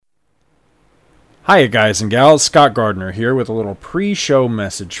Hiya guys and gals, Scott Gardner here with a little pre-show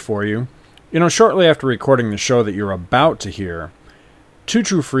message for you. Shortly after recording the show that you're about to hear, Two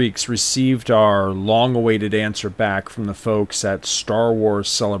True Freaks received our long-awaited answer back from the folks at Star Wars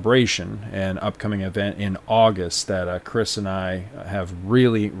Celebration, an upcoming event in August that Chris and I have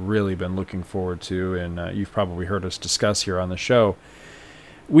really been looking forward to, and you've probably heard us discuss here on the show.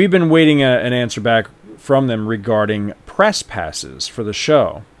 We've been waiting an answer back from them regarding press passes for the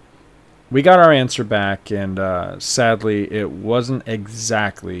show. We got our answer back, and sadly, it wasn't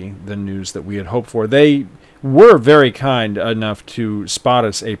exactly the news that we had hoped for. They were very kind enough to spot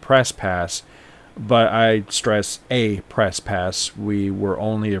us a press pass, but I stress a press pass. We were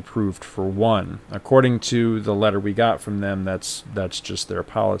only approved for one. According to the letter we got from them, that's just their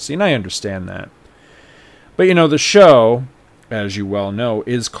policy, and I understand that. But, the show, as you well know,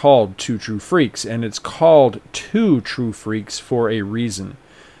 is called Two True Freaks, and it's called Two True Freaks for a reason.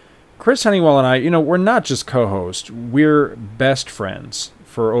 Chris Honeywell and I, we're not just co-hosts. We're best friends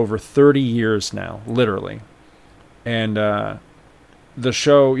for over 30 years now, literally. And the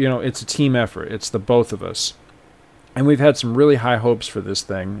show, it's a team effort. It's the both of us. And we've had some really high hopes for this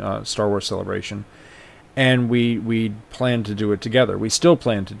thing, Star Wars Celebration. And we plan to do it together. We still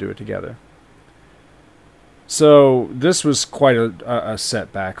plan to do it together. So this was quite a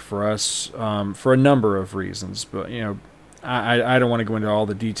setback for us for a number of reasons. But, I don't want to go into all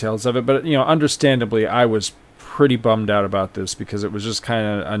the details of it, but, understandably, I was pretty bummed out about this because it was just kind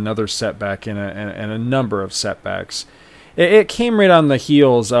of another setback in a number of setbacks. It came right on the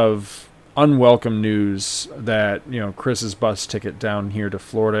heels of unwelcome news that, Chris's bus ticket down here to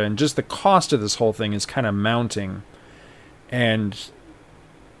Florida, and just the cost of this whole thing is kind of mounting, and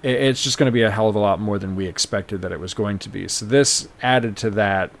it's just going to be a hell of a lot more than we expected that it was going to be. So this added to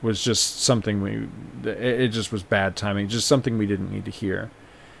that was just something it just was bad timing, just something we didn't need to hear.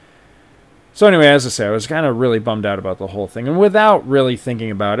 So anyway, as I say, I was kind of really bummed out about the whole thing. And without really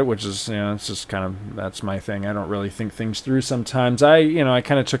thinking about it, which is, it's just kind of, that's my thing. I don't really think things through sometimes. I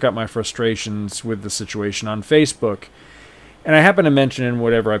kind of took out my frustrations with the situation on Facebook. And I happened to mention in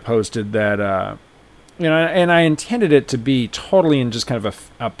whatever I posted that, and I intended it to be totally in just kind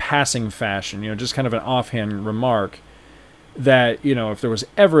of a passing fashion, just kind of an offhand remark that, if there was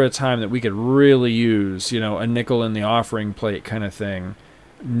ever a time that we could really use, a nickel in the offering plate kind of thing,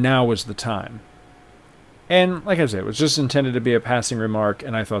 now was the time. And like I said, it was just intended to be a passing remark,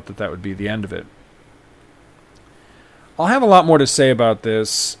 and I thought that would be the end of it. I'll have a lot more to say about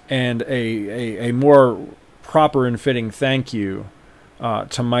this, and a more proper and fitting thank you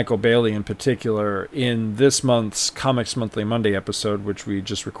to Michael Bailey in particular in this month's Comics Monthly Monday episode, which we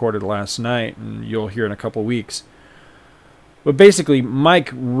just recorded last night, and you'll hear in a couple weeks. But basically,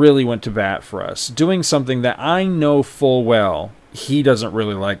 Mike really went to bat for us, doing something that I know full well he doesn't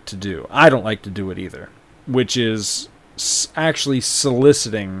really like to do. I don't like to do it either, which is actually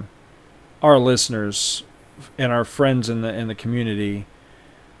soliciting our listeners and our friends in the community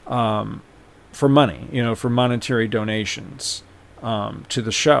for money, for monetary donations to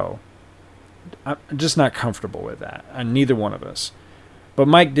the show. I'm just not comfortable with that, and neither one of us. But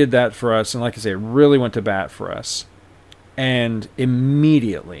Mike did that for us, and like I say, really went to bat for us. And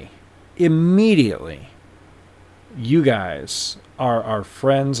immediately, you guys, our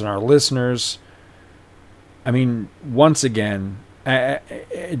friends and our listeners, I mean, once again,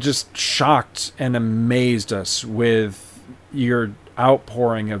 it just shocked and amazed us with your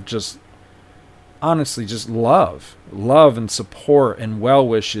outpouring of just, honestly, just love and support and well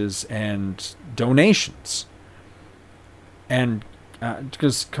wishes and donations. And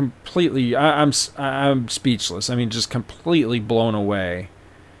because completely, I'm speechless. I mean, just completely blown away.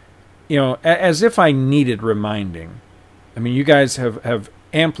 As if I needed reminding. I mean, you guys have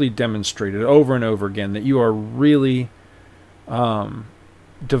amply demonstrated over and over again that you are really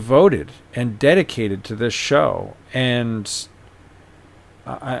devoted and dedicated to this show. And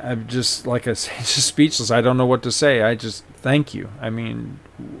I'm just, like I say, just speechless. I don't know what to say. I just thank you. I mean,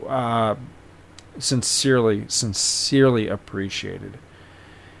 sincerely appreciated.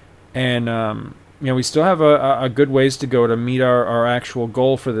 And we still have a good ways to go to meet our actual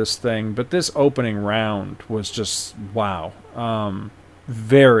goal for this thing, but this opening round was just wow.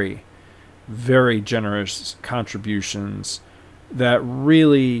 Very generous contributions that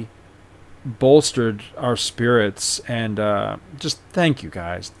really bolstered our spirits, and just thank you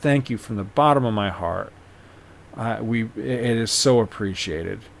guys. Thank you from the bottom of my heart. It is so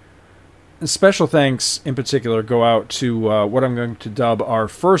appreciated. Special thanks in particular go out to what I'm going to dub our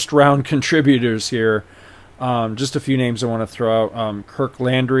first round contributors here. Just a few names I want to throw out. Kirk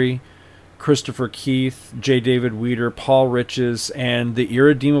Landry, Christopher Keith, J. David Weeder, Paul Riches, and the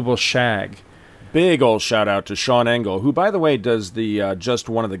Irredeemable Shag. big old shout out to Sean Engel, who, by the way, does the Just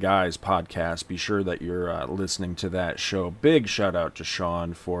One of the Guys podcast. Be sure that you're listening to that show. Big shout out to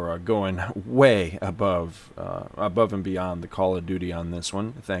Sean for going way above and beyond the Call of Duty on this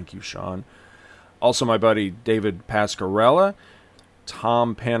one. Thank you, Sean. Also, my buddy David Pascarella,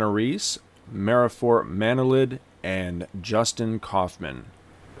 Tom Panarese, Marifort Manilid, and Justin Kaufman.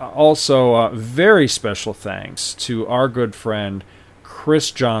 Also, very special thanks to our good friend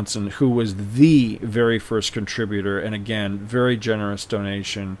Chris Johnson, who was the very first contributor, and again, very generous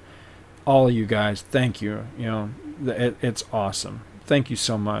donation. All of you guys, thank you. It's awesome. Thank you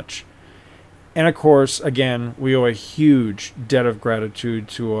so much. And of course, again, we owe a huge debt of gratitude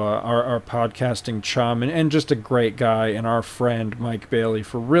to our podcasting chum and just a great guy, and our friend Mike Bailey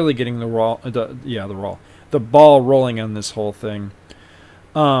for really getting the ball rolling on this whole thing.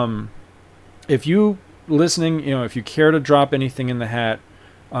 If you listening, if you care to drop anything in the hat,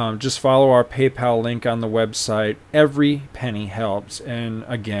 just follow our PayPal link on the website. Every penny helps. And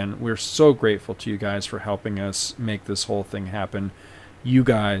again, we're so grateful to you guys for helping us make this whole thing happen. You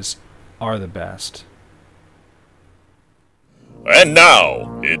guys are the best. And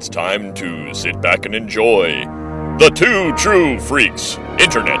now, it's time to sit back and enjoy the Two True Freaks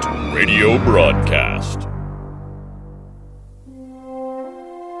Internet Radio Broadcast.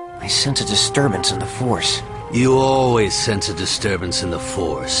 I sense a disturbance in the Force. You always sense a disturbance in the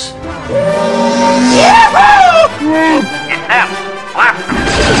Force. It's them. Blast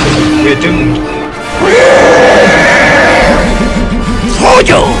them. We're doomed.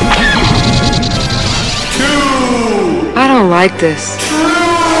 I don't like this.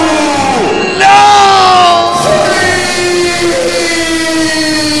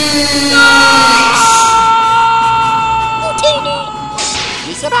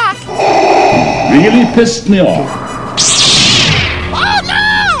 Really pissed me off. Oh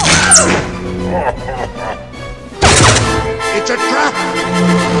no! It's a trap!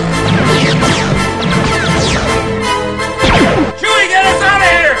 Chewie, get us out of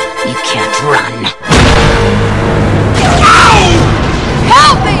here! You can't run.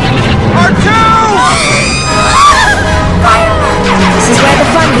 Help me! R2! This is where the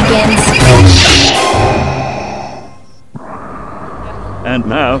fun begins. And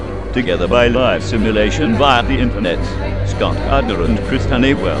now, together by live simulation via the internet, Scott Gardner and Chris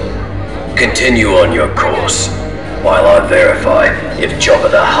Honeywell. Continue on your course, while I verify if Jabba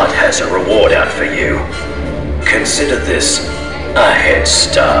the Hutt has a reward out for you. Consider this a head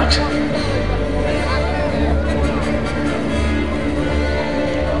start.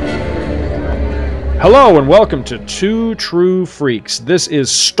 Hello and welcome to Two True Freaks. This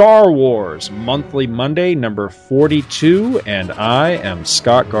is Star Wars Monthly Monday, number 42, and I am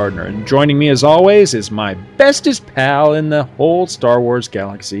Scott Gardner. And joining me as always is my bestest pal in the whole Star Wars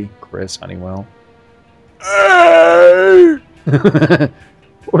galaxy, Chris Honeywell.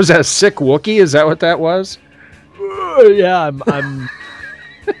 Was that a sick Wookiee? Is that what that was? Yeah, I'm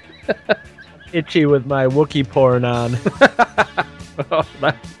itchy with my Wookiee porn on.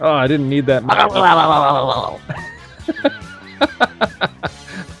 I didn't need that.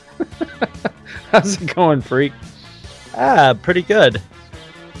 How's it going, freak? Pretty good.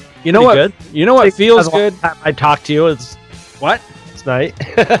 You know what? Good. You know what feels good? I talked to you. It's night.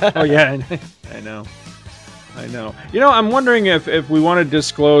 Oh yeah, I know. I'm wondering if we want to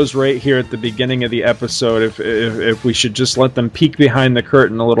disclose right here at the beginning of the episode if we should just let them peek behind the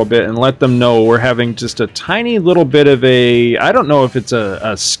curtain a little bit and let them know we're having just a tiny little bit of I don't know if it's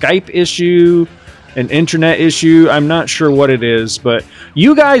a Skype issue, an internet issue. I'm not sure what it is, but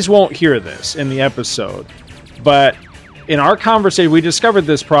you guys won't hear this in the episode. But in our conversation, we discovered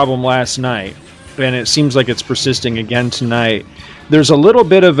this problem last night, and it seems like it's persisting again tonight. There's a little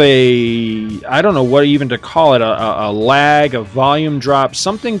bit of I don't know what even to call it, a lag, a volume drop,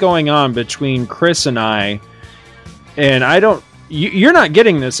 something going on between Chris and I. And you're not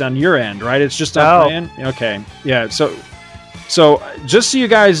getting this on your end, right? It's just on my end? Okay. Yeah, so just so you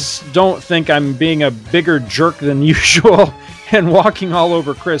guys don't think I'm being a bigger jerk than usual and walking all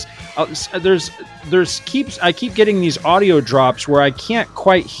over Chris, I keep getting these audio drops where I can't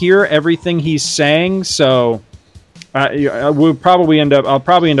quite hear everything he's saying, so I'll probably end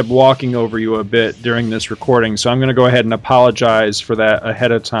up walking over you a bit during this recording, so I'm going to go ahead and apologize for that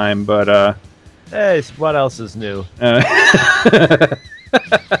ahead of time. But hey, what else is new?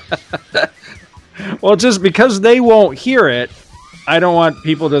 Well, just because they won't hear it, I don't want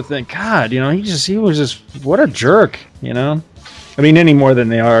people to think, God, he was just what a jerk, I mean, any more than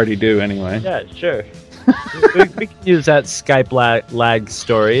they already do, anyway. Yeah, sure. we can use that Skype lag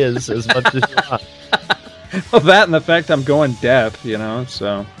story as much as you want. Well, that and the fact I'm going deaf,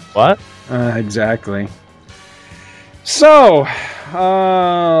 so. What? Exactly. So,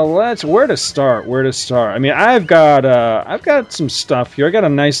 where to start? I mean, I've got some stuff here. I got a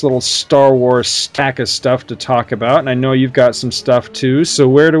nice little Star Wars stack of stuff to talk about, and I know you've got some stuff too. So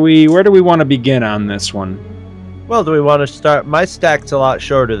where do we want to begin on this one? Well, do we want to start? My stack's a lot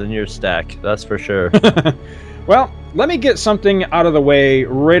shorter than your stack, that's for sure. Well, let me get something out of the way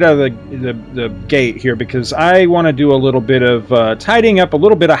right out of the gate here, because I want to do a little bit of tidying up, a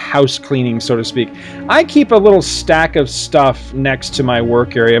little bit of house cleaning, so to speak. I keep a little stack of stuff next to my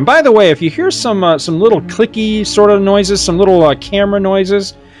work area. And by the way, if you hear some little clicky sort of noises, some little camera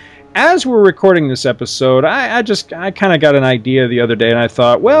noises, as we're recording this episode, I kind of got an idea the other day, and I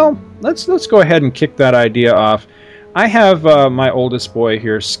thought, well, let's go ahead and kick that idea off. I have my oldest boy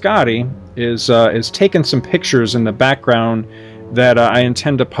here, Scotty, is taking some pictures in the background that I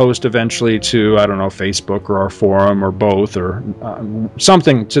intend to post eventually to, I don't know, Facebook or our forum or both, or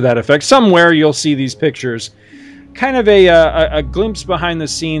something to that effect. Somewhere you'll see these pictures. Kind of a glimpse behind the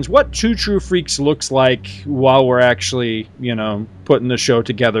scenes, what Two True Freaks looks like while we're actually, putting the show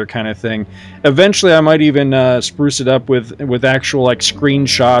together, kind of thing. Eventually, I might even spruce it up with actual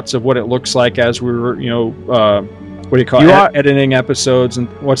screenshots of what it looks like as we're, what do you call it? Editing episodes. And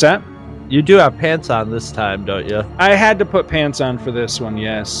what's that? You do have pants on this time, don't you? I had to put pants on for this one,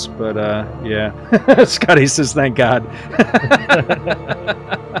 yes. But, yeah. Scotty says, thank God.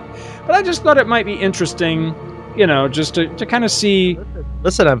 But I just thought it might be interesting, just to kind of see.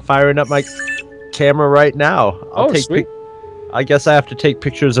 Listen, I'm firing up my camera right now. Sweet. I guess I have to take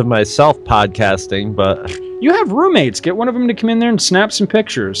pictures of myself podcasting, but... You have roommates. Get one of them to come in there and snap some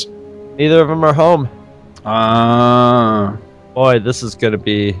pictures. Neither of them are home. Boy, this is gonna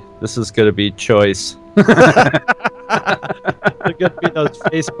be choice. They're gonna be those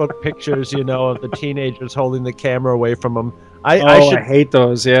Facebook pictures, of the teenagers holding the camera away from them. I hate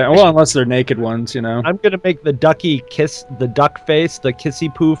those. Yeah, well, unless they're naked ones, I'm gonna make the duck face, the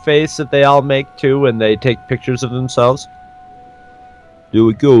kissy poo face that they all make too when they take pictures of themselves. There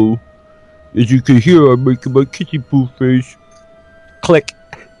we go. As you can hear, I'm making my kissy poo face. Click.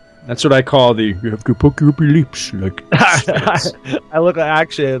 That's what I call you have to pucker up your lips like. I look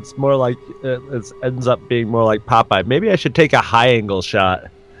actually, it's more like it ends up being more like Popeye. Maybe I should take a high angle shot.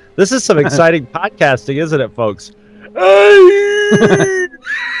 This is some exciting podcasting, isn't it, folks?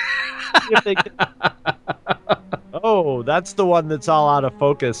 Oh, that's the one that's all out of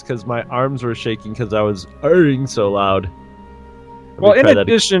focus because my arms were shaking because I was erring so loud. Well, in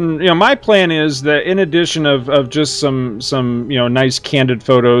addition, my plan is that in addition of just some nice candid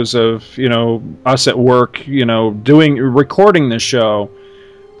photos of us at work, recording the show,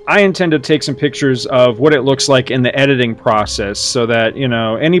 I intend to take some pictures of what it looks like in the editing process, so that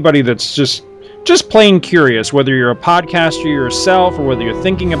anybody that's just plain curious, whether you're a podcaster yourself or whether you're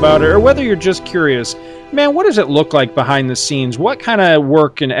thinking about it or whether you're just curious, man, what does it look like behind the scenes? What kind of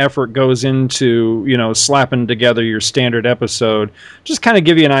work and effort goes into, slapping together your standard episode? Just kind of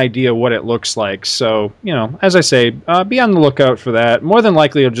give you an idea of what it looks like. So, as I say, be on the lookout for that. More than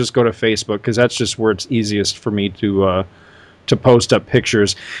likely, I'll just go to Facebook because that's just where it's easiest for me to post up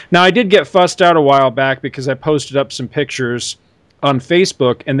pictures. Now, I did get fussed out a while back because I posted up some pictures on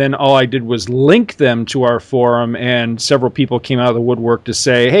Facebook, and then all I did was link them to our forum, and several people came out of the woodwork to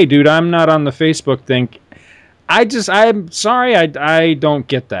say, hey, dude, I'm not on the Facebook thing. I'm sorry, I don't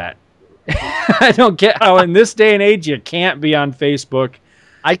get that. I don't get how in this day and age you can't be on Facebook.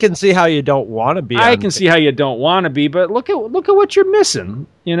 I can see how you don't want to be I can see how you don't want to be, but look at what you're missing,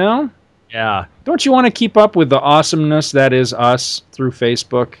 Yeah. Don't you want to keep up with the awesomeness that is us through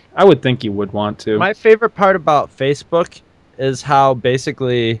Facebook? I would think you would want to. My favorite part about Facebook is how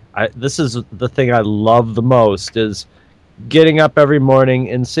basically, this is the thing I love the most, is getting up every morning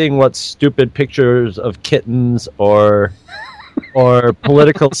and seeing what stupid pictures of kittens or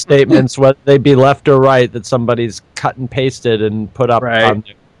political statements, whether they be left or right, that somebody's cut and pasted and put up on there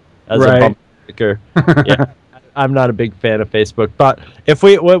as a bumper sticker. Yeah, I'm not a big fan of Facebook, but if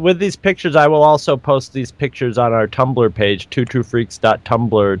with these pictures, I will also post these pictures on our Tumblr page,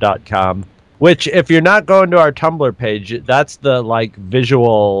 twotruefreaks.tumblr.com. Which, if you're not going to our Tumblr page, that's the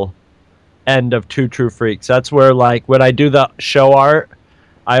visual end of Two True Freaks. That's where when I do the show art,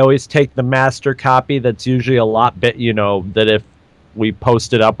 I always take the master copy. That's usually a lot that if we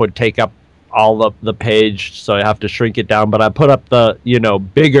post it up would take up all of the page, so I have to shrink it down. But I put up the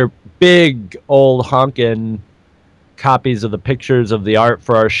big old honkin' copies of the pictures of the art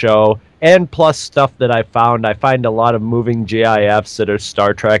for our show. And plus stuff that I found. I find a lot of moving GIFs that are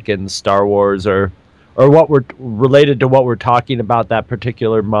Star Trek and Star Wars or or what we're related to what we're talking about that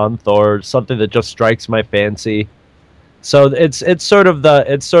particular month, or something that just strikes my fancy. So it's sort of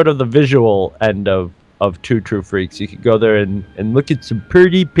the visual end of Two True Freaks. You could go there and look at some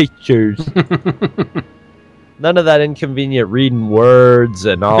pretty pictures. None of that inconvenient reading words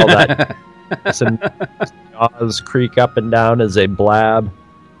and all that. Some jaws creak up and down as they blab.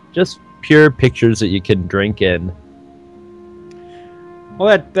 Just pure pictures that you can drink in.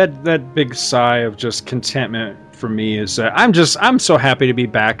 Well, that big sigh of just contentment for me is I'm so happy to be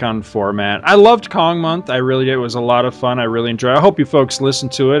back on format. I loved Kong Month. I really did. It was a lot of fun. I really enjoyed it. I hope you folks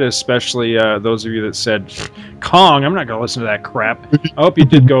listened to it, especially those of you that said, Kong, I'm not going to listen to that crap. I hope you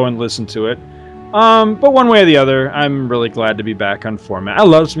did go and listen to it. But one way or the other, I'm really glad to be back on format. I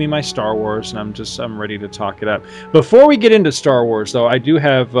love me my Star Wars, and I'm ready to talk it up. Before we get into Star Wars, though, I do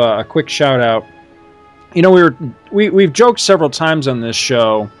have a quick shout out. You know, we've joked several times on this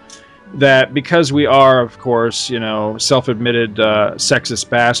show that because we are, of course, you know, self-admitted sexist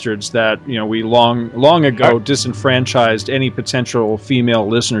bastards, that, you know, we long ago disenfranchised any potential female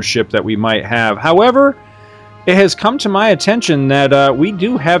listenership that we might have. However, it has come to my attention that we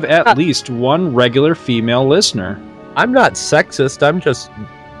do have at least one regular female listener. I'm not sexist. I'm just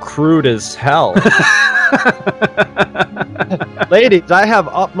crude as hell. Ladies, I have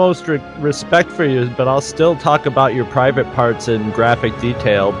utmost respect for you, but I'll still talk about your private parts in graphic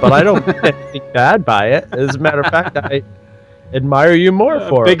detail. But I don't get anything bad by it. As a matter of fact, I admire you more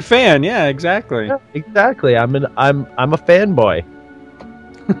for big it. fan, yeah, exactly. Yeah, exactly. I'm a fanboy.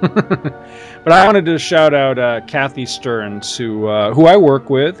 But I wanted to shout out Kathy Stearns, who I work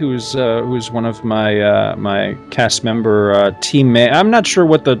with, who's one of my cast member teammate. I'm not sure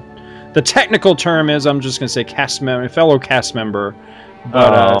what the technical term is. I'm just going to say fellow cast member.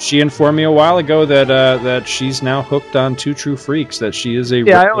 But she informed me a while ago that she's now hooked on Two True Freaks, that she is a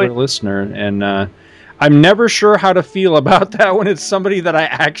regular listener, and I'm never sure how to feel about that when it's somebody that I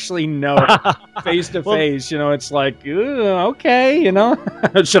actually know face to face. You know, it's like, okay, you know,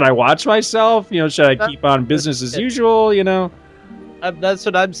 should I watch myself? You know, should I keep on business as usual? You know, that's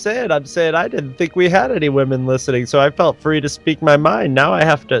what I'm saying. I'm saying I didn't think we had any women listening, so I felt free to speak my mind. Now I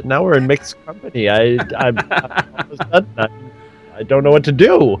have to. Now we're in mixed company. I don't know what to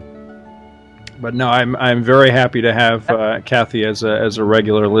do. But no, I'm very happy to have Kathy as a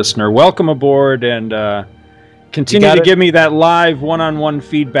regular listener. Welcome aboard, and continue to give me that live one-on-one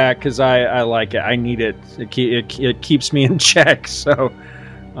feedback, because I like it. I need it. It keeps me in check. So,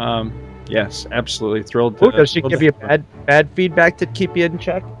 yes, absolutely thrilled. Does she give you bad feedback to keep you in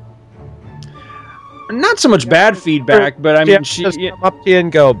check? Not so much bad feedback, but I mean, she just come up to you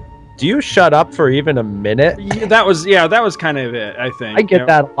and go, "Do you shut up for even a minute?" Yeah, that was kind of it. I think I get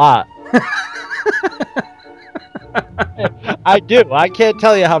that a lot. I do. I can't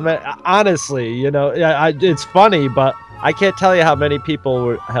tell you how many. Honestly, you know, it's funny, but I can't tell you how many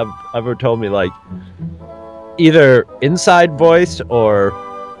people have ever told me, like, either inside voice or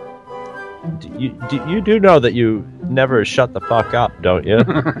you do know that you never shut the fuck up, don't you?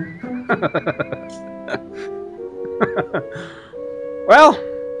 Well,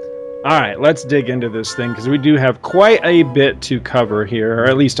 all right, let's dig into this thing, because we do have quite a bit to cover here, or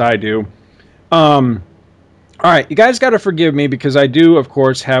at least I do. All right, you guys got to forgive me, because I do, of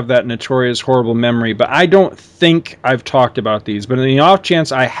course, have that notorious horrible memory, but I don't think I've talked about these. But in the off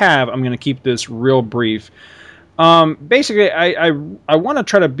chance I have, I'm going to keep this real brief. Basically, I want to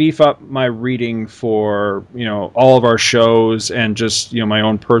try to beef up my reading for, you know, all of our shows, and just, you know, my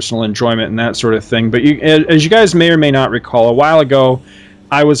own personal enjoyment and that sort of thing. But as you guys may or may not recall, a while ago,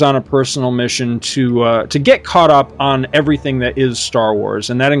 I was on a personal mission to get caught up on everything that is Star Wars,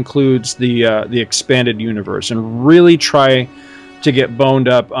 and that includes the expanded universe, and really try to get boned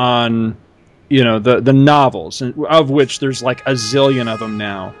up on, you know, the novels, of which there's like a zillion of them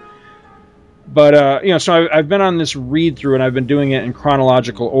now. But you know, so I've been on this read through, and I've been doing it in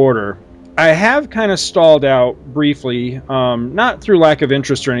chronological order. I have kind of stalled out briefly, not through lack of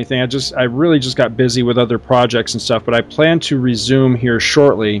interest or anything. I really just got busy with other projects and stuff, but I plan to resume here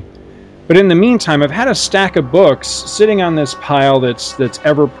shortly. But in the meantime, I've had a stack of books sitting on this pile that's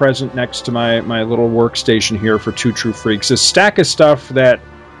ever present next to my little workstation here for Two True Freaks. A stack of stuff that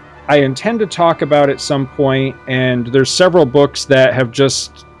I intend to talk about at some point, and there's several books that have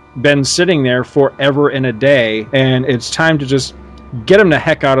just been sitting there forever and a day, and it's time to just get them the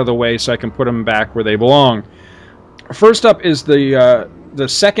heck out of the way so I can put them back where they belong. First up is the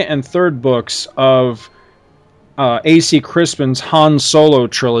second and third books of A.C. Crispin's Han Solo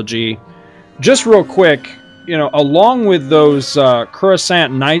trilogy. Just real quick, you know, along with those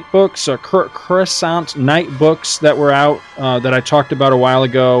Coruscant Night books, Coruscant Night books that were out that I talked about a while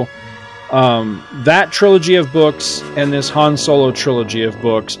ago, That trilogy of books and this Han Solo trilogy of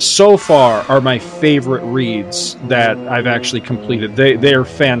books so far are my favorite reads that I've actually completed. They are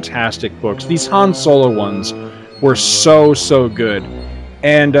fantastic books. These Han Solo ones were so good,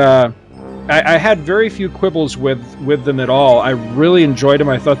 and I had very few quibbles with them at all. I really enjoyed them.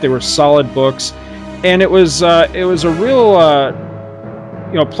 I thought they were solid books, and it was a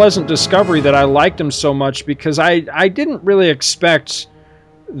real pleasant discovery that I liked them so much, because I didn't really expect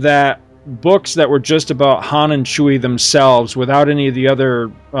that books that were just about Han and Chewie themselves, without any of the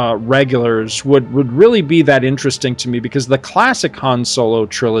other regulars, would really be that interesting to me, because the classic Han Solo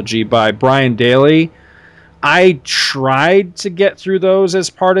trilogy by Brian Daley, I tried to get through those as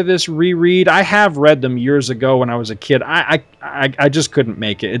part of this reread. I have read them years ago when I was a kid. I just couldn't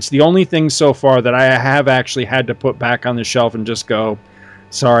make it. It's the only thing so far that I have actually had to put back on the shelf and just go,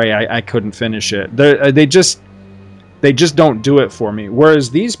 sorry, I couldn't finish it. They just don't do it for me.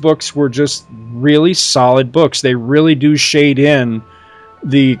 Whereas these books were just really solid books. They really do shade in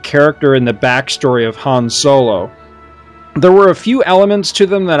the character and the backstory of Han Solo. There were a few elements to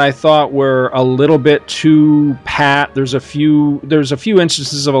them that I thought were a little bit too pat. There's a few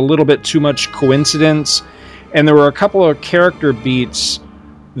instances of a little bit too much coincidence, and there were a couple of character beats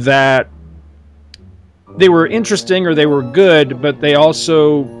that they were interesting or they were good, but they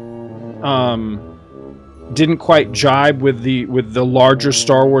also didn't quite jibe with the larger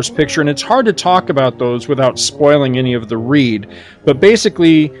Star Wars picture. And it's hard to talk about those without spoiling any of the read. But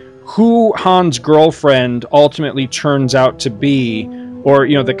basically, who Han's girlfriend ultimately turns out to be, or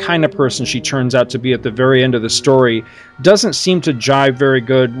the kind of person she turns out to be at the very end of the story, doesn't seem to jive very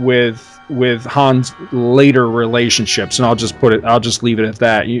good with Han's later relationships. And I'll just leave it at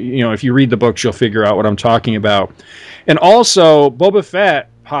that. If you read the books, you'll figure out what I'm talking about. And also, Boba Fett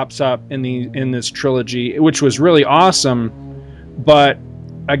pops up in this trilogy, which was really awesome. But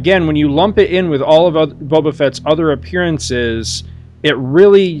again, when you lump it in with all of Boba Fett's other appearances, it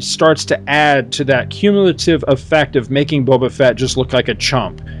really starts to add to that cumulative effect of making Boba Fett just look like a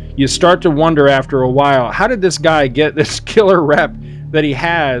chump. You start to wonder after a while, how did this guy get this killer rep that he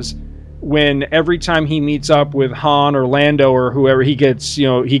has, when every time he meets up with Han or Lando or whoever, he gets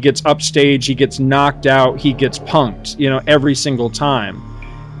upstage, he gets knocked out, he gets punked, every single time.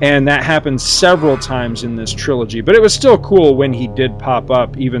 And that happens several times in this trilogy. But it was still cool when he did pop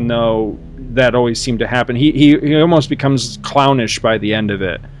up, even though that always seemed to happen. He almost becomes clownish by the end of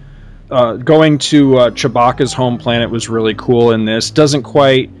it. Going to Chewbacca's home planet was really cool in this. Doesn't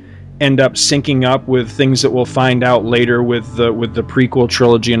quite end up syncing up with things that we'll find out later with the prequel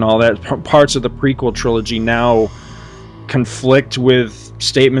trilogy and all that. Parts of the prequel trilogy now conflict with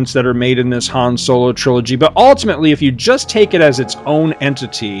statements that are made in this Han Solo trilogy. But ultimately, if you just take it as its own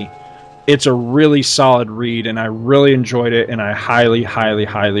entity, it's a really solid read, and I really enjoyed it, and I highly, highly,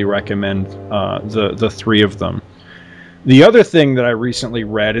 highly recommend the three of them. The other thing that I recently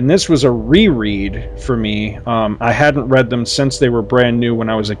read, and this was a reread for me, I hadn't read them since they were brand new when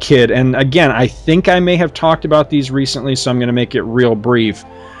I was a kid, and again, I think I may have talked about these recently, so I'm going to make it real brief,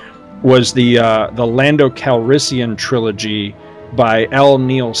 was the Lando Calrissian trilogy by L.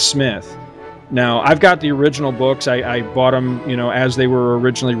 Neil Smith. Now, I've got the original books. I bought them, as they were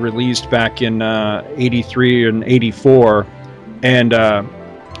originally released back in 83 and 84, and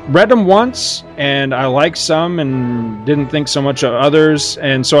read them once, and I liked some and didn't think so much of others,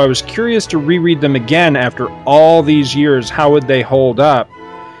 and so I was curious to reread them again after all these years. How would they hold up?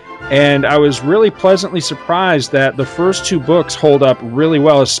 And I was really pleasantly surprised that the first two books hold up really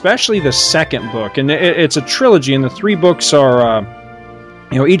well, especially the second book. And it's a trilogy, and the three books are...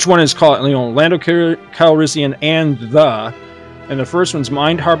 each one is called, Lando Calrissian and the first one's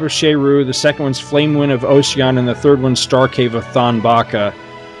Mind Harbor Sheru, the second one's Flame Wind of Ocean, and the third one's Star Cave of Thon Baka.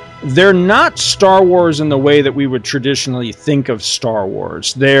 They're not Star Wars in the way that we would traditionally think of Star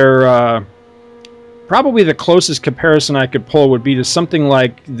Wars. They're probably the closest comparison I could pull would be to something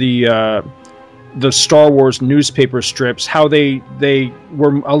like the Star Wars newspaper strips, how they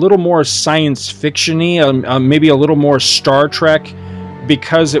were a little more science fiction-y, maybe a little more Star Trek,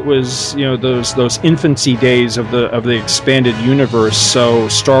 because it was those infancy days of the expanded universe. So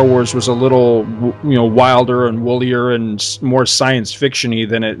Star Wars was a little wilder and woollier and more science fiction-y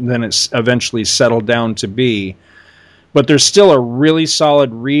than it eventually settled down to be. But there's still a really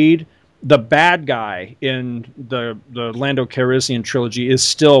solid read. The bad guy in the Lando Calrissian trilogy is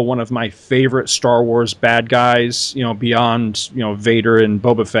still one of my favorite Star Wars bad guys, beyond Vader and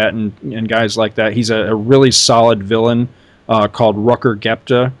Boba Fett and guys like that. He's a really solid villain called Rucker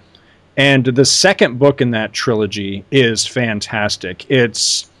Gepta. And the second book in that trilogy is fantastic.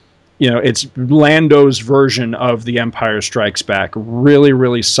 It's it's Lando's version of The Empire Strikes Back. Really,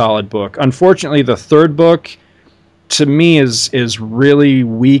 really solid book. Unfortunately, the third book, to me, is really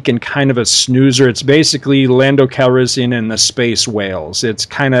weak and kind of a snoozer. It's basically Lando Calrissian and the space whales. It's a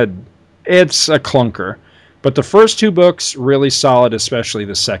clunker. But the first two books, really solid, especially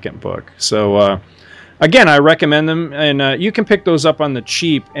the second book. So, again, I recommend them, and you can pick those up on the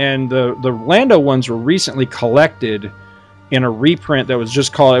cheap. And the Lando ones were recently collected in a reprint that was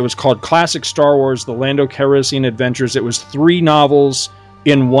called Classic Star Wars, The Lando Calrissian Adventures. It was 3 novels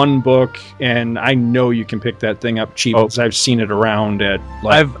in one book, and I know you can pick that thing up cheap because I've seen it around at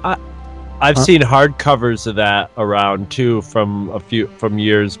I've seen hardcovers of that around too from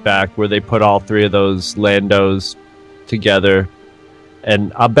years back where they put all 3 of those Landos together.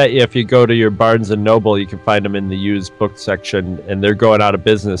 And I'll bet you if you go to your Barnes & Noble, you can find them in the used book section, and they're going out of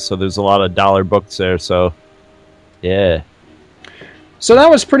business, so there's a lot of dollar books there. So, yeah. So that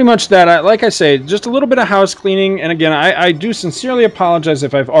was pretty much that. Like I say, just a little bit of house cleaning. And again, I do sincerely apologize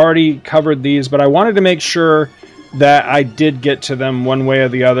if I've already covered these, but I wanted to make sure that I did get to them one way or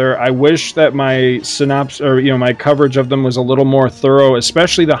the other. I wish that my synopsis or my coverage of them was a little more thorough,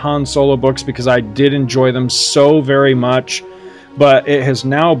 especially the Han Solo books, because I did enjoy them so very much. But it has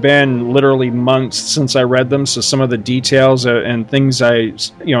now been literally months since I read them, so some of the details and things I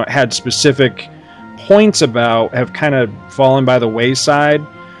had specific points about have kind of fallen by the wayside.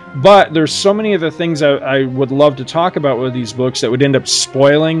 But there's so many of the things I would love to talk about with these books that would end up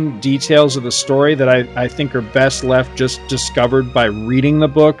spoiling details of the story that I think are best left just discovered by reading the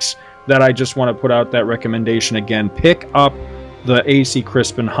books, that I just want to put out that recommendation again. Pick up the A.C.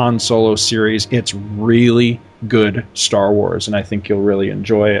 Crispin Han Solo series. It's really good Star Wars, and I think you'll really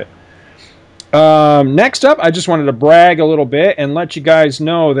enjoy it. Next up, I just wanted to brag a little bit and let you guys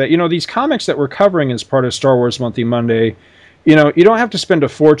know that, these comics that we're covering as part of Star Wars Monthly Monday, you don't have to spend a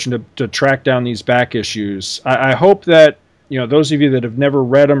fortune to track down these back issues. I hope that, those of you that have never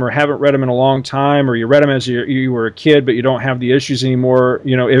read them or haven't read them in a long time, or you read them as you were a kid but you don't have the issues anymore,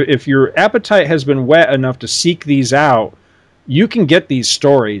 if your appetite has been whet enough to seek these out, you can get these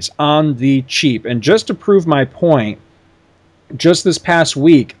stories on the cheap. And just to prove my point, just this past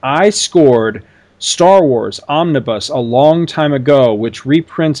week, I scored Star Wars Omnibus a long time ago, which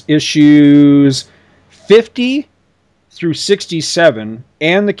reprints issues 50 through 67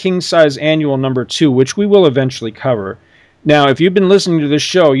 and the King Size Annual number 2, which we will eventually cover. Now, if you've been listening to this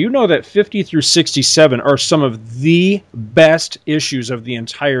show, you know that 50 through 67 are some of the best issues of the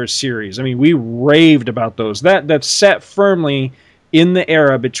entire series. I mean, we raved about those. That's set firmly in the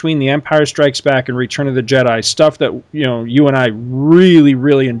era between The Empire Strikes Back and Return of the Jedi, stuff that you and I really,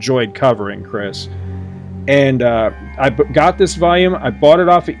 really enjoyed covering, Chris. And I got this volume. I bought it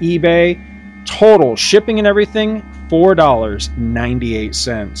off of eBay. Total shipping and everything,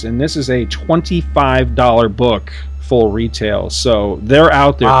 $4.98. And this is a $25 book full retail. So they're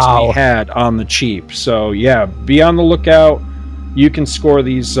out there to be had on the cheap. So yeah, be on the lookout. You can score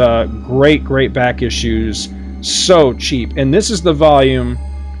these great back issues so cheap. And this is the volume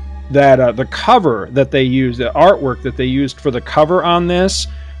that the cover that they used, the artwork that they used for the cover on this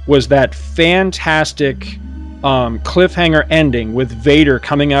was that fantastic cliffhanger ending with Vader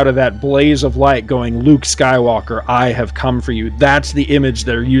coming out of that blaze of light going, "Luke Skywalker, I have come for you." That's the image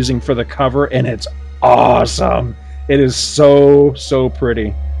they're using for the cover, and it's awesome. It is so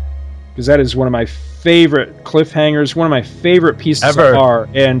pretty, because that is one of my favorite cliffhangers, one of my favorite pieces of art,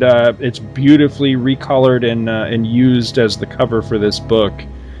 and it's beautifully recolored and used as the cover for this book.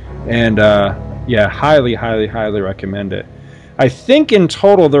 And yeah, highly recommend it. I think in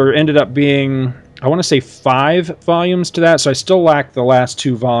total there ended up being, I want to say 5 volumes to that, so I still lack the last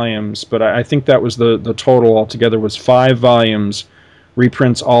 2 volumes, but I think that was the total altogether was 5 volumes,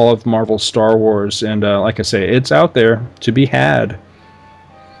 reprints all of Marvel Star Wars, and like I say, it's out there to be had.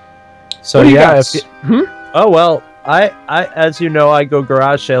 So yeah, oh well, I as you know, I go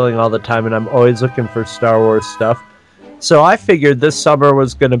garage sailing all the time, and I'm always looking for Star Wars stuff. So I figured this summer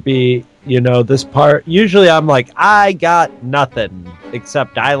was going to be, this part. Usually I'm like, I got nothing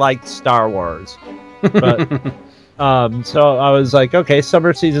except I like Star Wars. But so I was like, okay,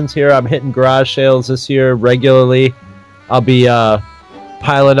 summer season's here. I'm hitting garage sales this year regularly. I'll be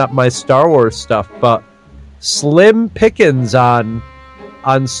piling up my Star Wars stuff, but slim pickings on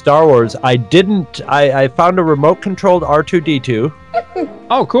Star Wars. I found a remote controlled R2-D2.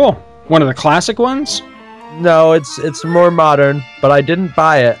 Oh, cool. One of the classic ones? No, it's more modern, but I didn't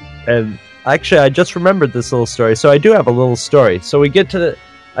buy it. And actually, I just remembered this little story, so I do have a little story. So we get to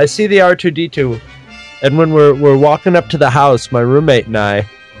I see the R2-D2, and when we're walking up to the house, my roommate and I,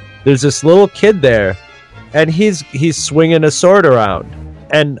 there's this little kid there, and he's swinging a sword around.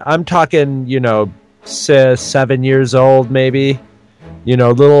 And I'm talking, 7 years old, maybe.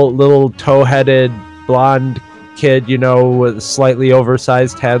 Little toe-headed blonde kid, with a slightly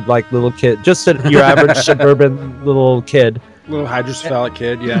oversized head, like little kid, just your average suburban little kid, little hydrocephalic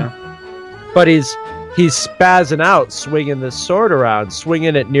kid, yeah. But he's spazzing out, swinging this sword around,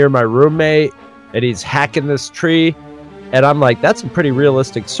 swinging it near my roommate, and he's hacking this tree. And I'm like, that's a pretty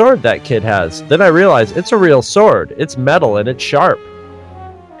realistic sword that kid has. Then I realize it's a real sword. It's metal and it's sharp.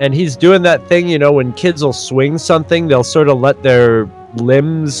 And he's doing that thing, when kids will swing something, they'll sort of let their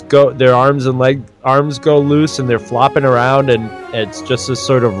limbs go, their arms go loose, and they're flopping around, and it's just this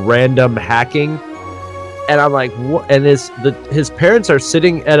sort of random hacking. And I'm like, what? And his parents are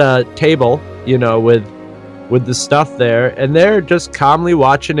sitting at a table, with the stuff there, and they're just calmly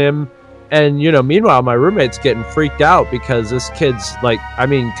watching him. And meanwhile, my roommate's getting freaked out because this kid's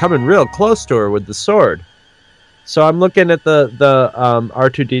coming real close to her with the sword. So I'm looking at the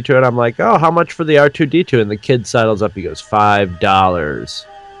R2-D2, and I'm like, oh, how much for the R2-D2? And the kid sidles up. He goes, $5.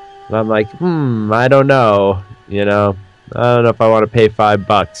 And I'm like, I don't know. I don't know if I want to pay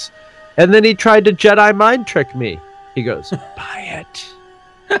 $5. And then he tried to Jedi mind trick me. He goes, buy it.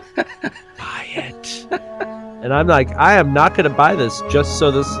 Buy it. And I'm like, I am not going to buy this just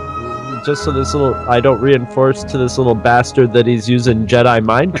so this little, I don't reinforce to this little bastard that he's using Jedi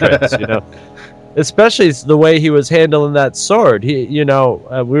mind tricks, Especially the way he was handling that sword. We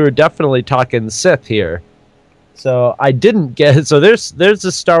were definitely talking Sith here. So I didn't get. So there's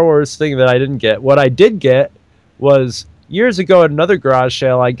a Star Wars thing that I didn't get. What I did get was years ago at another garage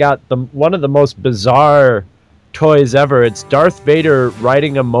sale. I got one of the most bizarre toys ever. It's Darth Vader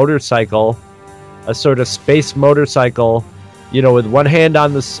riding a motorcycle, a sort of space motorcycle, with one hand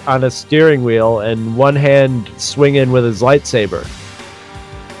on a steering wheel and one hand swinging with his lightsaber.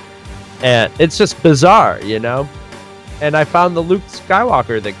 And it's just bizarre, And I found the Luke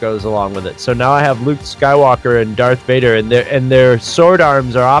Skywalker that goes along with it. So now I have Luke Skywalker and Darth Vader, and their sword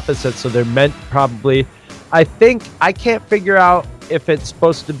arms are opposite, so they're meant probably. I can't figure out if it's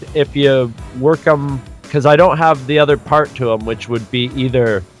supposed to, if you work them, because I don't have the other part to them, which would be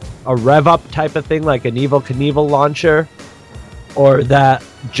either a rev up type of thing, like an Evel Knievel launcher, or that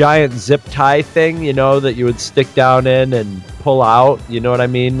giant zip tie thing, that you would stick down in and pull out, you know what I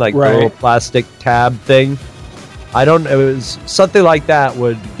mean? Like right. The little plastic tab thing. It was something like that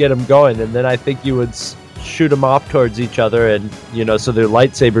would get them going, and then I think you would shoot them off towards each other, and, so their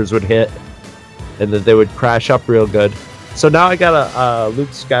lightsabers would hit, and that they would crash up real good. So now I got a Luke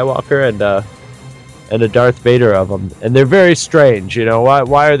Skywalker and a Darth Vader of them, and they're very strange,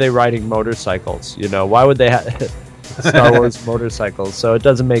 Why are they riding motorcycles? Why would they have Star Wars motorcycles? So it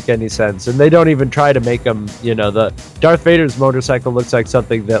doesn't make any sense, and they don't even try to make them. The Darth Vader's motorcycle looks like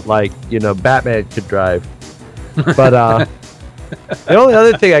something that Batman could drive. But the only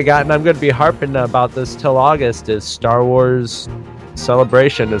other thing I got, and I'm going to be harping about this till August, is Star Wars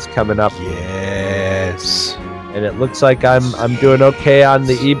Celebration is coming up. Yes. And it looks like I'm doing okay on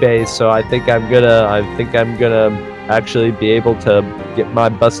the eBay, so I think I'm gonna actually be able to get my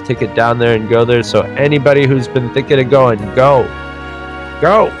bus ticket down there and go there. So anybody who's been thinking of going, go.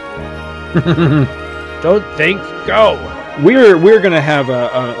 Don't think, go. We're gonna have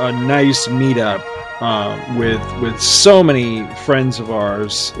a nice meetup with so many friends of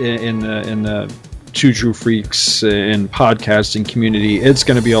ours in the Two True Freaks in podcasting community. It's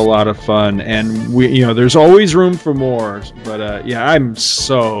going to be a lot of fun, and there's always room for more. But I'm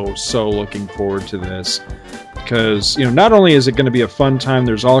so looking forward to this, because not only is it going to be a fun time,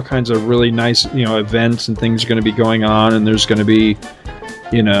 there's all kinds of really nice events and things are going to be going on, and there's going to be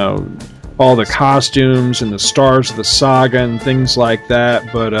all the costumes and the stars of the saga and things like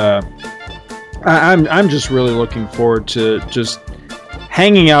that. But I'm just really looking forward to just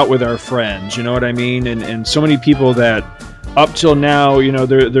hanging out with our friends, you know what I mean? And so many people that up till now,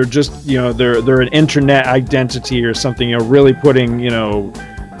 they're just, they're an internet identity or something, really putting,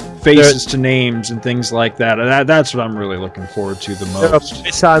 faces to names and things like that. That's what I'm really looking forward to the most. A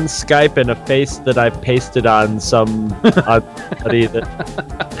face on Skype and a face that I've pasted on somebody that,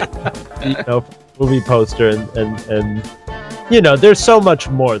 movie poster and there's so much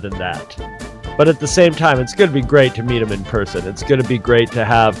more than that. But at the same time, it's going to be great to meet them in person. It's going to be great to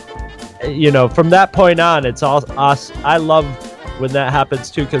have, from that point on, it's all us. I love when that happens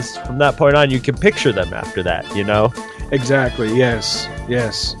too, because from that point on, you can picture them after that, Exactly. Yes.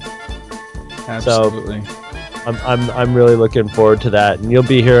 Absolutely. So, I'm really looking forward to that, and you'll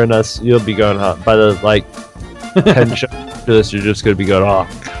be hearing us. You'll be going by the 10 shows after this. You're just going to be going, oh,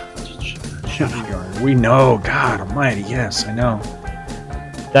 shut up. We know, God Almighty. Yes, I know.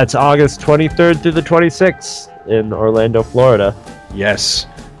 That's August 23rd through the 26th in Orlando, Florida. Yes.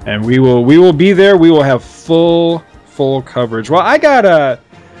 And we will be there. We will have full coverage. Well, I got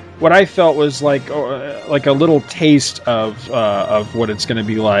what I felt was like a little taste of what it's going to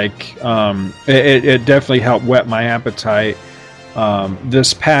be like. It definitely helped whet my appetite.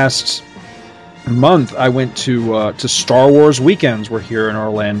 This past month, I went to Star Wars weekends. We're here in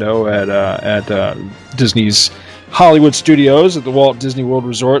Orlando at Disney's Hollywood Studios at the Walt Disney World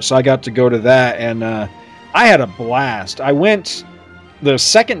Resort. So I got to go to that, and I had a blast. I went the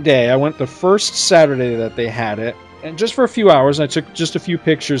second day. I went the first Saturday that they had it. And just for a few hours, I took just a few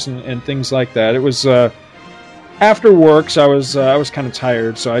pictures and things like that. It was after work, so I was kind of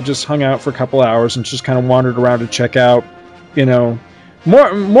tired, so I just hung out for a couple hours and just kind of wandered around to check out,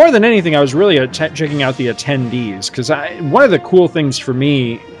 more than anything, I was really checking out the attendees, because one of the cool things for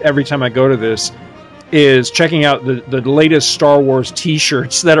me every time I go to this is checking out the latest Star Wars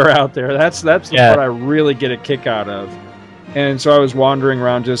T-shirts that are out there. That's the part I really get a kick out of, and so I was wandering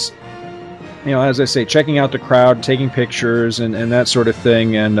around just, as I say, checking out the crowd, taking pictures, and that sort of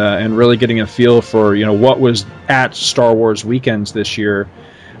thing, and really getting a feel for what was at Star Wars weekends this year.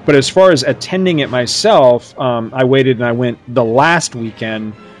 But as far as attending it myself, I waited and I went the last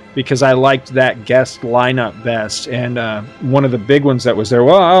weekend because I liked that guest lineup best. And one of the big ones that was there.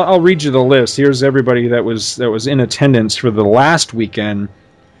 Well, I'll read you the list. Here's everybody that was in attendance for the last weekend.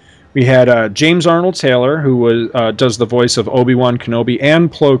 We had James Arnold Taylor, who does the voice of Obi-Wan Kenobi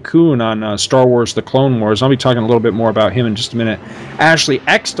and Plo Koon on Star Wars The Clone Wars. I'll be talking a little bit more about him in just a minute. Ashley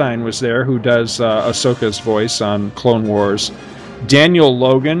Eckstein was there, who does Ahsoka's voice on Clone Wars. Daniel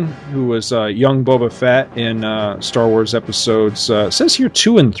Logan, who was young Boba Fett in Star Wars episodes, says here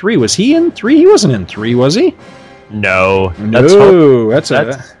 2 and 3. Was he in 3? He wasn't in 3, was he? No. That's Hope. I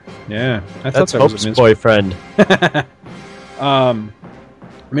thought that Hope's was Miss boyfriend.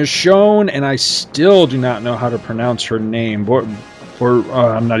 Michonne, and I still do not know how to pronounce her name, or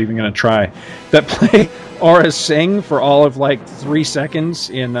I'm not even going to try, that play Aura Singh for all of 3 seconds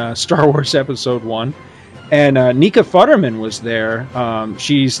in Star Wars Episode 1. And Nika Futterman was there.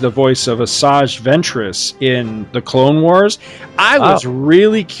 She's the voice of Asajj Ventress in The Clone Wars. I was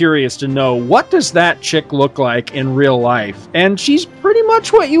really curious to know, what does that chick look like in real life? And she's pretty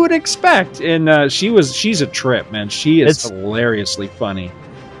much what you would expect. And she's a trip, man. She is hilariously funny.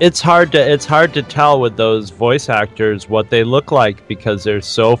 It's hard to tell with those voice actors what they look like, because they're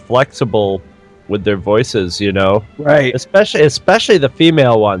so flexible with their voices, Right. Especially the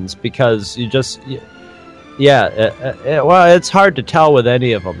female ones, because you just... well, it's hard to tell with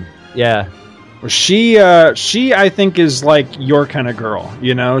any of them. Yeah. Well, she I think is like your kind of girl.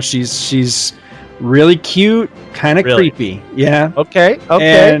 She's really cute, kind of creepy. Yeah. Okay.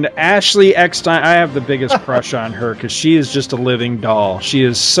 And Ashley Eckstein, I have the biggest crush on her because she is just a living doll.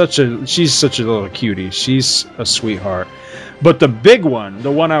 She's such a little cutie. She's a sweetheart. But the big one,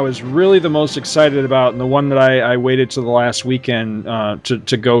 the one I was really the most excited about, and the one that I waited till the last weekend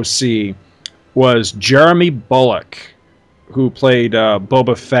to go see, was Jeremy Bulloch, who played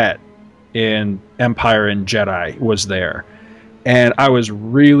Boba Fett in Empire and Jedi, was there. And I was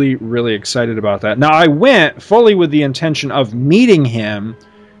really, really excited about that. Now, I went fully with the intention of meeting him,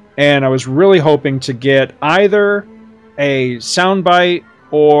 and I was really hoping to get either a soundbite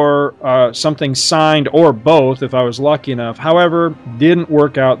or something signed, or both, if I was lucky enough. However, didn't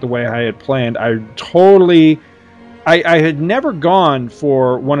work out the way I had planned. I had never gone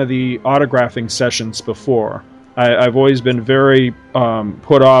for one of the autographing sessions before. I've always been very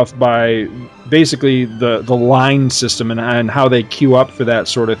put off by basically the line system and how they queue up for that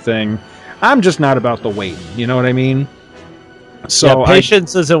sort of thing. I'm just not about the waiting, you know what I mean? So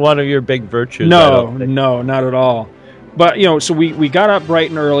patience isn't one of your big virtues. No, not at all. But, so we got up bright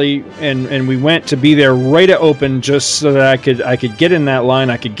and early, and we went to be there right at open, just so that I could get in that line.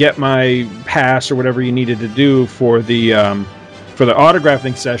 I could get my pass or whatever you needed to do for the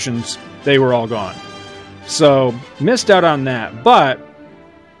autographing sessions. They were all gone, so missed out on that. But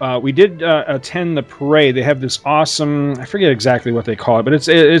we did attend the parade. They have this awesome, I forget exactly what they call it, but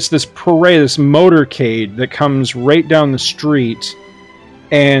it's this parade, this motorcade that comes right down the street.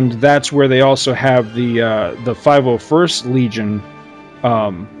 And that's where they also have the 501st Legion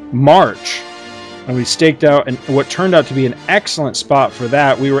march. And we staked out what turned out to be an excellent spot for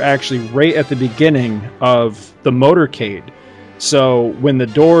that. We were actually right at the beginning of the motorcade. So when the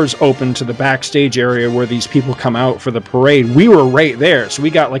doors opened to the backstage area where these people come out for the parade, we were right there. So we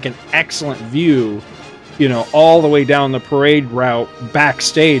got an excellent view, all the way down the parade route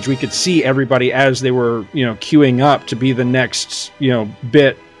backstage. We could see everybody as they were, queuing up to be the next,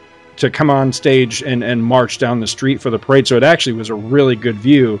 bit to come on stage and march down the street for the parade. So it actually was a really good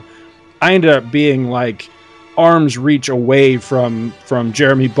view. I ended up being arm's reach away from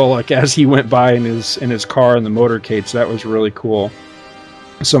Jeremy Bulloch as he went by in his car in the motorcade. So that was really cool.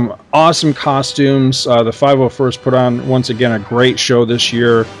 Some awesome costumes. The 501st put on, once again, a great show this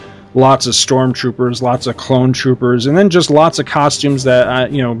year. Lots of stormtroopers, lots of clone troopers, and then just lots of costumes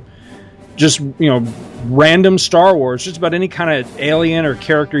that, random Star Wars. Just about any kind of alien or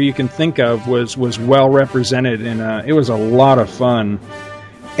character you can think of was well represented, and it was a lot of fun.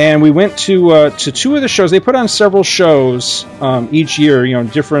 And we went to two of the shows. They put on several shows each year,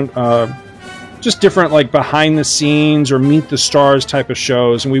 different like behind the scenes or meet the stars type of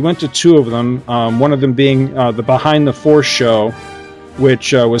shows. And we went to two of them, one of them being the Behind the Force show,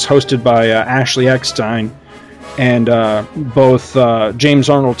 which was hosted by Ashley Eckstein. And both James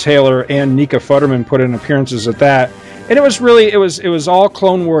Arnold Taylor and Nika Futterman put in appearances at that. And it was all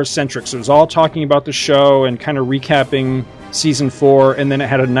Clone Wars centric. So it was all talking about the show and kind of recapping season 4. And then it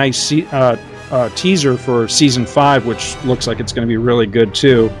had a nice teaser for season 5, which looks like it's going to be really good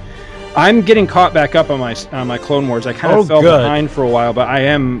too. I'm getting caught back up on my Clone Wars. I kind of fell behind for a while, but I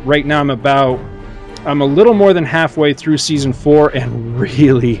am right now. I'm a little more than halfway through season 4 and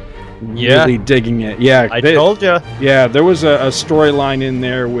really digging it. Yeah, I told you. Yeah, there was a storyline in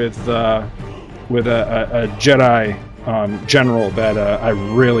there with a Jedi general that I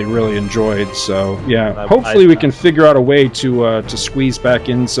really enjoyed. So yeah, hopefully we can figure out a way to squeeze back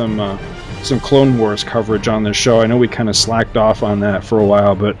in some Clone Wars coverage on this show. I know we kind of slacked off on that for a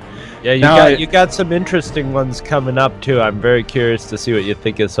while, but yeah, you got some interesting ones coming up too. I'm very curious to see what you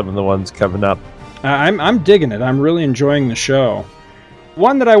think of some of the ones coming up. I'm digging it. I'm really enjoying the show.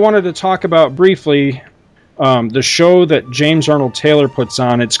 One that I wanted to talk about briefly, the show that James Arnold Taylor puts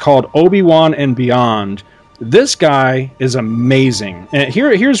on, it's called Obi-Wan and Beyond. This guy is amazing. And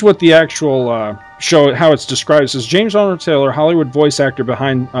here's what the actual show, how it's described. It says, James Arnold Taylor, Hollywood voice actor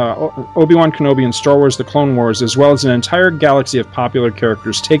behind Obi-Wan Kenobi and Star Wars The Clone Wars, as well as an entire galaxy of popular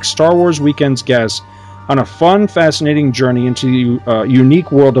characters, takes Star Wars Weekend's guests on a fun, fascinating journey into the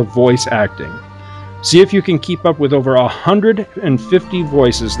unique world of voice acting. See if you can keep up with over 150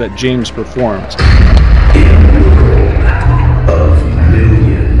 voices that James performs. In a world of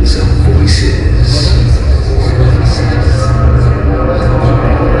millions of voices,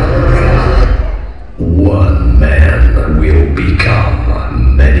 one man will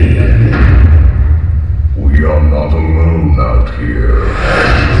become many. We are not alone out here.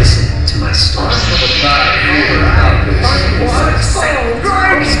 Listen to my story.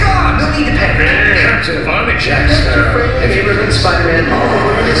 Scott! No need to panic. Captain Army Jackson. Have you ever been Spider-Man?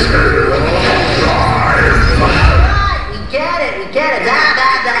 We get it.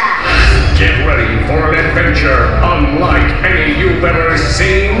 Get ready for an adventure unlike any you've ever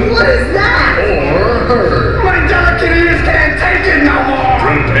seen. What is that? Or heard. My delicate ears can't take it no more.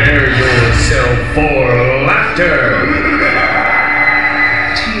 Prepare yourself for laughter,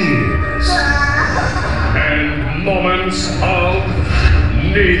 tears, and moments of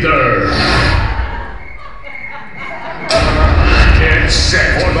neither. Get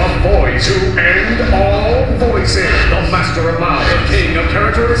set for the voice who end all voices. The master of mouth, the king of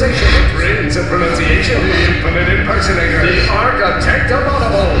characterization, the prince of pronunciation, the infinite impersonator, the architect of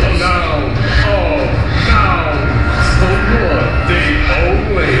audible, the noun of nouns, the one, the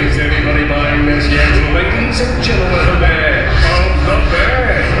only. Is anybody buying this yet? Ladies and gentlemen, the man of the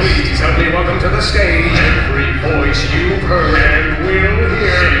band, please help me welcome to the stage every voice you've heard and will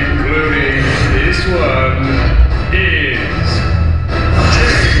hear, including this one, is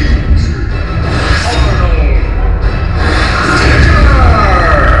James Arnold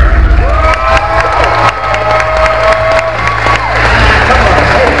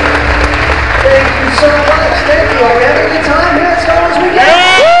Thank you so much. Thank you. Are we having a good time here at Star Wars Weekend?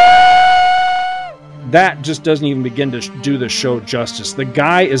 That just doesn't even begin to do the show justice. The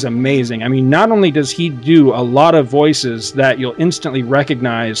guy is amazing. I mean, not only does he do a lot of voices that you'll instantly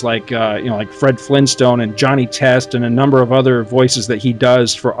recognize, like Fred Flintstone and Johnny Test and a number of other voices that he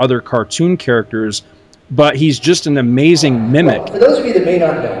does for other cartoon characters, but he's just an amazing mimic. Well, for those of you that may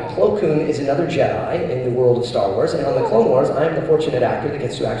not know, Plo Koon is another Jedi in the world of Star Wars, and on the Clone Wars, I am the fortunate actor that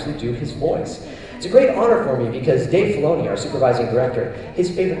gets to actually do his voice. It's a great honor for me because Dave Filoni, our supervising director, his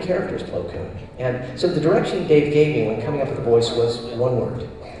favorite character is Plo Koon. And so the direction Dave gave me when coming up with the voice was one word: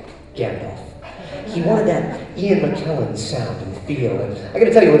 Gandalf. He wanted that Ian McKellen sound and feel. And I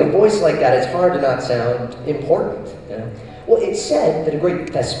gotta tell you, with a voice like that, it's hard to not sound important. You know? Well, it's said that a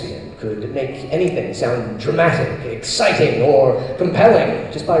great thespian could make anything sound dramatic, exciting, or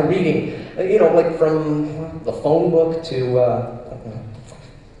compelling just by reading, like from the phone book to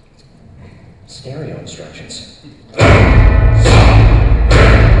stereo instructions.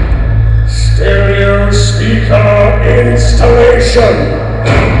 Stereo speaker installation.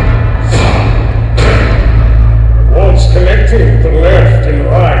 Once connecting the left and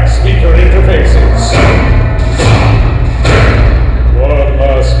right speaker interfaces. One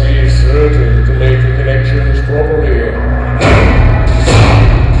must be certain to make the connections properly.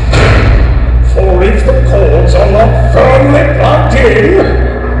 For if the cords are not firmly plugged in,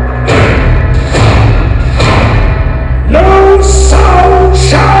 no sound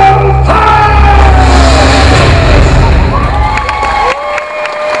shall pass!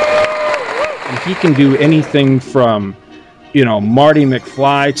 And he can do anything from, you know, Marty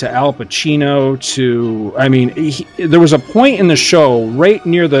McFly to Al Pacino to, I mean, there was a point in the show right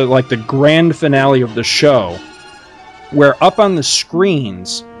near the grand finale of the show where up on the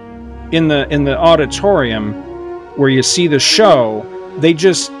screens in the auditorium where you see the show, they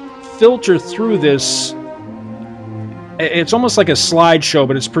just filter through this. It's almost like a slideshow,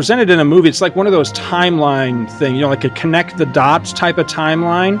 but it's presented in a movie. It's like one of those timeline thing, you know, like a connect the dots type of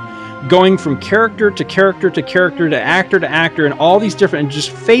timeline, going from character to character to character to actor, and all these different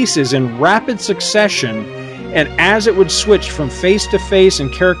just faces in rapid succession. And as it would switch from face to face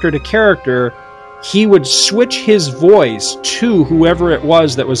and character to character, he would switch his voice to whoever it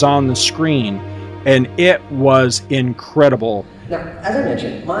was that was on the screen, and it was incredible. Now, as I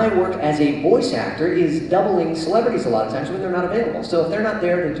mentioned, my work as a voice actor is doubling celebrities a lot of times when they're not available. So if they're not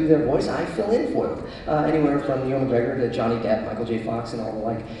there to do their voice, I fill in for them. Anywhere from Ewan McGregor to Johnny Depp, Michael J. Fox, and all the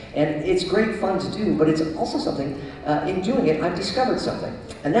like. And it's great fun to do, but it's also something, in doing it, I've discovered something.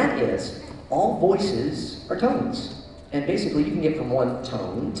 And that is, all voices are tones. And basically, you can get from one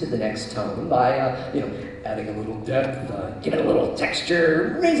tone to the next tone by, adding a little depth, giving it a little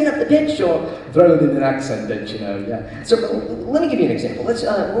texture, raising up the pitch, or throwing in an accent that, yeah. So let me give you an example. Let's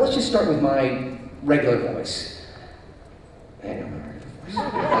just start with my regular voice. Hang on, my regular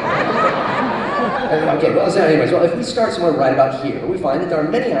voice. Okay, well, so anyways, if we start somewhere right about here, we find that there are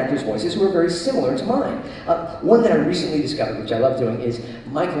many actors' voices who are very similar to mine. One that I recently discovered, which I love doing, is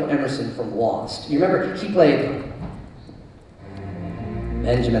Michael Emerson from Lost. You remember, he played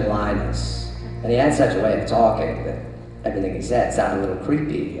Benjamin Linus, and he had such a way of talking that everything he said sounded a little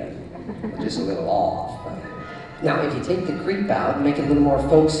creepy and just a little off. Now, if you take the creep out and make it a little more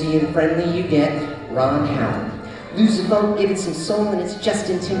folksy and friendly, you get Ron Howard. Lose the folk, give it some soul, and it's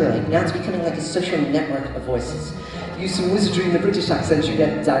Justin Timberlake. Now it's becoming like a social network of voices. Use some wizardry in the British accent, you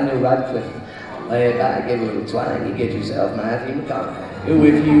get Daniel Radcliffe. Lay it back, give a little twang, you get yourself Matthew McConaughey. Who,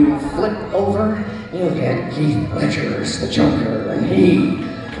 if you flip over, you'll get Heath Ledger as the Joker, and he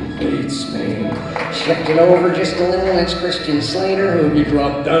completes me. Shifting over just a little, it's Christian Slater, who you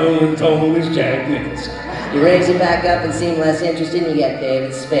drop down and tone as Jack Nicholson. You raise it back up and seem less interested, and you get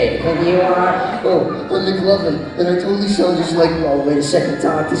David Spade. And you are, I'm McLovin, and I totally sound just like, oh, wait a second,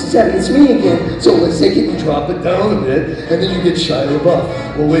 Doc, this is heavy, it's me again. So let's take it and drop it down a bit, and then you get Shia LaBeouf.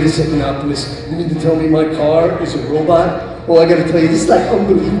 Well, wait a second, Optimus, you mean to tell me my car is a robot? Well, I gotta tell you, this is like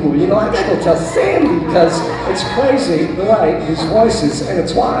unbelievable. I gotta go tell Sandy, because it's crazy the way his voices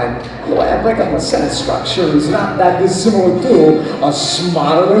intertwine. The way I break up my sentence structure is not that dissimilar to a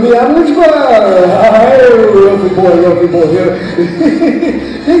smarter than the average man. Hey, Ruffy boy here.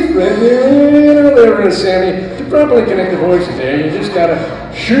 Hey, friend, there, Sammy. To properly connect the voices there, you just gotta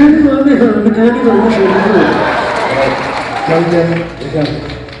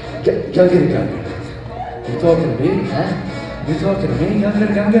You talking to me, huh? You talking to me,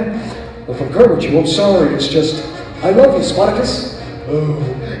 Ganga? Well, from Kermit, you, I'm sorry, it's just, I love you, Spartacus. Oh,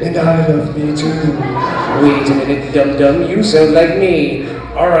 and I love me too. Wait a minute, dum-dum, you sound like me.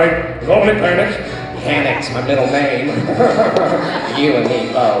 All right, don't panic. Panic's my middle name. You and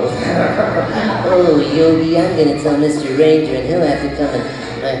me both. Oh, Yogi, I'm gonna tell Mr. Ranger, and he'll have to come and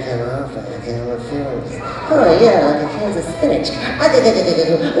write them off on the camera films. Oh yeah, like a can of spinach.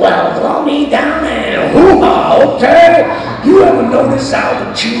 Well, throw me down and hoo-ha, okay? You ever notice how the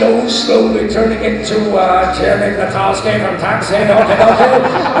Pacino's slowly turning into Jeremy Natowski from Taxi? Okay?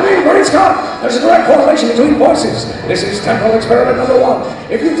 I mean, Great Scott, there's a direct correlation between voices. This is temporal experiment number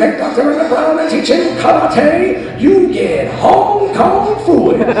 1. If you take Dr. Emmett Brown and teach him karate, you get Hong Kong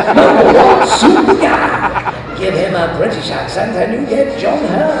Fooey. Number 1 super guy. Give him a British accent and you get John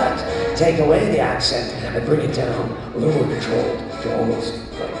Hurt. Take away the accent and bring it down, lower controlled to almost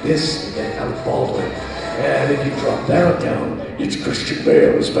like this, you get Alec Baldwin. And if you drop that down, it's Christian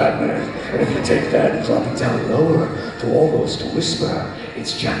Bale as Batman. And if you take that and drop it down lower to almost a whisper,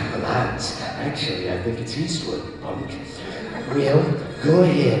 it's Jack Palance. Actually, I think it's Eastwood, punk. Will, go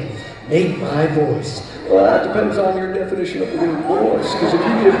ahead, make my voice. Well, that depends on your definition of the word voice. Because if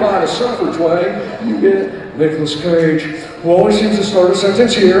you get by the surfer twang, you get Nicolas Cage. who always seems to start a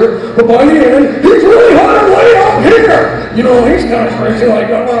sentence here, but by the end, he's really hot way up here. You know, he's kind of crazy like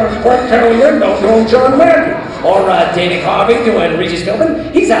Frank Caliendo doing John Madden. Or Dana Carvey doing Regis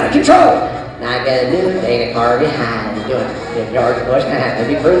Philbin. He's out of control. Not gonna do Dana Carvey. Doing George Bush.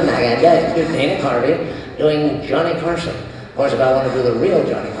 Maybe proven not gonna do Dana Carvey doing Johnny Carson. Of course, if I want to do the real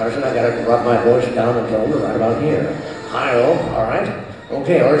Johnny Carson, I've got to drop my voice down and tone right about here. Hi-oh, all right.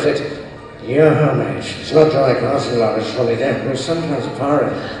 Okay, or is it? Yeah, mate. It's not Johnny Carson, love. It's funny then. There's sometimes a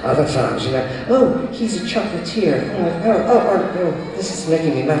parrot. Other times, you know. Oh, he's a chocolatier. Oh, this is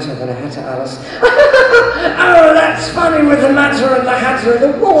making me matter than a hatter, Alice. Oh, that's funny with the matter and the hatter and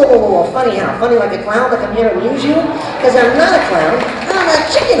the whoa. Funny how? Funny like a clown that come here and amuse you? Because I'm not a clown. I'm a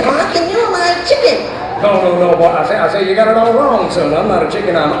chicken hawk and you're my chicken. No, boy. I say you got it all wrong, son. I'm not a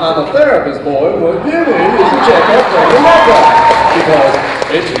chicken. I'm a therapist, boy. What you do is you check up on your because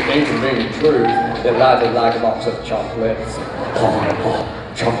it's an inconvenient truth that life is like a box of chocolates.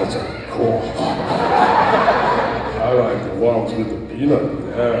 Chocolates are cool. I like the ones with the peanut.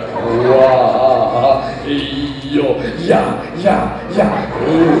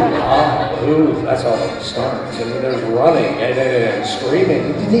 Ooh, that's how it starts. And then there's running and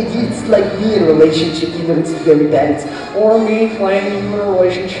screaming. It's like me in a relationship, even if it's very bad. It's or me playing you in a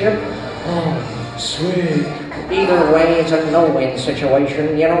relationship. Oh, sweet. Either way, it's a no-win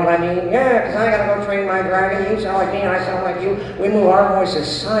situation, you know what I mean? Yeah, because I gotta go train my dragon, you sound like me and I sound like you. We move our voices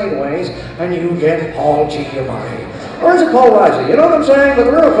sideways, and you get Paul Giamatti. Or is it Paul Rising? You know what I'm saying? But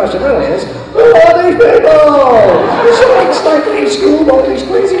the real question really is, who are these people? They're so like stifling school, all these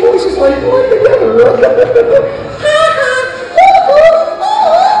crazy voices like blend together.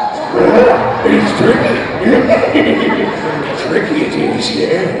 It's tricky. Tricky it is,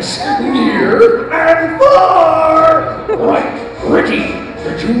 yes. Near and far. Right, Ricky.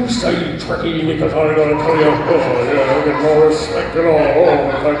 Did you say tricky? Because I'm gonna tell you, I get more respect at all.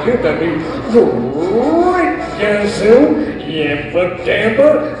 If I get that means great, yes, yamper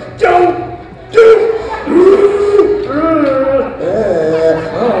damper, don't do.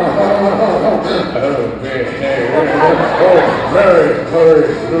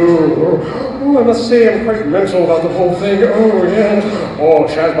 Oh, I must say I'm quite mental about the whole thing. Oh, yeah. Oh,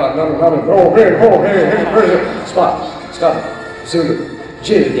 Shazbot, nothing. Oh, hey, crazy. Spot, Zulu.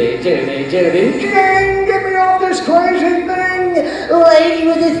 Jitty, get me off this crazy thing! Lady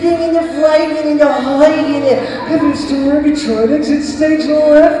with the thing in the flight and in the height and heavens to Murgatroyd, exit stage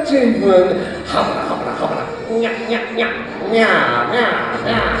left, even. Hubba. Well,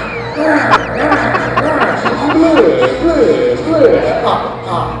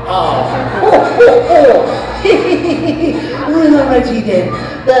 alrighty then.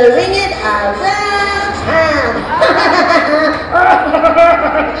 Bring it around town.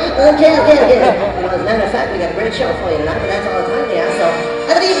 Okay. Well, as a matter of fact, we got a great show for you tonight, but that's all the time we have, so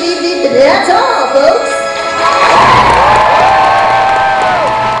that's all, folks.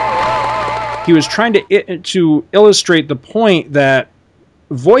 He was trying to illustrate the point that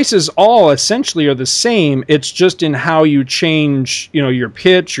voices all essentially are the same. It's just in how you change, your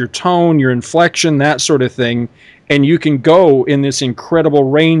pitch, your tone, your inflection, that sort of thing. And you can go in this incredible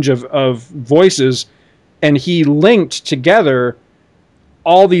range of voices. And he linked together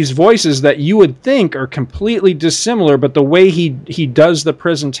all these voices that you would think are completely dissimilar, but the way he does the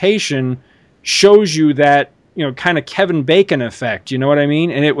presentation shows you that, kind of Kevin Bacon effect, you know what I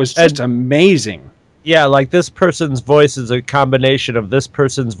mean? And it was just amazing. Yeah, like this person's voice is a combination of this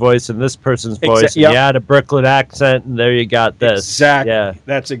person's voice and this person's voice. And you add a Brooklyn accent, and there you got this. Exactly. Yeah.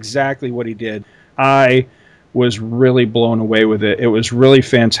 That's exactly what he did. I was really blown away with it. It was really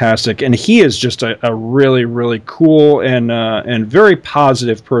fantastic. And he is just a really, really cool and very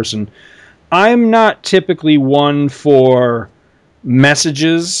positive person. I'm not typically one for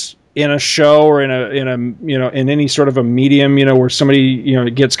messages in a show or in any sort of a medium, where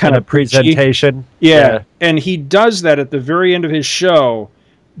somebody, gets kind of presentation. Yeah. And he does that at the very end of his show,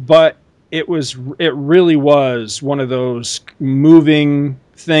 but it really was one of those moving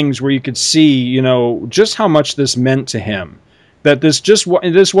things where you could see, just how much this meant to him. That this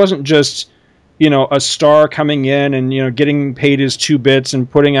wasn't just, a star coming in and, getting paid his 2 bits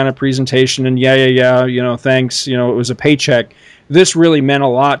and putting on a presentation and thanks, it was a paycheck. This really meant a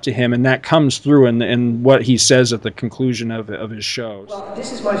lot to him, and that comes through in what he says at the conclusion of his shows. Well,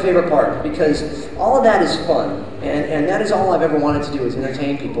 this is my favorite part, because all of that is fun, and that is all I've ever wanted to do, is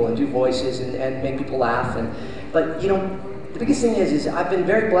entertain people and do voices and make people laugh. But the biggest thing is I've been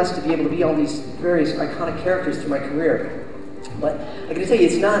very blessed to be able to be all these various iconic characters through my career. But I gotta tell you,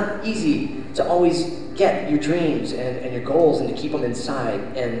 it's not easy to always get your dreams and your goals and to keep them inside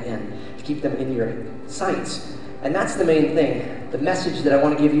and to keep them in your sights. And that's the main thing. The message that I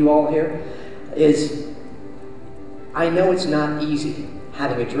want to give you all here is, I know it's not easy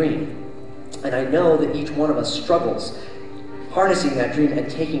having a dream. And I know that each one of us struggles harnessing that dream and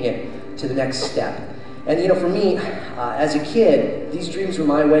taking it to the next step. And you know, for me, as a kid, these dreams were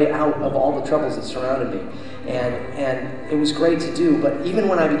my way out of all the troubles that surrounded me. And it was great to do, but even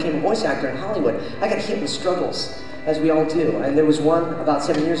when I became a voice actor in Hollywood, I got hit with struggles, as we all do. And there was one about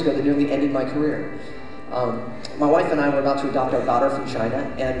 7 years ago that nearly ended my career. My wife and I were about to adopt our daughter from China,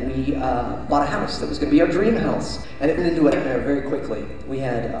 and we bought a house that was going to be our dream house. And it went into a nightmare very quickly. We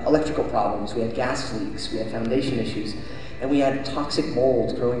had electrical problems, we had gas leaks, we had foundation issues, and we had toxic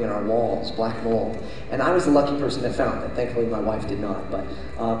mold growing in our walls, black mold. And I was the lucky person that found it. Thankfully, my wife did not. But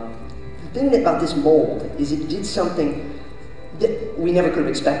the thing about this mold is it did something that we never could have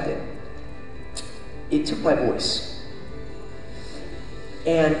expected. It took my voice.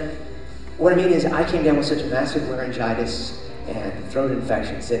 And what I mean is, I came down with such massive laryngitis and throat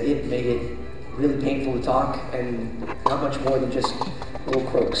infections that it made it really painful to talk, and not much more than just little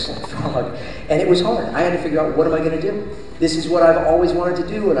croaks and a frog. And it was hard. I had to figure out, what am I going to do? This is what I've always wanted to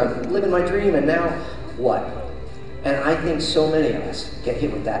do, and I'm living my dream, and now what? And I think so many of us get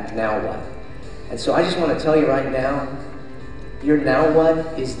hit with that, now what? And so I just want to tell you right now, your now what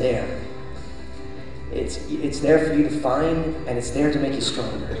is there. It's there for you to find, and it's there to make you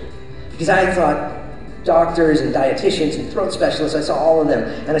stronger. Because I thought doctors and dietitians and throat specialists, I saw all of them,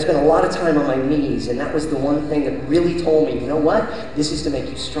 and I spent a lot of time on my knees, and that was the one thing that really told me, you know what? This is to make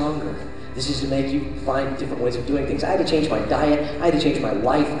you stronger. This is to make you find different ways of doing things. I had to change my diet, I had to change my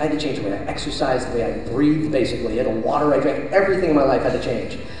life, I had to change the way I exercised, the way I breathed, basically, the water I drank, everything in my life had to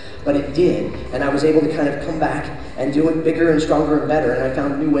change. But it did, and I was able to kind of come back and do it bigger and stronger and better, and I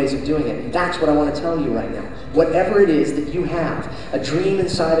found new ways of doing it. And that's what I want to tell you right now. Whatever it is that you have, a dream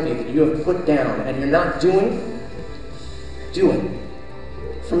inside of you that you have put down and you're not doing, do it.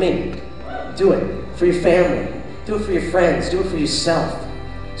 For me, do it. For your family, do it for your friends, do it for yourself.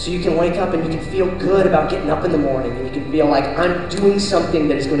 So you can wake up and you can feel good about getting up in the morning, and you can feel like, I'm doing something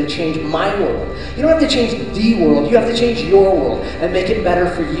that is going to change my world. You don't have to change the world, you have to change your world and make it better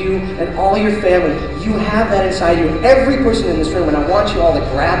for you and all your family. You have that inside you, every person in this room, and I want you all to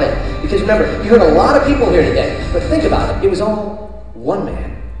grab it. Because remember, you heard a lot of people here today, but think about it. It was all one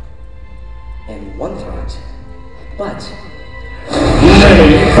man and one throat. But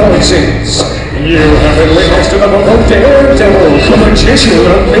many voices. You have been witness to the vocal daredevil, the magician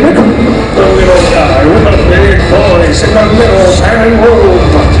of miracle, the little guy with a big voice in the little pan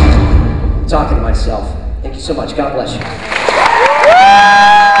room. Talking to myself. Thank you so much. God bless you.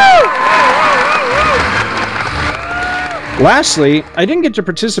 Lastly, I didn't get to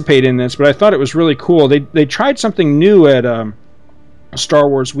participate in this, but I thought it was really cool. They tried something new at Star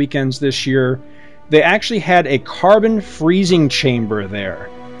Wars Weekends this year. They actually had a carbon freezing chamber there,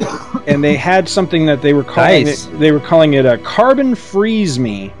 and they had something that they were calling it a carbon freeze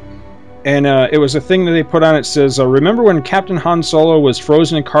me, and it was a thing that they put on. It says, remember when Captain Han Solo was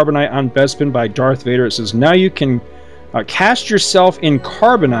frozen in carbonite on Bespin by Darth Vader? It says, now you can cast yourself in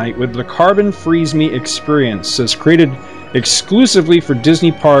carbonite with the carbon freeze me experience. It says, created exclusively for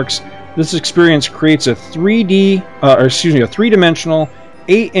Disney parks. This experience creates a three-dimensional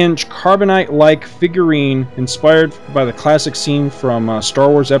 8-inch carbonite-like figurine inspired by the classic scene from Star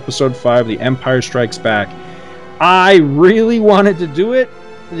Wars Episode 5, The Empire Strikes Back. I really wanted to do it.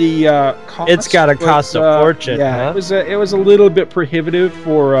 The cost it's got to cost a fortune. Yeah, huh? It was a little bit prohibitive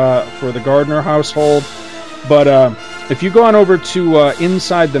for the Gardner household. But if you go on over to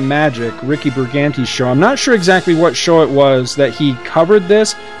Inside the Magic, Ricky Briganti's show, I'm not sure exactly what show it was that he covered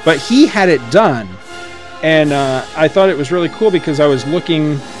this, but he had it done. And I thought it was really cool because I was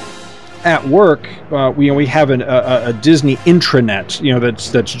looking at work. We have a Disney intranet,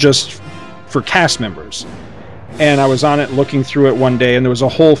 that's just for cast members. And I was on it looking through it one day, and there was a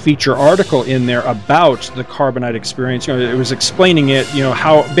whole feature article in there about the carbonite experience. It was explaining it,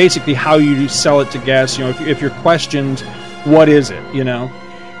 how you sell it to guests. If you're questioned, what is it,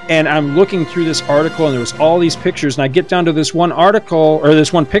 And I'm looking through this article, and there was all these pictures, and I get down to this one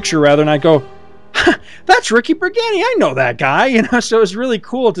picture, and I go, that's Ricky Briganti. I know that guy, So it was really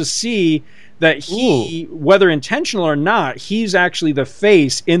cool to see that he, whether intentional or not, he's actually the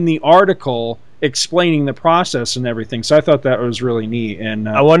face in the article explaining the process and everything. So I thought that was really neat. And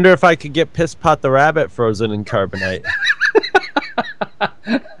I wonder if I could get Piss Pot the Rabbit frozen in carbonite.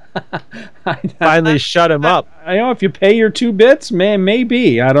 Finally, shut him up. I know if you pay your 2 bits,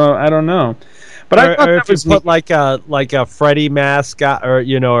 maybe. I don't know. But or if you put like a Freddy mask on,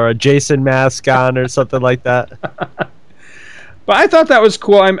 or a Jason mask on or something like that. But I thought that was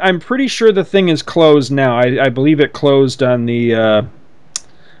cool. I'm pretty sure the thing is closed now. I believe it closed on the I want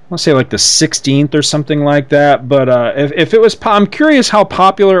to say like the 16th or something like that. But if it was, I'm curious how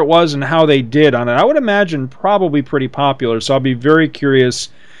popular it was and how they did on it. I would imagine probably pretty popular. So I'll be very curious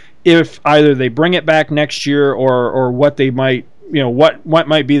if either they bring it back next year or what they might, what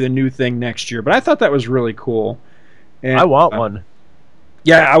might be the new thing next year. But I thought that was really cool. And, I want one.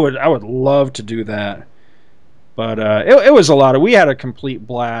 Yeah, I would love to do that. But it was a lot of. We had a complete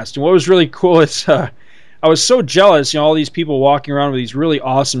blast, and what was really cool is I was so jealous. All these people walking around with these really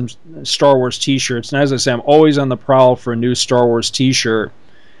awesome Star Wars T-shirts, and as I say, I'm always on the prowl for a new Star Wars T-shirt.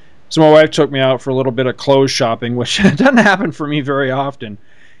 So my wife took me out for a little bit of clothes shopping, which doesn't happen for me very often.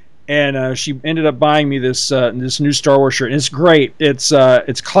 And she ended up buying me this new Star Wars shirt, and it's great. It's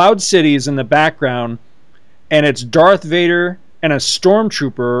Cloud Cities in the background, and it's Darth Vader and a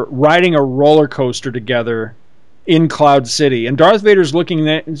stormtrooper riding a roller coaster together in Cloud City, and Darth Vader's looking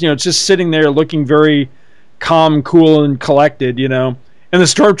there, just sitting there looking very calm, cool, and collected, and the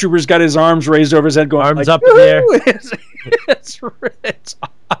stormtrooper's got his arms raised over his head, going arms up in the air. It's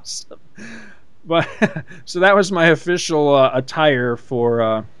awesome. But so that was my official attire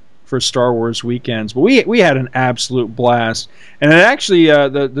for Star Wars weekends. But we had an absolute blast, and it actually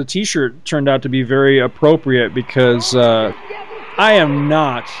the T-shirt turned out to be very appropriate because I am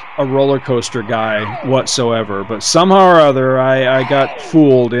not a roller coaster guy whatsoever, but somehow or other I got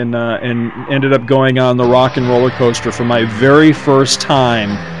fooled and ended up going on the rock and roller coaster for my very first time.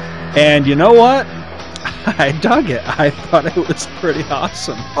 And you know what? I dug it. I thought it was pretty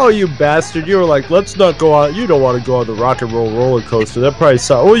awesome. Oh, you bastard. You were like, let's not go on. You don't want to go on the rock and roll roller coaster. That probably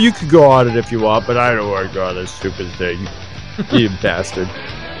sucks. Well, you could go on it if you want, but I don't want to go on this stupid thing. You bastard.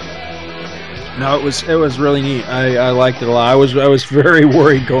 No, it was really neat. I liked it a lot. I was very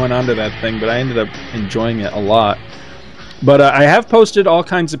worried going onto that thing, but I ended up enjoying it a lot. But I have posted all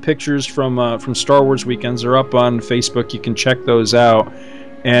kinds of pictures from Star Wars weekends. They're up on Facebook. You can check those out.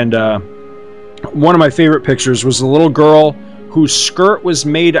 And one of my favorite pictures was a little girl whose skirt was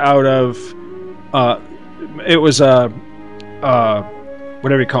made out of it was a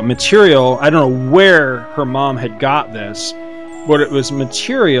whatever you call it, material. I don't know where her mom had got this, but it was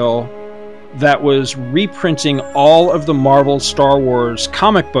material that was reprinting all of the Marvel Star Wars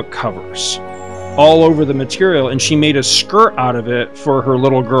comic book covers all over the material, and she made a skirt out of it for her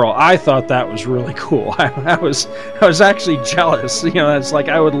little girl. I thought that was really cool. I was actually jealous. It's like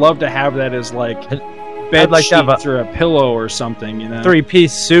I would love to have that as like bed sheets or a pillow or something.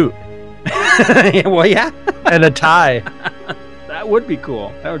 3-piece suit. Well, yeah, and a tie. That would be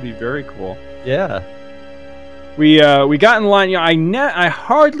cool. That would be very cool. Yeah. We got in line. I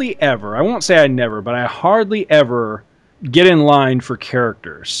hardly ever, I won't say I never, but I hardly ever get in line for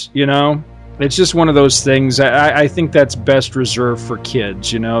characters. It's just one of those things. I think that's best reserved for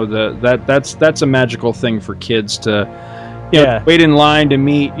kids. That's a magical thing for kids to wait in line to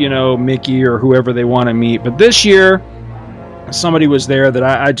meet Mickey or whoever they want to meet. But this year, somebody was there that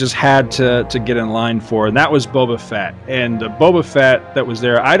I just had to get in line for, and that was Boba Fett. And Boba Fett that was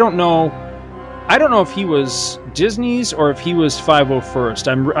there, I don't know if he was Disney's or if he was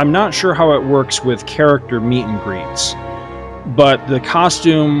 501st. I'm not sure how it works with character meet and greets. But the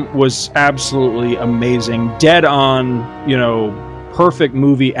costume was absolutely amazing. Dead on, perfect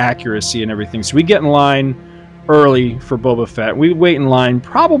movie accuracy and everything. So we get in line early for Boba Fett. We wait in line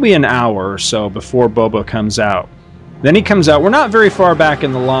probably an hour or so before Boba comes out. Then he comes out. We're not very far back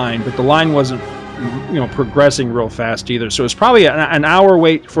in the line, but the line wasn't, progressing real fast either. So it was probably an hour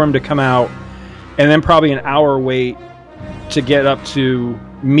wait for him to come out, and then probably an hour wait to get up to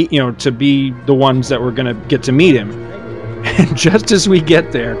meet, to be the ones that were going to get to meet him. And just as we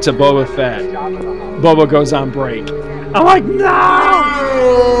get there to Boba Fett, Boba goes on break. I'm like, no!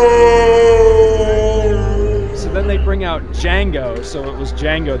 So then they bring out Django. So it was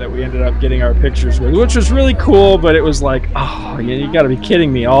Django that we ended up getting our pictures with, which was really cool. But it was like, oh, you got to be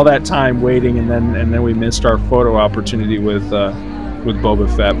kidding me! All that time waiting, and then we missed our photo opportunity with Boba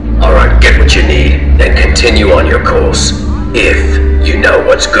Fett. All right, get what you need, then continue on your course. If you know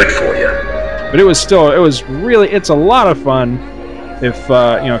what's good for you. But it's a lot of fun. If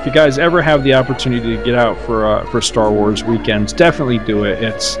you guys ever have the opportunity to get out for Star Wars weekends, definitely do it.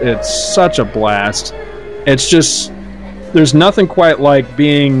 It's such a blast. It's just, there's nothing quite like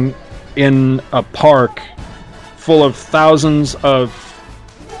being in a park full of thousands of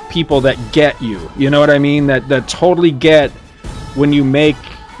people that get you. You know what I mean? That totally get when you make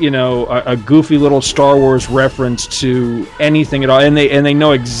a goofy little Star Wars reference to anything at all, and they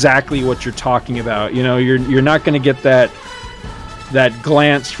know exactly what you're talking about. You're not going to get that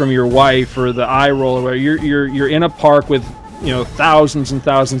glance from your wife or the eye roll. Or you're in a park with thousands and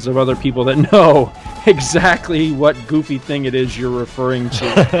thousands of other people that know exactly what goofy thing it is you're referring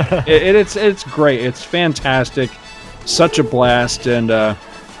to. It's great. It's fantastic. Such a blast, and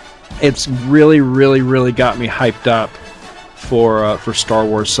it's really, really, really got me hyped up for Star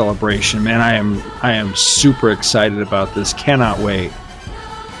Wars Celebration. Man, I am super excited about this. Cannot wait.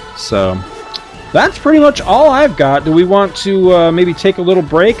 So that's pretty much all I've got. Do we want to maybe take a little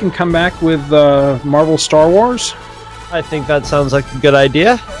break and come back with Marvel Star Wars? I think that sounds like a good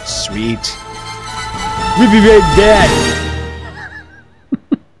idea. Sweet. We'll be right back.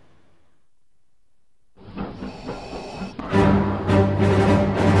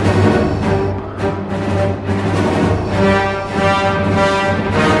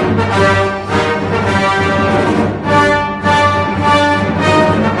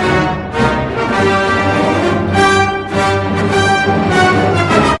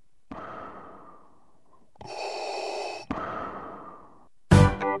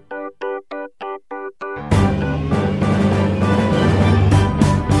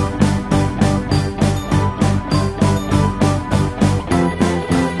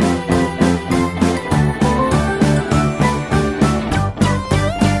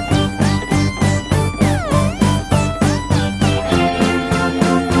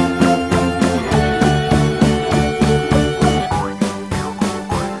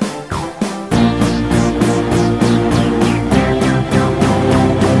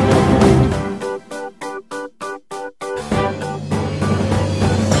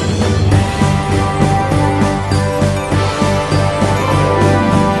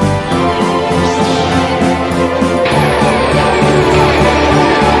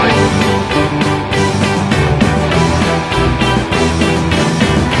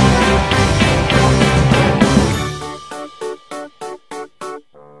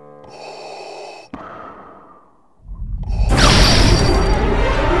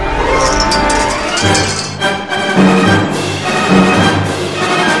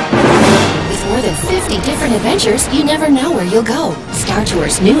 You never know where you'll go. Star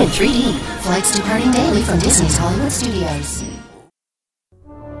Tours new in 3D. Flights departing daily from Disney's Hollywood Studios.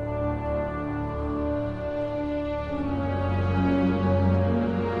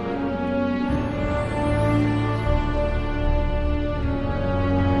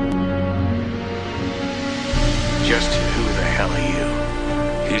 Just who the hell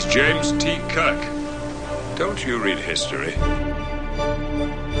are you? He's James T. Kirk. Don't you read history?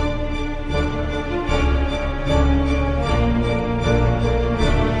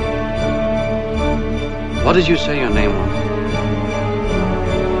 What did you say your name was?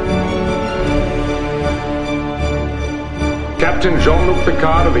 Captain Jean-Luc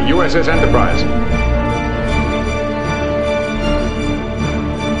Picard of the USS Enterprise.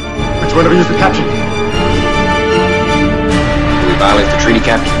 Which one of you is the captain? We violate the treaty,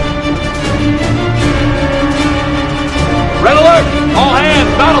 Captain. Red alert! All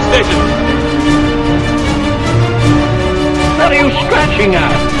hands, battle stations! What are you scratching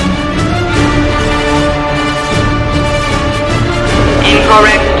at?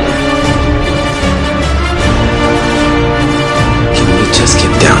 Incorrect. Can we just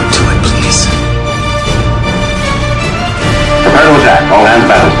get down to it, please? Prepare to attack. All hands,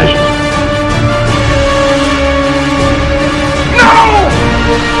 battle stations.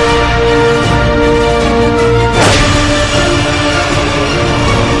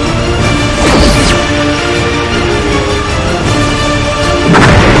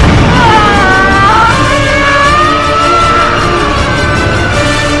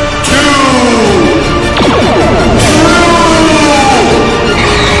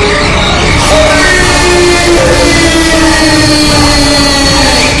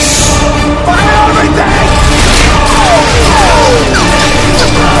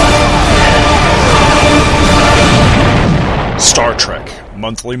 Star Trek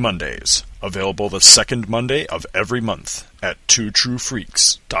Monthly Mondays, available the second Monday of every month at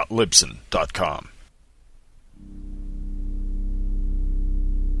twotruefreaks.libsyn.com.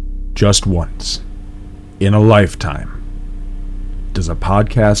 Just once, in a lifetime, does a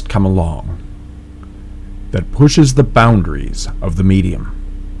podcast come along that pushes the boundaries of the medium,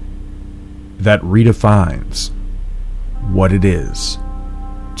 that redefines what it is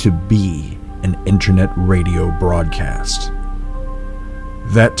to be an internet radio broadcast,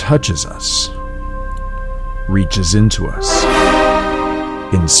 that touches us, reaches into us,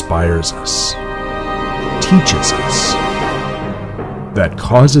 inspires us, teaches us, that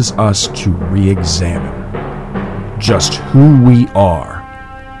causes us to re-examine just who we are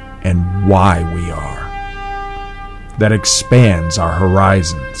and why we are, that expands our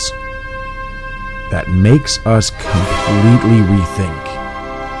horizons, that makes us completely rethink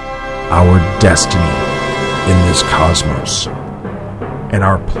our destiny in this cosmos and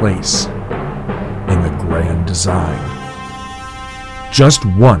our place in the grand design. Just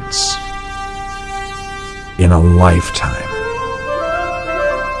once in a lifetime.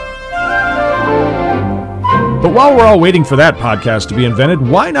 But while we're all waiting for that podcast to be invented,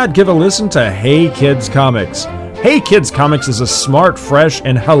 why not give a listen to Hey Kids Comics? Hey Kids Comics is a smart, fresh,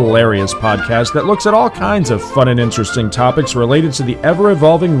 and hilarious podcast that looks at all kinds of fun and interesting topics related to the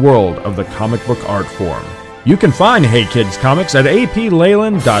ever-evolving world of the comic book art form. You can find Hey Kids Comics at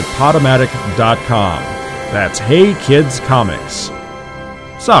apleyland.podomatic.com. That's Hey Kids Comics.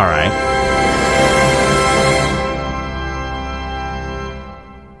 It's alright.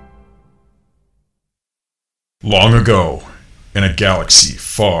 Long ago, in a galaxy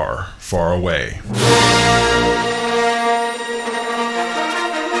far, far away.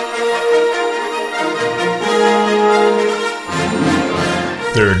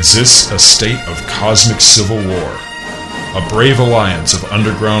 There exists a state of cosmic civil war. A brave alliance of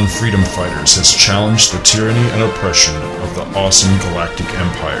underground freedom fighters has challenged the tyranny and oppression of the awesome galactic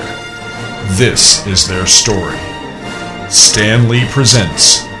empire. This is their story. Stan Lee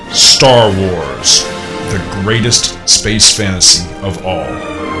presents Star Wars, the greatest space fantasy of all.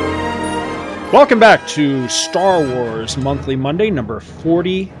 Welcome back to Star Wars Monthly Monday, number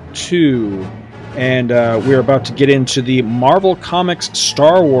 42. And we're about to get into the Marvel Comics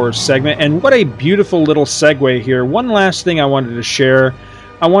Star Wars segment. And what a beautiful little segue here. One last thing I wanted to share.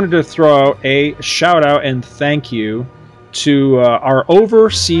 I wanted to throw out a shout out and thank you to our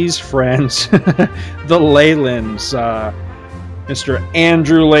overseas friends, the Leylands. Mr.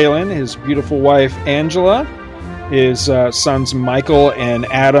 Andrew Leyland, his beautiful wife Angela, his sons Michael and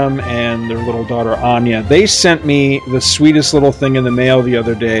Adam, and their little daughter Anya. They sent me the sweetest little thing in the mail the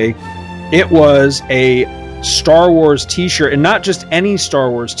other day. It was a Star Wars t-shirt, and not just any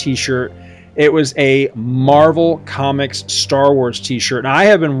Star Wars t-shirt. It was a Marvel Comics Star Wars t-shirt, and I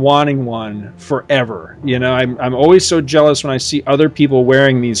have been wanting one forever. You know, I'm always so jealous when I see other people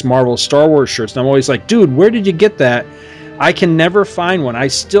wearing these Marvel Star Wars shirts, and I'm always like, dude, where did you get that? I can never find one. I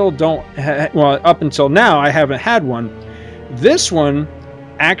still don't, well, up until now, I haven't had one. This one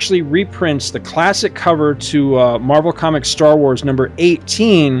actually reprints the classic cover to Marvel Comics Star Wars number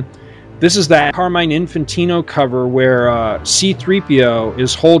 18. This is that Carmine Infantino cover where C-3PO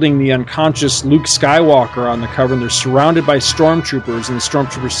is holding the unconscious Luke Skywalker on the cover, and they're surrounded by stormtroopers, and the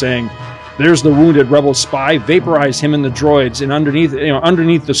stormtroopers saying, "There's the wounded rebel spy, vaporize him and the droids." And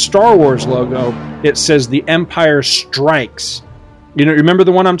underneath the Star Wars logo, it says "The Empire Strikes." You know, remember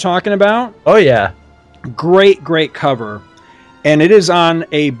the one I'm talking about? Oh yeah. Great cover. And it is on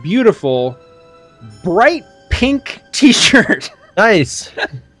a beautiful bright pink t-shirt. Nice.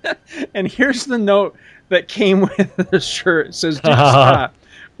 And here's the note that came with the shirt. It says, "Dear Scott,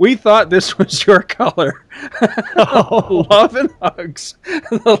 we thought this was your color." Oh. Love and hugs,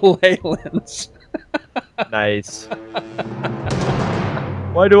 the Leylands. Nice.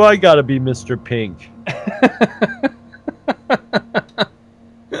 Why do I gotta be Mr. Pink?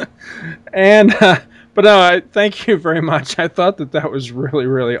 And, but no, thank you very much. I thought that was really,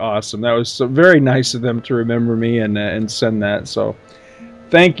 really awesome. That was so very nice of them to remember me and send that. So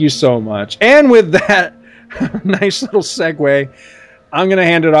thank you so much. And with that nice little segue, I'm going to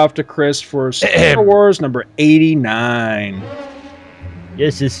hand it off to Chris for Star Wars number 89.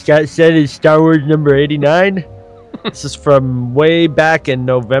 Yes, as Scott said, it's Star Wars number 89. This is from way back in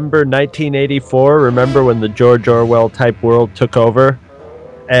November 1984. Remember when the George Orwell type world took over?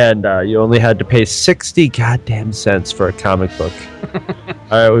 And you only had to pay 60 goddamn cents for a comic book.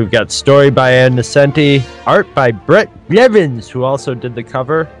 All right, we've got story by Ann Nesenti, art by Brett Blevins, who also did the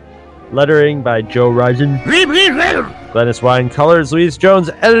cover, lettering by Joe Risen, Glennis Wine, colors Louise Jones,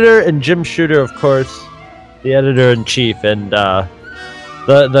 editor, and Jim Shooter, of course, the editor-in-chief. And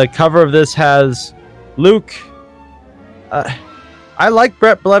the cover of this has Luke. I like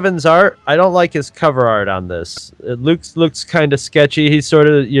Brett Blevins' art. I don't like his cover art on this. It looks kind of sketchy. He's sort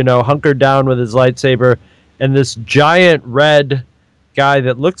of, hunkered down with his lightsaber, and this giant red guy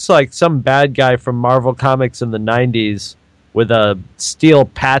that looks like some bad guy from Marvel Comics in the 90s with a steel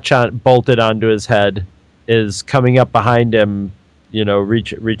patch bolted onto his head is coming up behind him,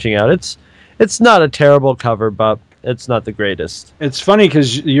 reaching out. It's not a terrible cover, but it's not the greatest. It's funny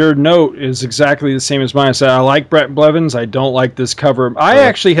because your note is exactly the same as mine. I said, I like Brett Blevins. I don't like this cover. I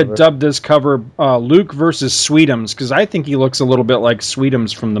actually had dubbed this cover Luke versus Sweetums because I think he looks a little bit like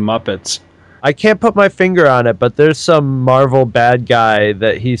Sweetums from the Muppets. I can't put my finger on it, but there's some Marvel bad guy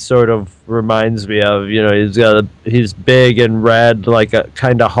that he sort of reminds me of. You know, he's big and red, like a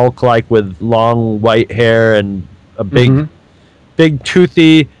kind of Hulk-like with long white hair and a big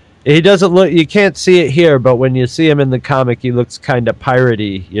toothy. He doesn't look. You can't see it here, but when you see him in the comic, he looks kind of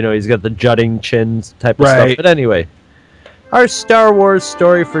piratey. You know, he's got the jutting chins type of stuff. But anyway, our Star Wars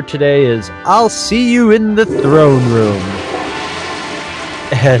story for today is "I'll See You in the Throne Room,"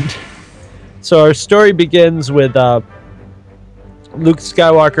 and so our story begins with Luke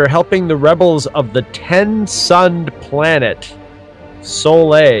Skywalker helping the rebels of the 10-sunned planet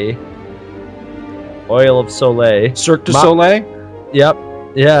Soleil, Oil of Soleil, Cirque du Soleil. Yep.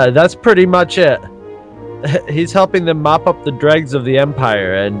 Yeah, that's pretty much it. He's helping them mop up the dregs of the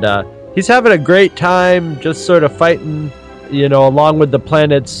Empire, and he's having a great time just sort of fighting, you know, along with the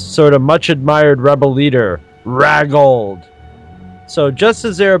planet's sort of much admired rebel leader, Raggold. So just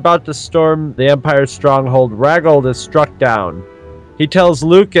as they're about to storm the Empire's stronghold, Raggold is struck down. He tells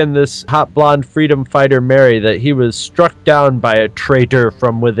Luke and this hot blonde freedom fighter Mary that he was struck down by a traitor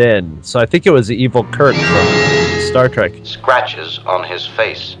from within. So I think it was the evil Kirk from Star Trek. Scratches on his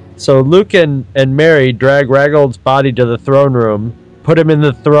face. So Luke and Mary drag Raggold's body to the throne room, put him in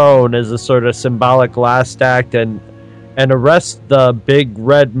the throne as a sort of symbolic last act, and arrest the big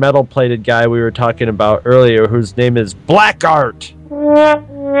red metal-plated guy we were talking about earlier, whose name is Blackheart.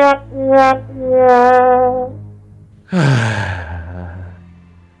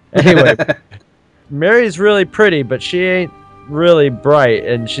 Anyway, Mary's really pretty, but she ain't really bright,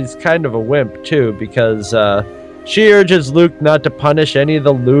 and she's kind of a wimp too, because she urges Luke not to punish any of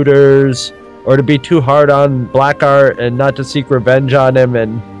the looters or to be too hard on Blackheart and not to seek revenge on him,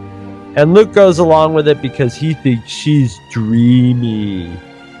 and Luke goes along with it because he thinks she's dreamy.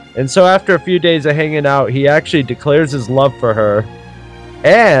 And so after a few days of hanging out, he actually declares his love for her,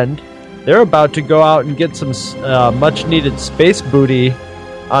 and they're about to go out and get some much needed space booty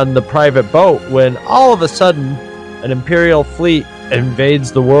on the private boat when all of a sudden an Imperial fleet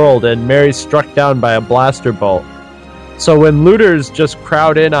invades the world and Mary's struck down by a blaster bolt. So when looters just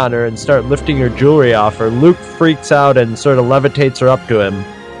crowd in on her and start lifting her jewelry off her, Luke freaks out and sort of levitates her up to him.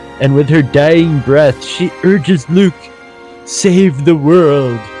 And with her dying breath, she urges Luke, "Save the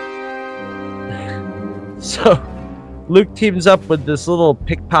world." So Luke teams up with this little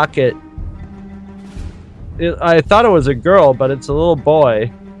pickpocket. I thought it was a girl, but it's a little boy.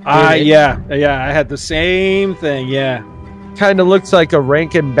 Yeah, I had the same thing, yeah. Kind of looks like a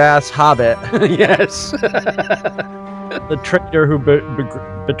Rankin Bass hobbit. Yes. The traitor who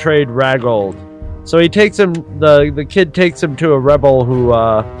betrayed Raggold. So he takes him, the kid takes him to a rebel who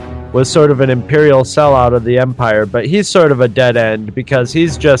was sort of an Imperial sellout of the Empire, but he's sort of a dead end because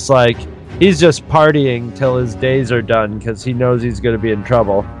he's just partying till his days are done because he knows he's going to be in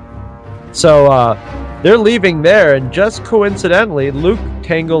trouble. So they're leaving there, and just coincidentally, Luke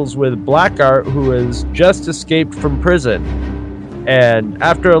tangles with Blackheart, who has just escaped from prison. And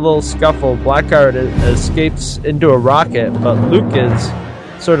after a little scuffle, Blackheart escapes into a rocket, but Luke is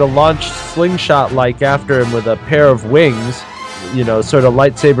sort of launched slingshot-like after him with a pair of wings, you know, sort of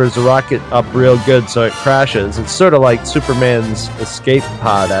lightsabers the rocket up real good so it crashes. It's sort of like Superman's escape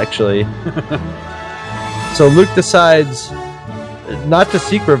pod, actually. So Luke decides not to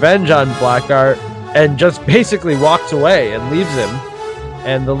seek revenge on Blackheart and just basically walks away and leaves him.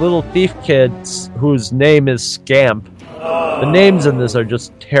 And the little thief kid, whose name is Scamp, the names in this are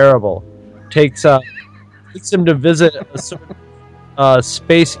just terrible, takes him to visit a sort of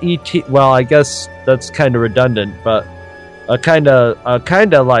space ET. Well, I guess that's kind of redundant, but a kind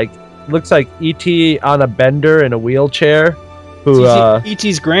of like looks like ET on a bender in a wheelchair. Who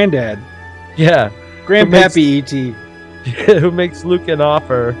ET's granddad? Yeah, Grandpappy ET. Who makes Luke an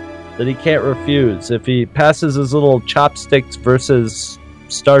offer that he can't refuse if he passes his little chopsticks versus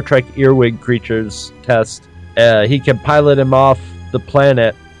Star Trek earwig creatures test. He can pilot him off the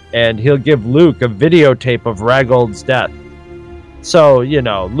planet, and he'll give Luke a videotape of Raggold's death. So, you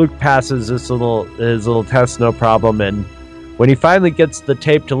know, Luke passes his little test no problem, and when he finally gets the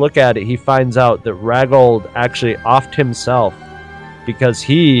tape to look at it, he finds out that Raggold actually offed himself because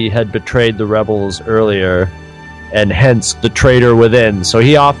he had betrayed the rebels earlier, and hence the traitor within. So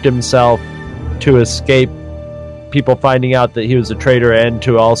he offed himself to escape people finding out that he was a traitor and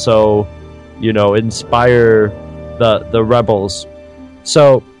to also, you know, inspire the rebels.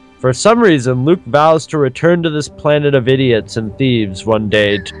 So for some reason, Luke vows to return to this planet of idiots and thieves one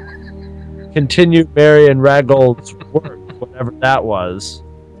day to continue Mary and Raggold's work, whatever that was.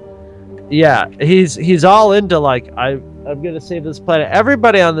 Yeah, he's all into like, I'm gonna save this planet.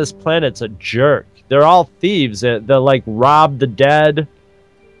 Everybody on this planet's a jerk. They're all they'll like rob the dead.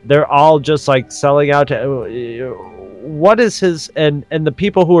 they're all just like selling out to. What is his and the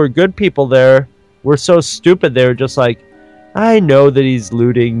people who are good people there were so stupid. They were just like, I know that he's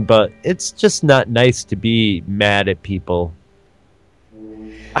looting, but it's just not nice to be mad at people.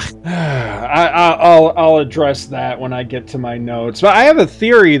 I'll address that when I get to my notes. But I have a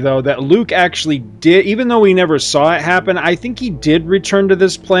theory, though, that Luke actually did, even though we never saw it happen, I think he did return to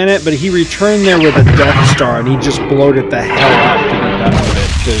this planet, but he returned there with a Death Star, and he just bloated the hell out to be done with it.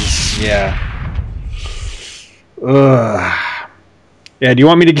 Because, yeah. Yeah, do you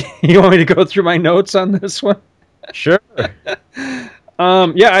want me to go through my notes on this one? Sure.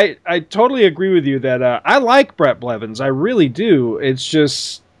 Yeah, I totally agree with you that I like Brett Blevins. I really do. It's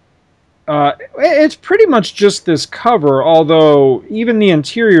just it's pretty much just this cover, although even the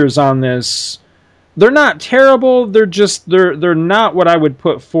interiors on this, they're not terrible. They're just they're not what I would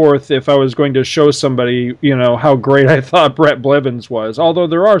put forth if I was going to show somebody, how great I thought Brett Blevins was. Although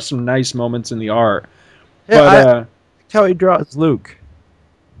there are some nice moments in the art. Yeah, but I like how he draws Luke.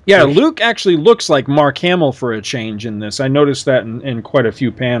 Yeah, Luke actually looks like Mark Hamill for a change in this. I noticed that in quite a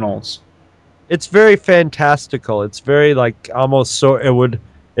few panels. It's very fantastical. It's very almost so it would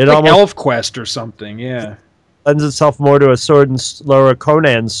it like almost ElfQuest or something. Yeah, lends itself more to a Sword and Slower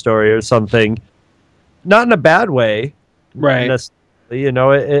Conan story or something. Not in a bad way, right? Necessarily.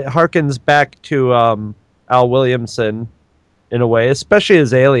 It harkens back to Al Williamson in a way, especially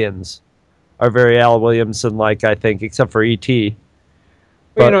his aliens are very Al Williamson-like, I think, except for E.T.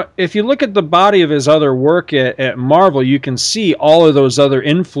 But, if you look at the body of his other work at Marvel, you can see all of those other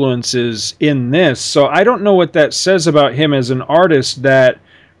influences in this. So I don't know what that says about him as an artist, that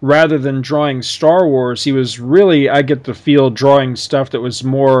rather than drawing Star Wars, he was really, I get the feel, drawing stuff that was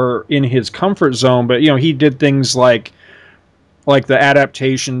more in his comfort zone. But, he did things like the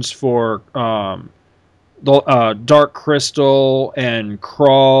adaptations for Dark Crystal and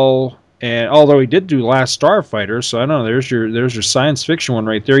Krull. And although he did do Last Starfighter, so I don't know, there's your science fiction one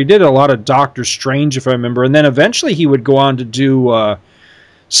right there. He did a lot of Doctor Strange, if I remember, and then eventually he would go on to do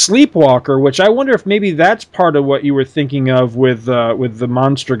Sleepwalker, which I wonder if maybe that's part of what you were thinking of with the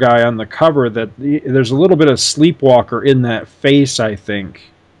monster guy on the cover. That there's a little bit of Sleepwalker in that face, I think,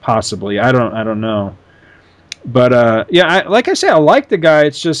 possibly. I don't know, but yeah, like I say, I like the guy.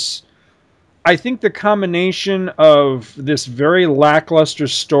 It's just, I think the combination of this very lackluster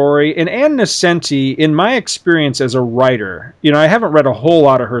story and Ann Nocenti, in my experience as a writer, I haven't read a whole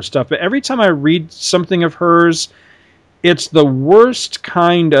lot of her stuff, but every time I read something of hers, it's the worst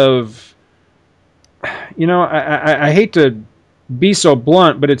kind of, I hate to be so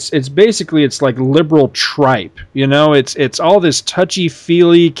blunt, but it's basically, it's like liberal tripe. It's all this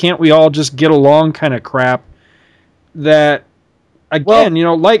touchy-feely, can't we all just get along kind of crap that, again,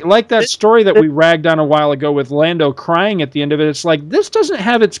 like that story that we ragged on a while ago with Lando crying at the end of it. It's like, this doesn't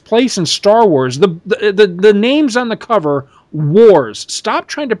have its place in Star Wars. The names on the cover, Wars. Stop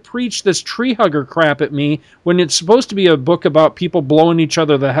trying to preach this tree hugger crap at me when it's supposed to be a book about people blowing each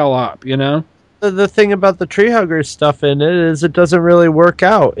other the hell up, The thing about the tree hugger stuff in it is it doesn't really work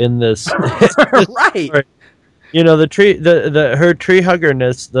out in this. Right. The tree, her tree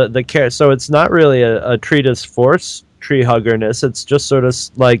huggerness, the care. So it's not really a treatise force tree huggerness. It's just sort of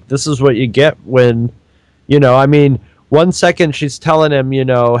like, this is what you get when, 1 second she's telling him,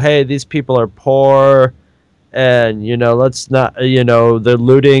 hey, these people are poor and, let's not, they're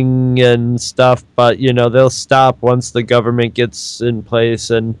looting and stuff, but, they'll stop once the government gets in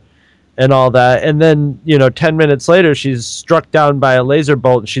place and all that. And then, 10 minutes later, she's struck down by a laser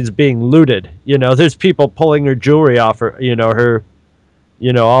bolt and she's being looted. There's people pulling her jewelry off her,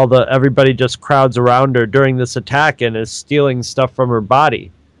 everybody just crowds around her during this attack and is stealing stuff from her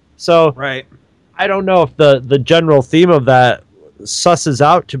body. So right. I don't know if the general theme of that susses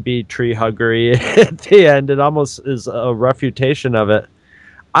out to be tree huggery at the end. It almost is a refutation of it.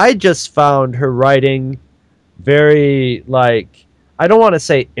 I just found her writing very, I don't want to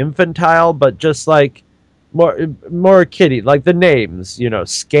say infantile, but just more kiddie, like the names,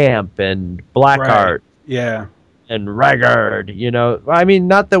 Scamp and Blackheart. Right. Yeah. And Raggard,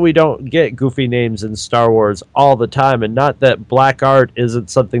 not that we don't get goofy names in Star Wars all the time, and not that Black Art isn't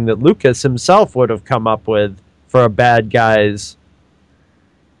something that Lucas himself would have come up with for a bad guy's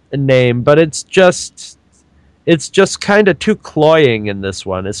name, but it's just kind of too cloying in this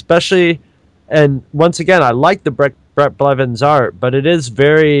one, especially, and once again, I like the Brett Blevins art, but it is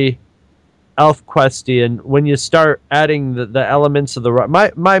very ElfQuesty, and when you start adding the elements of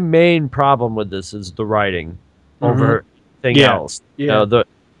my main problem with this is the writing. Over anything else. Yeah.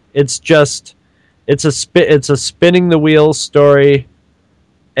 It's a spinning the wheels story,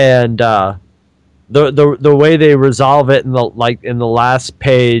 and the way they resolve it in the last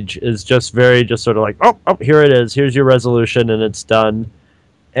page is just sort of like, oh, here it is. Here's your resolution, and it's done.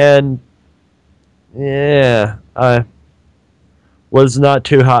 And yeah, I was not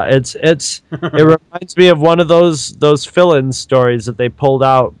too hot. It reminds me of one of those fill-in stories that they pulled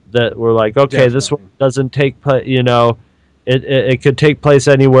out that were like, okay, Definitely. This one doesn't take place. It could take place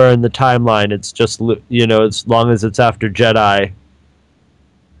anywhere in the timeline. It's just as long as it's after Jedi.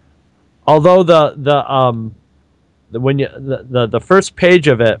 Although the first page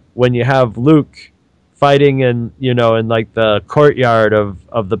of it, when you have Luke fighting in like the courtyard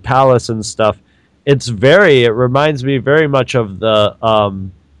of the palace and stuff, it reminds me very much of the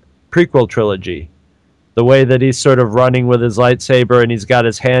prequel trilogy. The way that he's sort of running with his lightsaber and he's got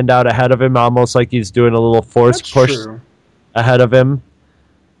his hand out ahead of him, almost like he's doing a little force push ahead of him.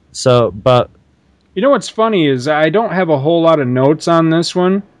 So, but you know what's funny is I don't have a whole lot of notes on this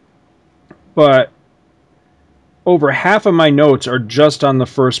one, but over half of my notes are just on the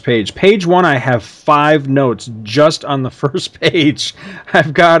first page. Page 1, I have 5 notes just on the first page.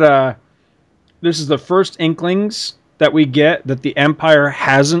 I've got this is the first inklings that we get that the Empire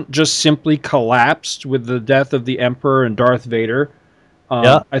hasn't just simply collapsed with the death of the Emperor and Darth Vader.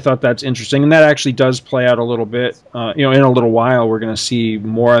 I thought that's interesting, and that actually does play out a little bit. In a little while, we're going to see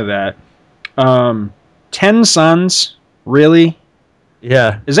more of that. 10 suns, really?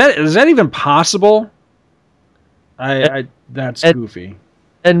 Yeah. Is that even possible? That's goofy.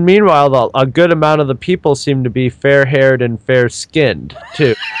 And meanwhile, a good amount of the people seem to be fair-haired and fair-skinned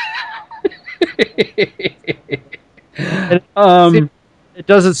too. It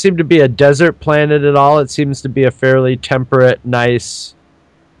doesn't seem to be a desert planet at all. It seems to be a fairly temperate, nice,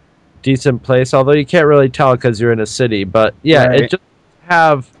 decent place. Although you can't really tell because you're in a city. But yeah, right.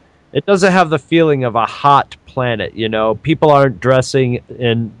 It doesn't have the feeling of a hot planet. People aren't dressing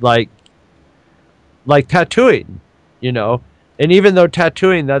in like Tatooine. And even though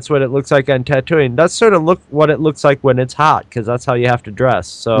Tatooine, that's what it looks like on Tatooine. That's sort of what it looks like when it's hot, because that's how you have to dress.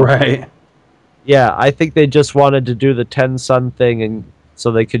 So right. Yeah, I think they just wanted to do the 10 sun thing, and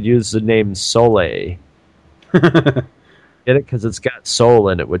so they could use the name Soleil. Get it? Because it's got soul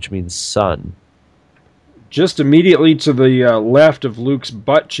in it, which means sun. Just immediately to the left of Luke's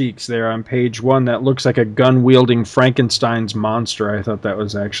butt cheeks there on page 1, that looks like a gun-wielding Frankenstein's monster. I thought that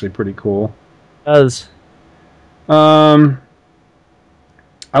was actually pretty cool. It does.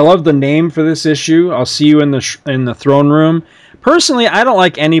 I love the name for this issue. I'll see you in the throne room. Personally, I don't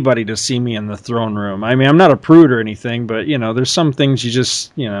like anybody to see me in the throne room. I mean, I'm not a prude or anything, but there's some things you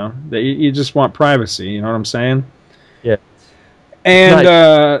just that you just want privacy. You know what I'm saying? Yeah. And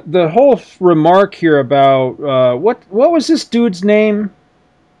the whole remark here about what was this dude's name?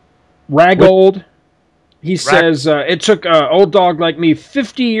 Ragold. He says it took an old dog like me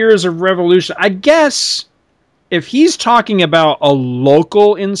 50 years of revolution. I guess if he's talking about a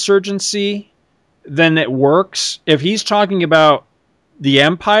local insurgency, then it works. If he's talking about the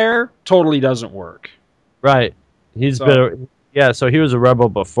Empire, totally doesn't work. Right. So he was a rebel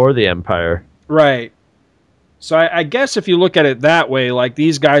before the Empire. Right. So I guess if you look at it that way, like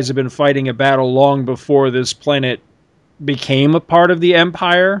these guys have been fighting a battle long before this planet became a part of the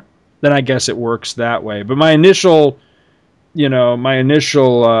Empire, then I guess it works that way. But my initial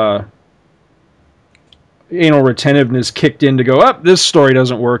anal retentiveness kicked in to go, this story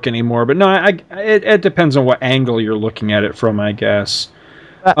doesn't work anymore. But no, it depends on what angle you're looking at it from, I guess.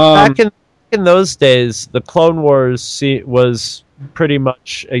 Back in those days, the Clone Wars was pretty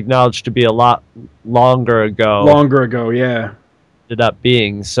much acknowledged to be a lot longer ago. Longer ago, yeah. Ended up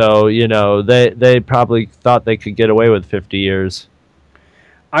being. So, they probably thought they could get away with 50 years.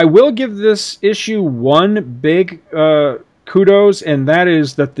 I will give this issue one big kudos, and that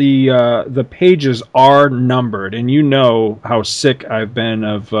is that the pages are numbered, and you know how sick I've been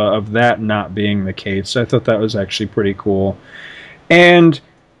of that not being the case. So I thought that was actually pretty cool. And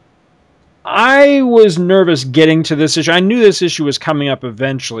I was nervous getting to this issue. I knew this issue was coming up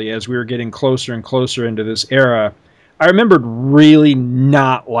eventually as we were getting closer and closer into this era. I remembered really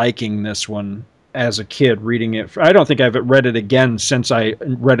not liking this one as a kid reading it. I don't think I've read it again since I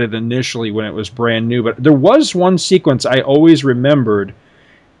read it initially when it was brand new, but there was one sequence I always remembered,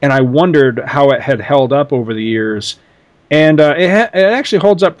 and I wondered how it had held up over the years. And it actually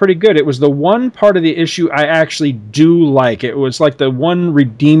holds up pretty good. It was the one part of the issue I actually do like. It was like the one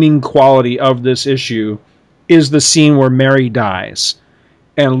redeeming quality of this issue is the scene where Mary dies.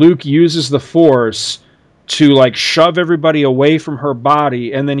 And Luke uses the Force to like shove everybody away from her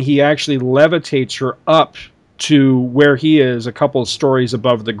body, and then he actually levitates her up to where he is a couple of stories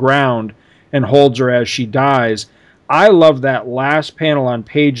above the ground and holds her as she dies. I love that last panel on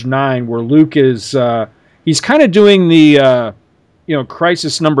page 9 where Luke is he's kind of doing the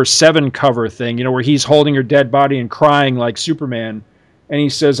Crisis number 7 cover thing, where he's holding her dead body and crying like Superman, and he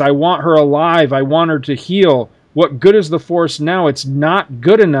says, "I want her alive. I want her to heal. What good is the Force now? It's not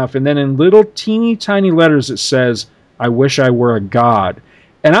good enough." And then in little teeny tiny letters it says, "I wish I were a god."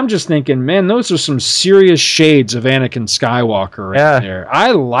 And I'm just thinking, man, those are some serious shades of Anakin Skywalker right there.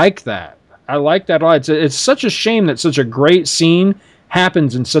 I like that. I like that a lot. It's such a shame that such a great scene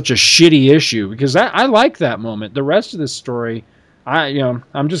happens in such a shitty issue, because I like that moment. The rest of this story,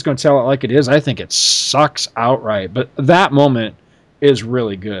 I'm just going to tell it like it is. I think it sucks outright, but that moment is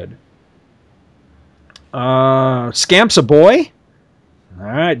really good. Scamp's a boy? All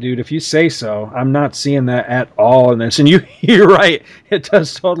right, dude, if you say so. I'm not seeing that at all in this. And you're right. It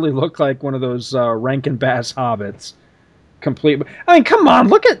does totally look like one of those Rankin Bass hobbits. Complete. I mean, come on,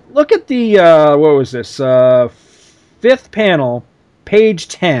 look at the what was this? 5th panel, page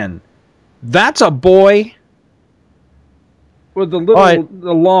 10. That's a boy with the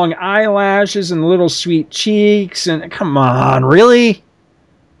long eyelashes and the little sweet cheeks, and come on, really?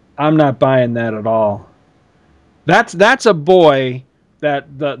 I'm not buying that at all. That's a boy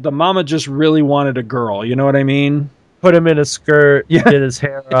that the mama just really wanted a girl. You know what I mean? Put him in a skirt, did his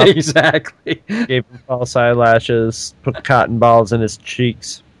hair up. Exactly. Gave him false eyelashes, put cotton balls in his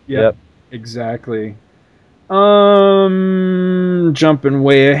cheeks. Yep. Exactly. Jumping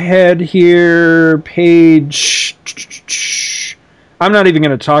way ahead here. Page... I'm not even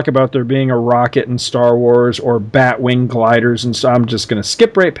going to talk about there being a rocket in Star Wars or Batwing gliders, and so I'm just going to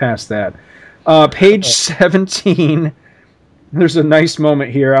skip right past that. Page 17. There's a nice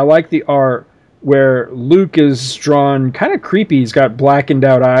moment here. I like the art where Luke is drawn kind of creepy. He's got blackened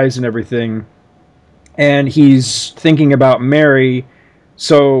out eyes and everything. And he's thinking about Mary.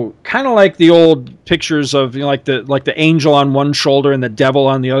 So kind of like the old pictures of like the angel on one shoulder and the devil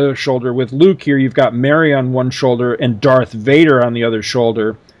on the other shoulder. With Luke here, you've got Mary on one shoulder and Darth Vader on the other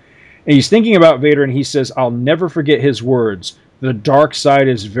shoulder. And he's thinking about Vader, and he says, "I'll never forget his words. The dark side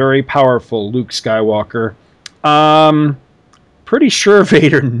is very powerful, Luke Skywalker." Pretty sure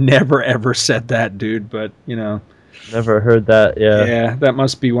Vader never ever said that, dude, but never heard that. Yeah, that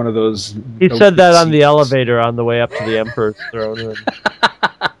must be one of those. He said that on the elevator on the way up to the Emperor's throne room.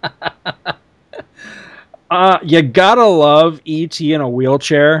 You gotta love E.T. in a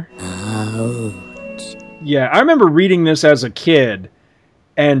wheelchair. Yeah, I remember reading this as a kid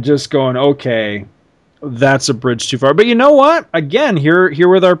and just going, okay, that's a bridge too far. But you know what? Again, here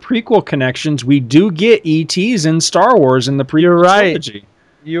with our prequel connections, we do get ETs in Star Wars in the prequel trilogy.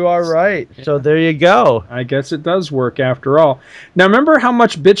 You are right. Yeah. So there you go. I guess it does work after all. Now, remember how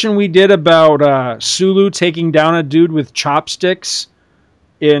much bitching we did about Sulu taking down a dude with chopsticks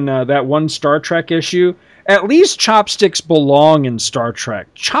in that one Star Trek issue? At least chopsticks belong in Star Trek.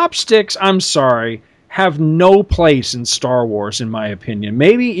 Chopsticks, I'm sorry, have no place in Star Wars, in my opinion.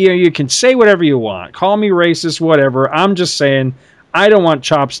 Maybe you can say whatever you want. Call me racist, whatever. I'm just saying, I don't want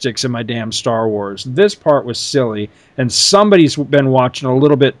chopsticks in my damn Star Wars. This part was silly, and somebody's been watching a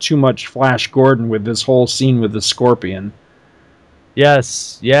little bit too much Flash Gordon with this whole scene with the Scorpion.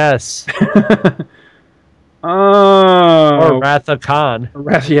 Yes. Or Wrath of Khan.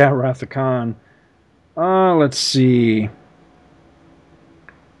 Wrath of Khan. Let's see.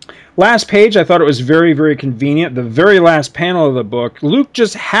 Last page, I thought it was very, very convenient. The very last panel of the book, Luke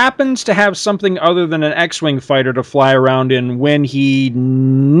just happens to have something other than an X-Wing fighter to fly around in when he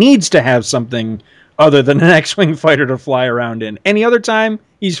needs to have something other than an X-Wing fighter to fly around in. Any other time,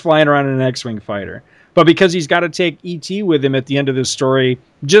 he's flying around in an X-Wing fighter. But because he's got to take E.T. with him at the end of this story,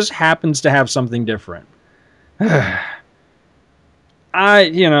 just happens to have something different.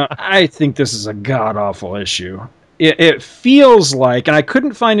 I think this is a god-awful issue. It feels like, and I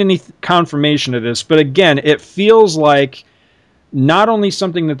couldn't find any confirmation of this, but again, it feels like not only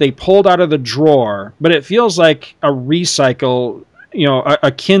something that they pulled out of the drawer, but it feels like a recycle,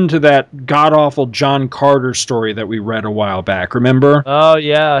 akin to that god-awful John Carter story that we read a while back, remember? Oh,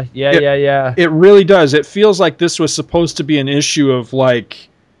 yeah. It really does. It feels like this was supposed to be an issue of, like,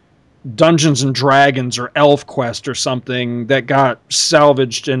 Dungeons and Dragons or ElfQuest or something that got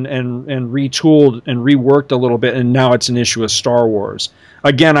salvaged and retooled and reworked a little bit, and now it's an issue of Star Wars.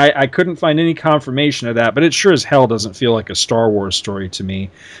 Again, I couldn't find any confirmation of that, but it sure as hell doesn't feel like a Star Wars story to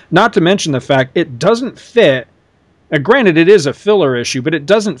me. Not to mention the fact it doesn't fit. Granted, it is a filler issue, but it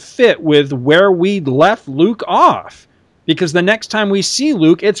doesn't fit with where we left Luke off. Because the next time we see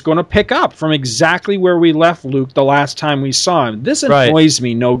Luke, it's going to pick up from exactly where we left Luke the last time we saw him. This annoys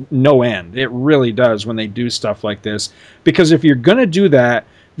me no end. It really does when they do stuff like this. Because if you're going to do that,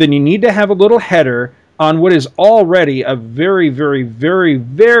 then you need to have a little header on what is already a very, very, very,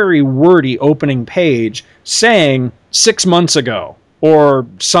 very wordy opening page saying 6 months ago or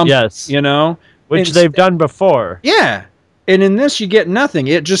something, yes. you know? Which they've done before. Yeah. And in this, you get nothing.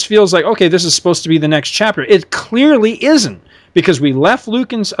 It just feels like, okay, this is supposed to be the next chapter. It clearly isn't, because we left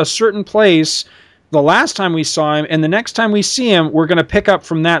Luke in a certain place the last time we saw him, and the next time we see him, we're going to pick up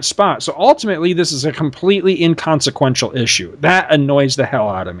from that spot. So ultimately, this is a completely inconsequential issue. That annoys the hell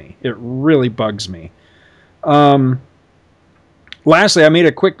out of me. It really bugs me. Lastly, I made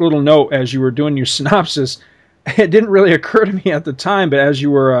a quick little note as you were doing your synopsis. It didn't really occur to me at the time, but as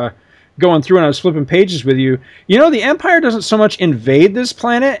you were going through and I was flipping pages with you, you know, the Empire doesn't so much invade this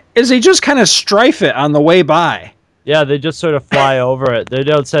planet as they just kind of strife it on the way by. Yeah, they just sort of fly over it. They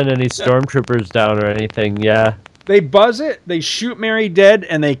don't send any stormtroopers down or anything, yeah. They buzz it, they shoot Mary dead,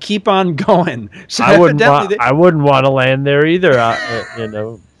 and they keep on going. So I wouldn't want to land there either, you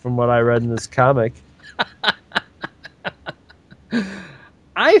know, from what I read in this comic.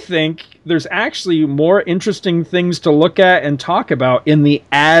 I think there's actually more interesting things to look at and talk about in the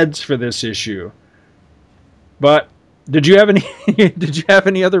ads for this issue. But did you have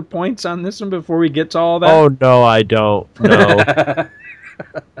any other points on this one before we get to all that? Oh no, I don't. No.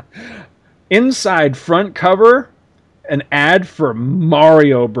 Inside front cover, an ad for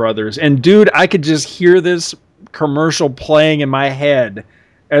Mario Brothers. And dude, I could just hear this commercial playing in my head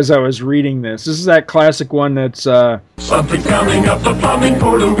as I was reading this. This is that classic one that's something's coming up the plumbing,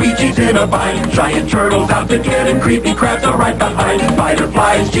 poor Luigi's in a bind. Giant turtles out to get him, creepy crabs are right behind. Spider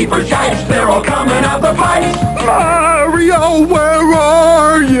flies, jeepers yikes, they're all coming out the pipes. Mario, where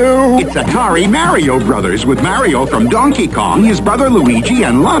are you? It's Atari Mario Brothers with Mario from Donkey Kong, his brother Luigi,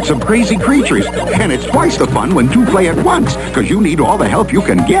 and lots of crazy creatures. And it's twice the fun when two play at once, because you need all the help you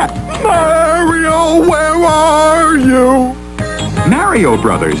can get. Mario, where are you? Mario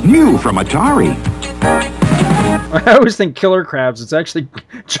Brothers, new from Atari. I always think killer crabs. It's actually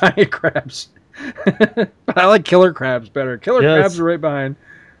giant crabs. But I like killer crabs better. Killer crabs are right behind.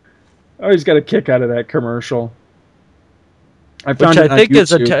 I always got a kick out of that commercial. Which I think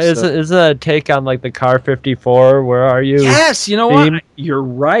is a take on like the Car 54. Where are you? Yes, you know what? You're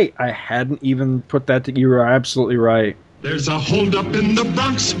right. I hadn't even put that together. You were absolutely right. There's a holdup in the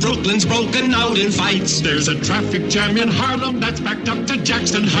Bronx, Brooklyn's broken out in fights. There's a traffic jam in Harlem that's backed up to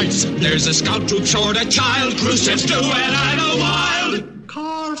Jackson Heights. There's a scout troop short a child, cruise ships do it out of wild.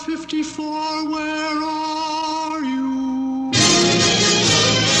 Car 54, where are you?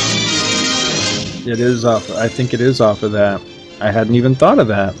 It is off. I think it is off of that. I hadn't even thought of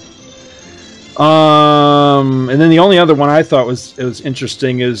that. And then the only other one I thought was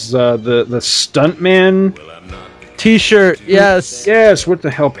interesting is the stuntman T-shirt. Yes. Yes. What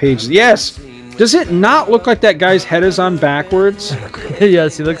the hell page? Yes. Does it not look like that guy's head is on backwards?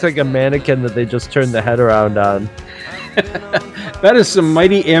 Yes, he looks like a mannequin that they just turned the head around on. That is some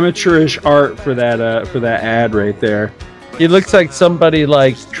mighty amateurish art for that ad right there. He looks like somebody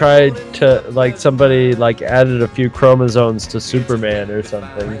added a few chromosomes to Superman or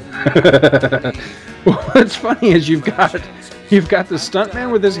something. What's funny is you've got the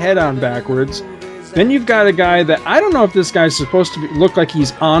stuntman with his head on backwards. Then you've got a guy that I don't know if this guy's supposed to look like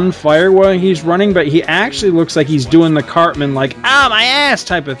he's on fire while he's running, but he actually looks like he's doing the Cartman, like my ass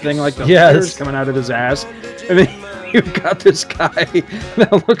type of thing, like the fire's coming out of his ass. And then you've got this guy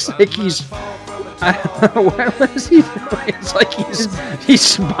that looks like he's I don't know, what is he doing? It's like he's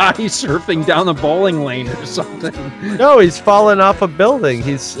body surfing down the bowling lane or something. No, he's falling off a building.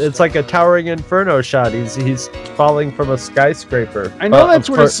 It's like a towering inferno shot. He's falling from a skyscraper. I know that's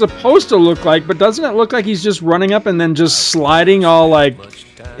what it's supposed to look like, but doesn't it look like he's just running up and then just sliding all like...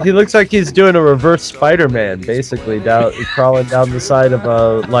 He looks like he's doing a reverse Spider-Man, basically, crawling down the side of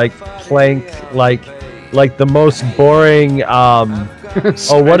a plank, like the most boring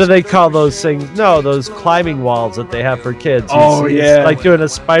what do they call those things? No, those climbing walls that they have for kids. He's like doing a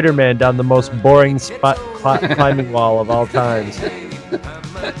Spider-Man down the most boring climbing wall of all times.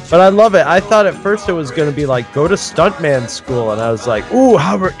 But I love it. I thought at first it was going to be like, go to stuntman school, and I was like, ooh,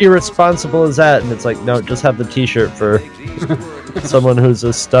 how irresponsible is that? And it's like, no, just have the t-shirt for someone who's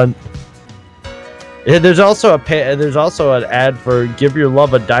a stunt. There's also an ad for Give Your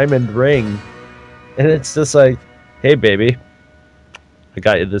Love a Diamond Ring. And it's just like, hey, baby, I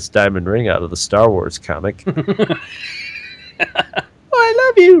got you this diamond ring out of the Star Wars comic. Oh, I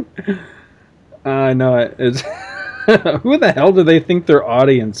love you. I know it. It's who the hell do they think their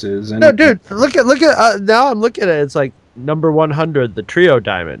audience is? No, dude, look at. Now I'm looking at it. It's like number 100, the trio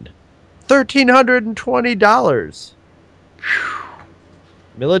diamond, $1,320.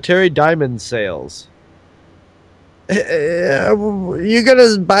 Military diamond sales. You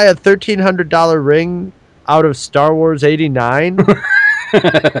gonna buy a $1,300 ring out of Star Wars 89?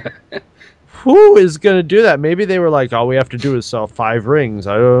 Who is gonna do that? Maybe they were like, all we have to do is sell 5 rings.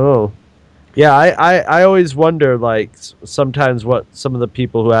 I don't know. Yeah, I always wonder, like, sometimes what some of the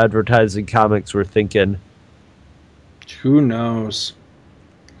people who advertise in comics were thinking. Who knows?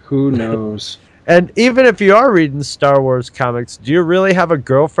 Who knows? And even if you are reading Star Wars comics, do you really have a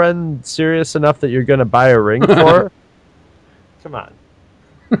girlfriend serious enough that you're going to buy a ring for her? Come on.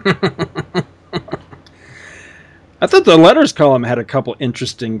 I thought the letters column had a couple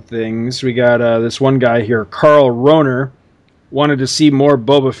interesting things. We got this one guy here, Carl Roner, wanted to see more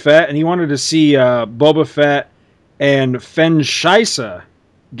Boba Fett, and he wanted to see Boba Fett and Fen Shaisa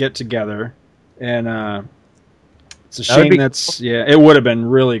get together. And it's a shame it would have been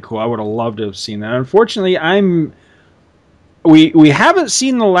really cool. I would have loved to have seen that. Unfortunately, we haven't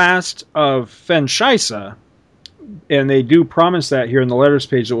seen the last of Fen Shaisa, and they do promise that here in the letters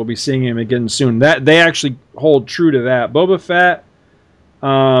page that we'll be seeing him again soon. That they actually hold true to that. Boba Fett,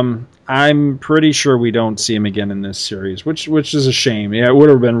 I'm pretty sure we don't see him again in this series, which is a shame. Yeah, it would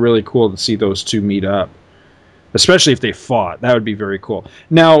have been really cool to see those two meet up, especially if they fought. That would be very cool.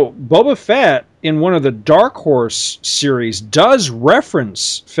 Now, Boba Fett in one of the Dark Horse series does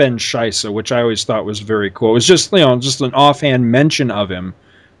reference Fen Shaisa, which I always thought was very cool. It was just just an offhand mention of him,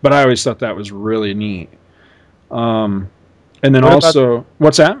 but I always thought that was really neat. And then what's that?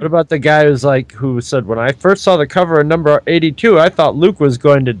 What about the guy who said, when I first saw the cover of number 82, I thought Luke was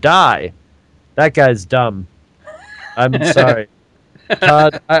going to die. That guy's dumb. I'm sorry.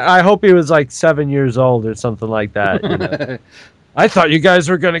 I hope he was like 7 years old or something like that. You know? I thought you guys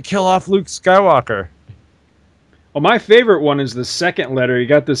were going to kill off Luke Skywalker. Well, my favorite one is the second letter. You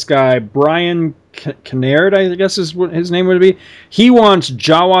got this guy, Brian Kinnaird, I guess is what his name would be. He wants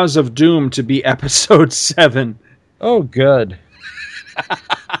Jawas of Doom to be episode 7. Oh, good.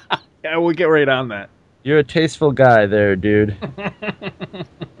 Yeah, we'll get right on that. You're a tasteful guy there, dude.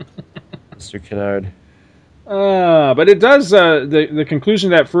 Mr. Kinnaird. But it does, the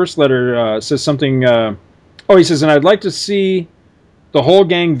conclusion of that first letter says something, he says, and I'd like to see the whole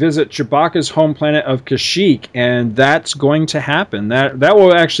gang visit Chewbacca's home planet of Kashyyyk, and that's going to happen. That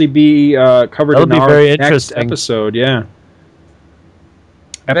will actually be covered in our next episode, yeah.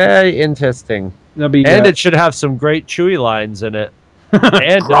 Very interesting. It should have some great Chewie lines in it.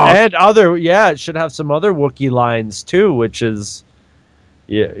 and other, it should have some other Wookiee lines too, which is,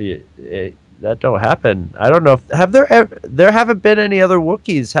 that don't happen. I don't know if there haven't been any other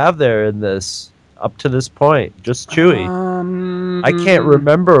Wookiees, have there, in this up to this point? Just Chewie. I can't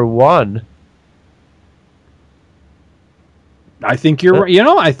remember one. I think you're right.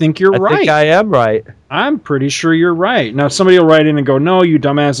 I think you're right. I think I am right. I'm pretty sure you're right. Now, somebody will write in and go, no, you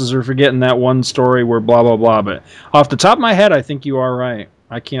dumbasses are forgetting that one story where blah, blah, blah. But off the top of my head, I think you are right.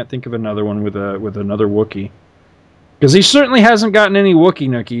 I can't think of another one with another Wookiee. Because he certainly hasn't gotten any Wookiee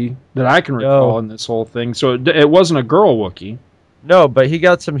nookie that I can recall in this whole thing. So it wasn't a girl Wookiee. No, but he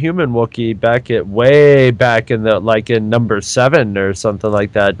got some human Wookiee way back in in number 7 or something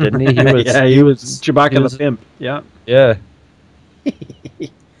like that, didn't he? He was Chewbacca the Pimp. Yeah. Yeah.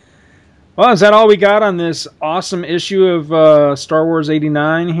 Well, is that all we got on this awesome issue of Star Wars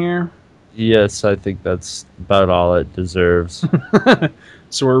 89 here? Yes, I think that's about all it deserves.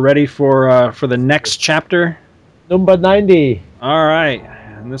 So we're ready for the next chapter? Number 90. All right.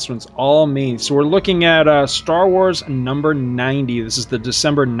 And this one's all me. So we're looking at Star Wars number 90. This is the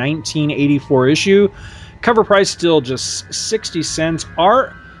December 1984 issue. Cover price still just 60 cents.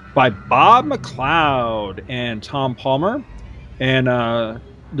 Art by Bob McLeod and Tom Palmer. And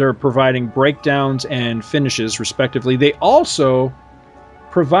they're providing breakdowns and finishes, respectively. They also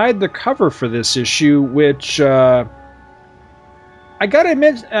provide the cover for this issue, which I gotta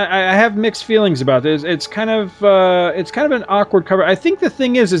admit, I have mixed feelings about this. It's kind of an awkward cover. I think the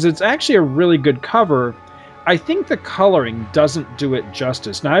thing is it's actually a really good cover. I think the coloring doesn't do it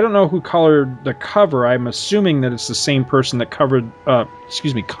justice. Now, I don't know who colored the cover. I'm assuming that it's the same person that colored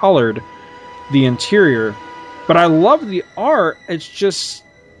the interior. But I love the art. It's just...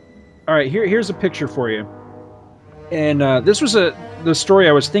 All right, here's a picture for you. And this was the story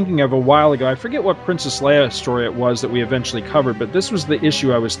I was thinking of a while ago. I forget what Princess Leia story it was that we eventually covered, but this was the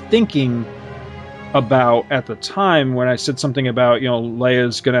issue I was thinking about at the time when I said something about,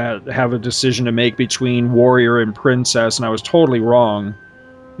 Leia's going to have a decision to make between warrior and princess, and I was totally wrong.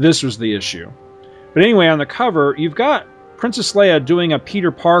 This was the issue. But anyway, on the cover, you've got Princess Leia doing a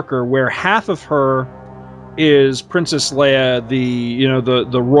Peter Parker where half of her is Princess Leia,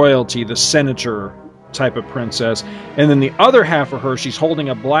 the royalty, the senator type of princess. And then the other half of her, she's holding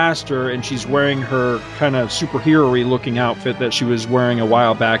a blaster and she's wearing her kind of superhero-y looking outfit that she was wearing a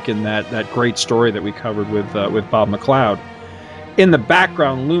while back in that great story that we covered with Bob McLeod. In the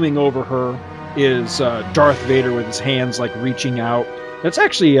background, looming over her, is Darth Vader with his hands like reaching out. That's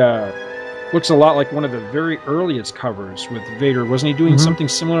actually looks a lot like one of the very earliest covers with Vader. Wasn't he doing something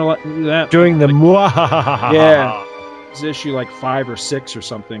similar like that? Doing the Yeah. It's issue like 5 or 6 or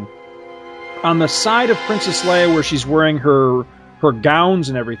something. On the side of Princess Leia, where she's wearing her gowns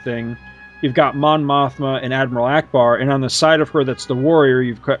and everything, you've got Mon Mothma and Admiral Akbar, and on the side of her that's the warrior,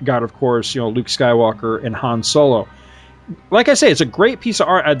 you've got, of course, Luke Skywalker and Han Solo. Like I say, it's a great piece of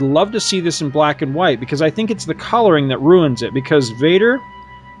art. I'd love to see this in black and white, because I think it's the coloring that ruins it, because Vader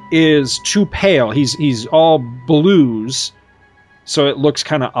is too pale. He's all blues, so it looks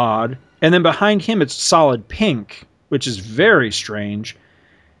kind of odd. And then behind him, it's solid pink, which is very strange.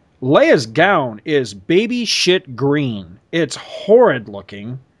 Leia's gown is baby shit green. It's horrid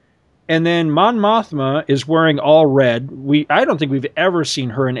looking. And then Mon Mothma is wearing all red. I don't think we've ever seen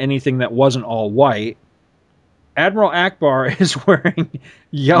her in anything that wasn't all white. Admiral Akbar is wearing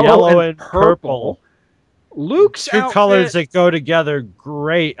yellow and purple. Luke's two outfit, colors that go together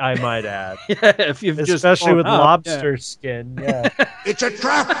great, I might add. Yeah, if you've especially with lobster yeah. skin. Yeah, it's a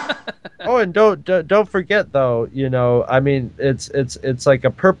trap. Oh, and don't forget though. I mean, it's like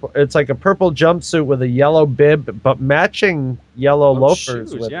a purple. It's like a purple jumpsuit with a yellow bib, but matching yellow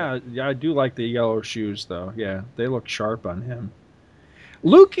loafers. Shoes. With Yeah, I do like the yellow shoes though. Yeah, they look sharp on him.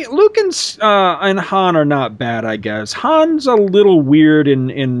 Luke and Han are not bad, I guess. Han's a little weird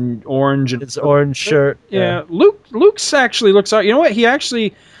in orange. And his orange shirt. Yeah. Luke's actually looks out. You know what?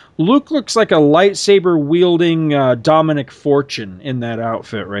 Luke looks like a lightsaber wielding Dominic Fortune in that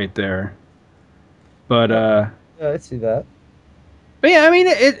outfit right there. But yeah, I see that. But yeah, I mean,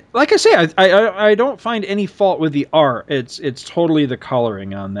 like I say, I don't find any fault with the art. It's totally the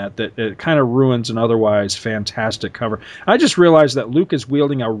coloring on that it kind of ruins an otherwise fantastic cover. I just realized that Luke is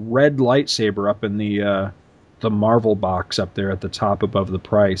wielding a red lightsaber up in the Marvel box up there at the top above the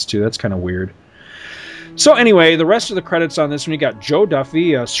price too. That's kind of weird. So anyway, the rest of the credits on this one, you got Joe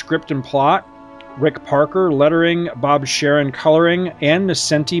Duffy, script and plot, Rick Parker lettering, Bob Sharon coloring, Ann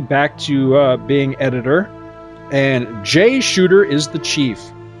Nocenti back to being editor. And Jay Shooter is the chief.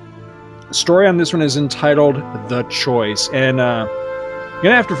 The story on this one is entitled The Choice. And you're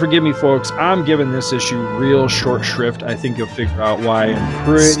going to have to forgive me, folks. I'm giving this issue real short shrift. I think you'll figure out why in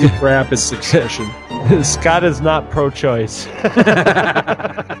pretty rapid succession. Scott is not pro-choice.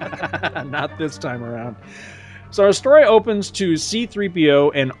 Not this time around. So our story opens to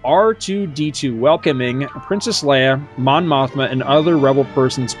C-3PO and R2-D2 welcoming Princess Leia, Mon Mothma, and other rebel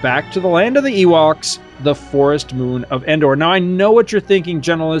persons back to the land of the Ewoks, the forest moon of Endor. Now I know what you're thinking,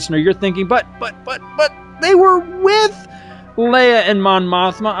 gentle listener. You're thinking, but they were with Leia and Mon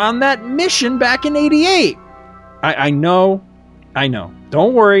Mothma on that mission back in '88. I know.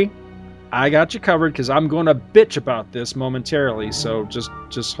 Don't worry. I got you covered because I'm going to bitch about this momentarily. So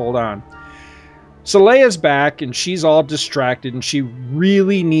just hold on. So Leia's back, and she's all distracted, and she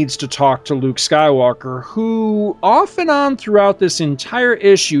really needs to talk to Luke Skywalker, who, off and on throughout this entire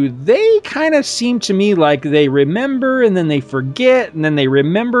issue, they kind of seem to me like they remember, and then they forget, and then they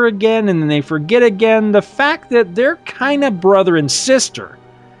remember again, and then they forget again. The fact that they're kind of brother and sister.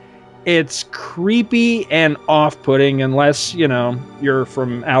 It's creepy and off-putting, unless, you're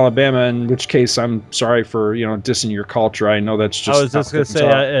from Alabama, in which case I'm sorry for, dissing your culture. I know that's just... I was just going to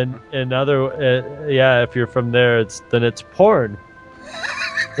say, if you're from there, then it's porn.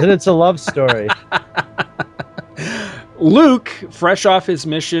 Then it's a love story. Luke, fresh off his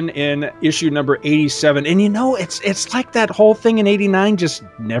mission in issue number 87, and it's like that whole thing in 89 just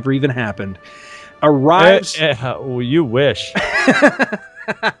never even happened, arrives... you wish.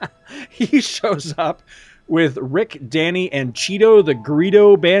 He shows up with Rick, Danny, and Cheeto the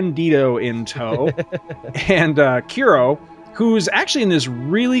Greedo Bandito in tow. And Kiro, who's actually in this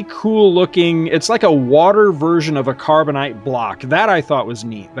really cool looking... It's like a water version of a carbonite block. That I thought was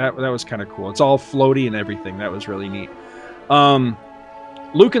neat. That was kind of cool. It's all floaty and everything. That was really neat.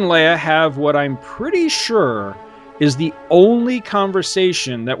 Luke and Leia have what I'm pretty sure is the only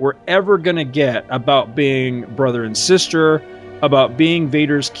conversation that we're ever going to get about being brother and sister, about being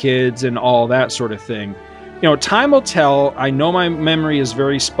Vader's kids and all that sort of thing. Time will tell. I know my memory is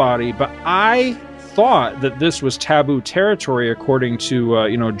very spotty, but I thought that this was taboo territory according to,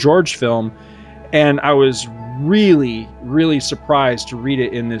 George Film, and I was really, really surprised to read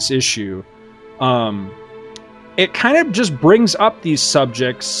it in this issue. It kind of just brings up these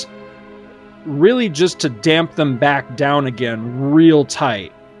subjects really just to damp them back down again real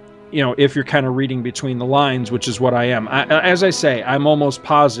tight. if you're kind of reading between the lines, which is what I am. As I say, I'm almost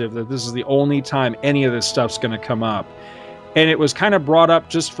positive that this is the only time any of this stuff's going to come up. And it was kind of brought up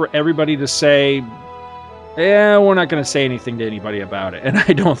just for everybody to say, yeah, we're not going to say anything to anybody about it. And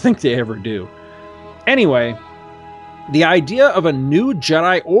I don't think they ever do. Anyway, the idea of a new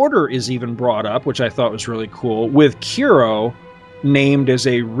Jedi Order is even brought up, which I thought was really cool, with Kiro named as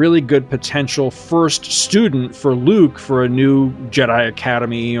a really good potential first student for Luke for a new Jedi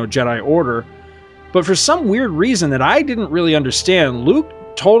Academy or Jedi Order. But for some weird reason that I didn't really understand, Luke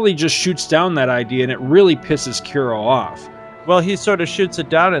totally just shoots down that idea, and it really pisses Kiro off. Well, he sort of shoots it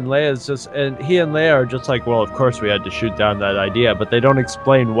down, and he and Leia are just like, well, of course we had to shoot down that idea, but they don't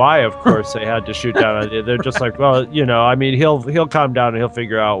explain why, of course, they had to shoot down that idea. They're just like, well, I mean, he'll calm down and he'll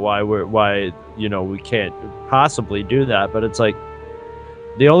figure out why we can't possibly do that. But it's like,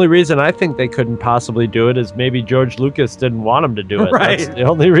 the only reason I think they couldn't possibly do it is maybe George Lucas didn't want him to do it. Right. That's the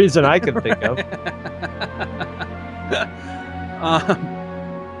only reason I can think of.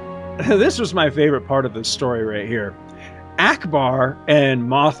 This was my favorite part of this story right here. Akbar and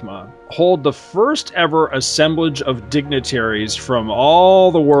Mothma hold the first ever assemblage of dignitaries from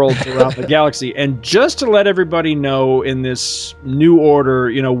all the worlds around the galaxy. And just to let everybody know in this new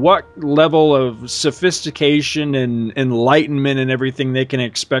order, what level of sophistication and enlightenment and everything they can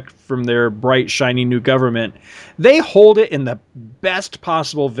expect from their bright, shiny new government, they hold it in the best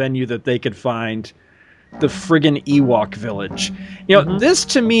possible venue that they could find. The friggin' Ewok village. This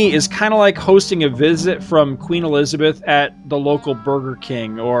to me is kind of like hosting a visit from Queen Elizabeth at the local Burger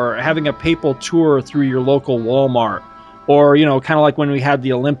King, or having a papal tour through your local Walmart, or, kind of like when we had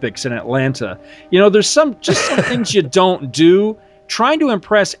the Olympics in Atlanta. There's some things you don't do. Trying to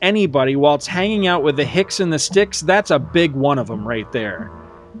impress anybody while it's hanging out with the Hicks and the Sticks, that's a big one of them right there.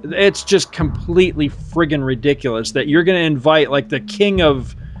 It's just completely friggin' ridiculous that you're going to invite like the king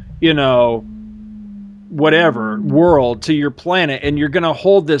of, whatever world to your planet, and you're going to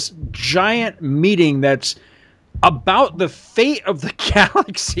hold this giant meeting that's about the fate of the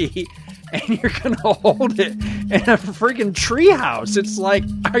galaxy, and you're going to hold it in a freaking treehouse. It's like,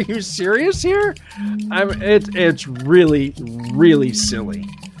 are you serious here? It's really, really silly.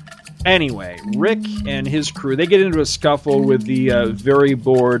 Anyway, Rick and his crew, they get into a scuffle with the very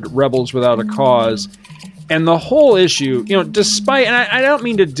bored Rebels Without a Cause. And the whole issue, despite, and I don't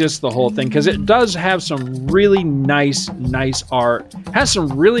mean to diss the whole thing, because it does have some really nice art, has some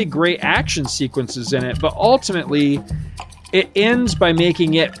really great action sequences in it, but ultimately, it ends by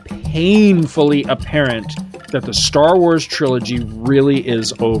making it painfully apparent that the Star Wars trilogy really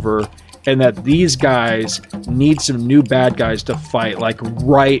is over, and that these guys need some new bad guys to fight, like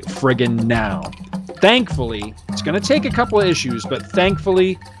right friggin' now. Thankfully, it's going to take a couple of issues, but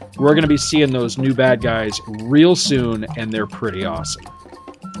thankfully, we're going to be seeing those new bad guys real soon, and they're pretty awesome.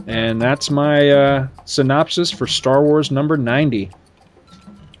 And that's my synopsis for Star Wars number 90.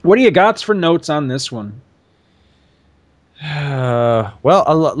 What do you got for notes on this one?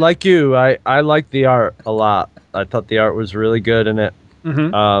 Well, like you, I like the art a lot. I thought the art was really good in it.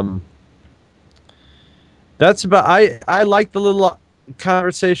 Mm-hmm. That's about. I like the little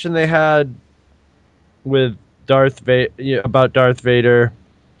conversation they had with about Darth Vader.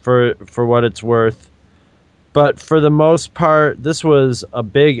 For what it's worth, but for the most part, this was a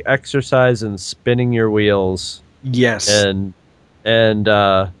big exercise in spinning your wheels. Yes, and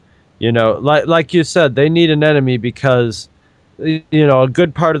like you said, they need an enemy because a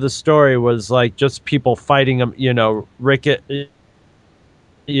good part of the story was like just people fighting them. Rick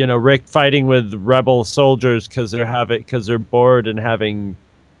fighting with rebel soldiers because they're bored and having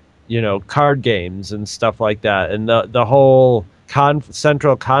card games and stuff like that, and the whole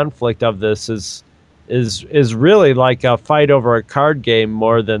central conflict of this is really like a fight over a card game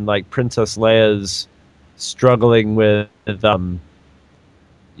more than like Princess Leia's struggling with her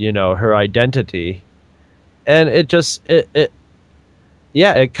identity, and it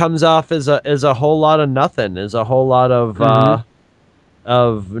comes off as a whole lot of nothing, as a whole lot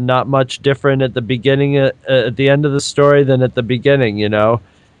of not much different at the beginning at the end of the story than at the beginning,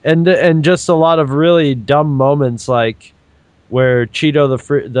 and just a lot of really dumb moments like where Cheeto the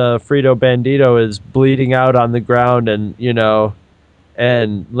Frito Bandito is bleeding out on the ground, and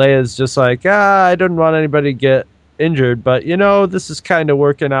and Leia's just like, I don't want anybody to get injured, but this is kind of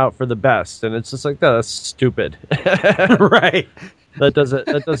working out for the best, and it's just like, that's stupid. Right. That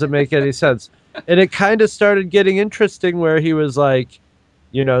doesn't make any sense. And it kind of started getting interesting where he was like,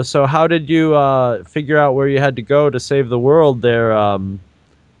 so how did you figure out where you had to go to save the world there?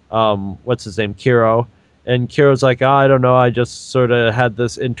 What's his name? Kiro. And Kiro's like, I don't know. I just sort of had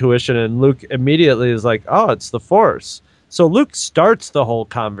this intuition. And Luke immediately is like, oh, it's the Force. So Luke starts the whole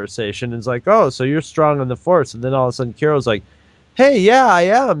conversation and is like, "Oh, so you're strong on the Force," and then all of a sudden Kiro's like, "Hey, yeah, I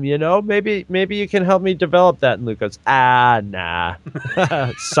am. You know, maybe you can help me develop that." And Luke goes, "Nah,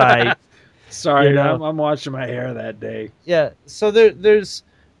 sight." Sorry, You know? I'm washing my hair that day. Yeah, so there's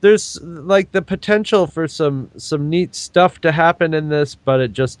like the potential for some neat stuff to happen in this, but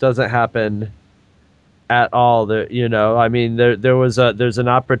it just doesn't happen at all. I mean, there's an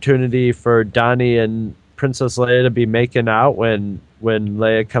opportunity for Donnie and Princess Leia to be making out when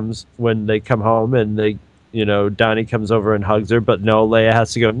they come home and Donnie comes over and hugs her, but no, Leia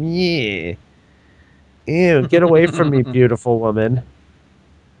has to go, "Yeah, ew, get away from me, beautiful woman."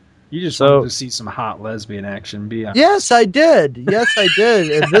 You just wanted to see some hot lesbian action. Yes, I did.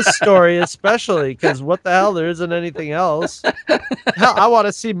 In this story especially, because what the hell, there isn't anything else. Hell, I want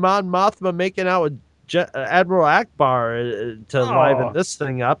to see Mon Mothma making out with Admiral Akbar to liven this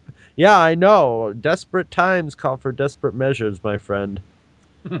thing up. Yeah, I know. Desperate times call for desperate measures, my friend.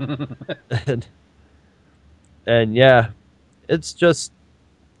 and yeah, it's just,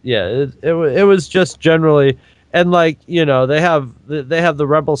 it was just generally. And they have the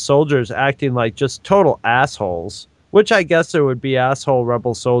rebel soldiers acting like just total assholes, which I guess there would be asshole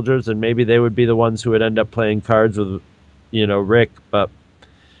rebel soldiers, and maybe they would be the ones who would end up playing cards with, Rick. But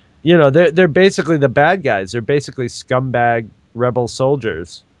they're basically the bad guys. They're basically scumbag rebel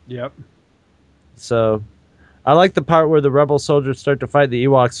soldiers. Yep. So, I like the part where the rebel soldiers start to fight. The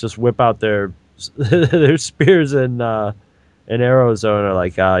Ewoks just whip out their spears and arrows, and are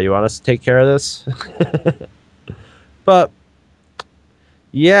like, "You want us to take care of this?" But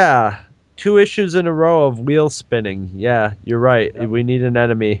yeah, 2 issues in a row of wheel spinning. Yeah, you're right. Yep. We need an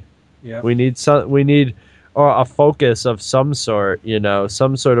enemy. Yeah. We need a focus of some sort.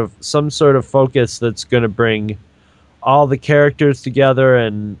 Some sort of focus that's going to bring all the characters together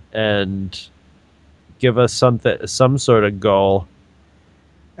and give us some sort of goal.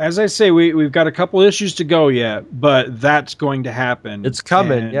 As I say, we've got a couple issues to go yet, but that's going to happen. It's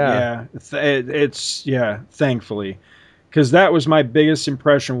coming. Thankfully. Because that was my biggest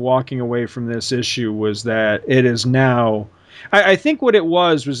impression walking away from this issue, was that it is now... I think what it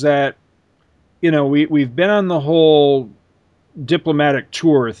was that, we've been on the whole diplomatic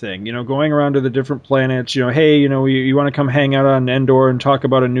tour thing, going around to the different planets, hey, you want to come hang out on Endor and talk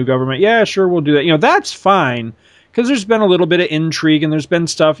about a new government? Yeah, sure, we'll do that. That's fine, because there's been a little bit of intrigue and there's been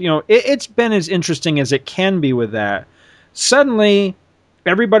stuff, it's been as interesting as it can be with that. Suddenly,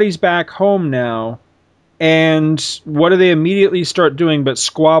 everybody's back home now. And what do they immediately start doing but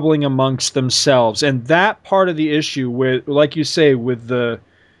squabbling amongst themselves? And that part of the issue, with, like you say, with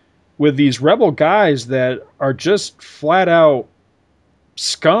these rebel guys that are just flat out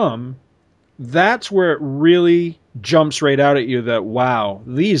scum, that's where it really jumps right out at you that, wow,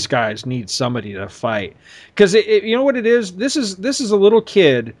 these guys need somebody to fight. Because you know what it is? This is a little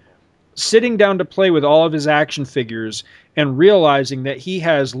kid sitting down to play with all of his action figures and realizing that he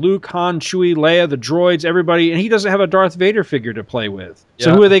has Luke, Han, Chewie, Leia, the droids, everybody, and he doesn't have a Darth Vader figure to play with.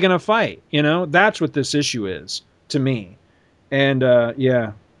 So who are they going to fight? That's what this issue is to me. And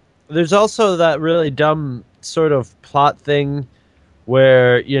there's also that really dumb sort of plot thing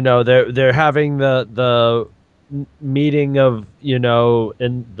where they're having the meeting of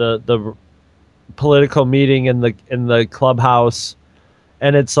in the political meeting in the clubhouse.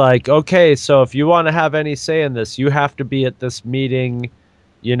 And it's like, okay, so if you want to have any say in this, you have to be at this meeting,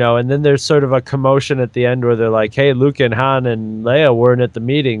 and then there's sort of a commotion at the end where they're like, hey, Luke and Han and Leia weren't at the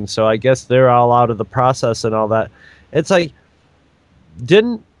meeting, so I guess they're all out of the process and all that. It's like,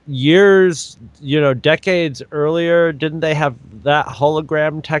 didn't decades earlier, didn't they have that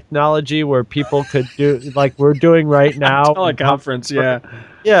hologram technology where people could do, like we're doing right now? Teleconference, yeah.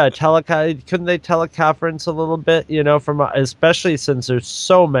 Yeah, couldn't they teleconference a little bit, from especially since there's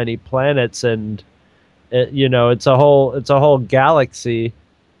so many planets and it's a whole galaxy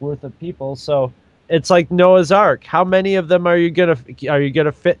worth of people. So it's like Noah's Ark. How many of them are you gonna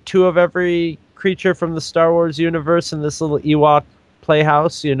fit 2 of every creature from the Star Wars universe in this little Ewok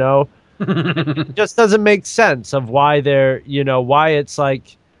playhouse? It just doesn't make sense of why they're why it's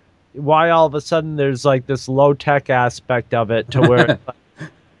like, why all of a sudden there's like this low tech aspect of it to where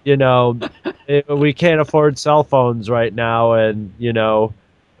we can't afford cell phones right now, and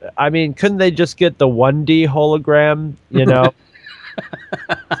I mean, couldn't they just get the 1D hologram? They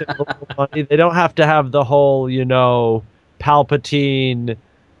don't have to have the whole Palpatine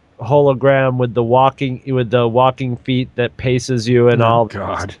hologram with the walking feet that paces you and all.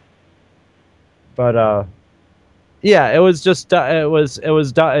 God. But yeah, it was just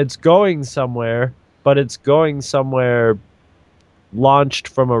it's going somewhere, but it's going somewhere launched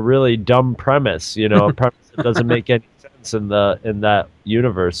from a really dumb premise, a premise It doesn't make any sense in that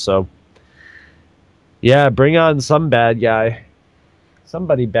universe. So, yeah, bring on some bad guy,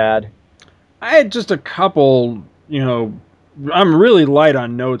 somebody bad. I had just a couple, I'm really light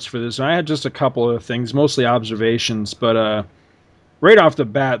on notes for this. I had just a couple of things, mostly observations, but right off the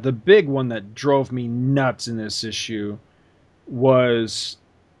bat, the big one that drove me nuts in this issue was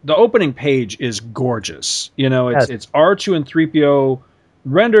the opening page is gorgeous. It's R2 and 3PO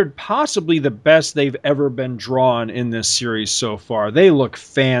rendered possibly the best they've ever been drawn in this series so far. They look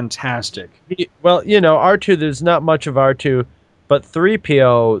fantastic. Well, R2, there's not much of R2, but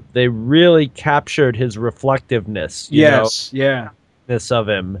 3PO, they really captured his reflectiveness. Of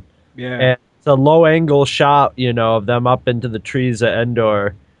him. Yeah. And it's a low angle shot, of them up into the trees at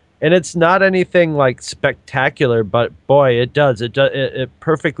Endor. And it's not anything like spectacular, but boy, it does. It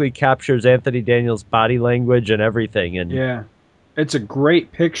perfectly captures Anthony Daniels' body language and everything. And yeah, it's a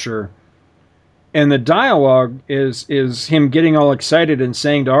great picture. And the dialogue is him getting all excited and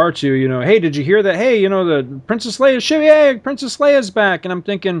saying to R2, hey, did you hear that? Hey, the Princess Leia's ship, yeah, Princess Leia's back. And I'm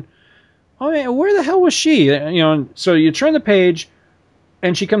thinking, oh man, where the hell was she? So you turn the page,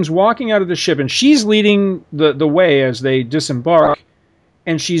 and she comes walking out of the ship, and she's leading the way as they disembark.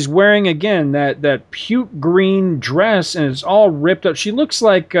 And she's wearing, again, that puke green dress, and it's all ripped up. She looks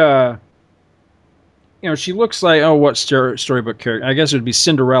like, what storybook character? I guess it would be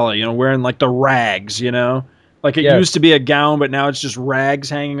Cinderella, wearing like the rags, Like it used to be a gown, but now it's just rags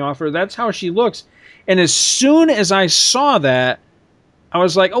hanging off her. That's how she looks. And as soon as I saw that, I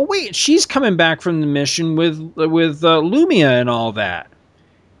was like, oh, wait, she's coming back from the mission with Lumia and all that.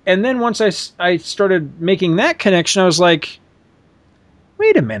 And then once I started making that connection, I was like,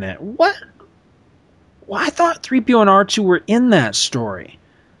 wait a minute, what? Well, I thought 3PO and R2 were in that story.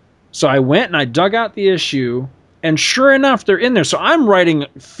 So I went and I dug out the issue, and sure enough, they're in there. So I'm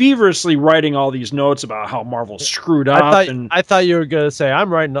feverishly writing all these notes about how Marvel screwed up. I thought you were going to say,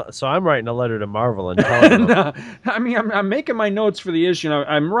 I'm writing a letter to Marvel and telling them. I mean, I'm making my notes for the issue, and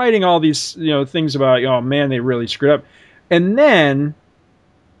I'm writing all these things about, oh man, they really screwed up. And then,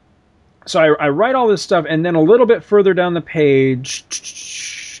 so I write all this stuff, and then a little bit further down the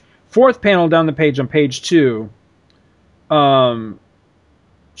page, fourth panel down the page on page 2,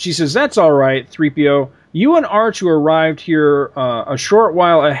 she says, that's all right, 3PO. You and R2 arrived here a short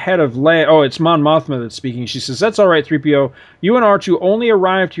while ahead of Leia. Oh, it's Mon Mothma that's speaking. She says, that's all right, 3PO. You and R2 only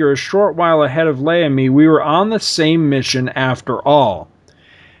arrived here a short while ahead of Leia and me. We were on the same mission after all.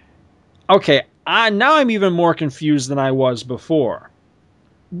 Okay, now I'm even more confused than I was before.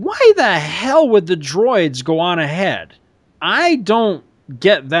 Why the hell would the droids go on ahead? I don't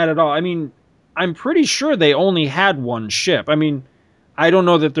get that at all. I mean, I'm pretty sure they only had one ship. I mean, I don't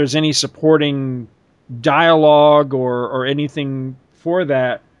know that there's any supporting dialogue or anything for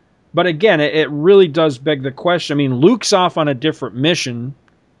that. But again, it really does beg the question. I mean, Luke's off on a different mission.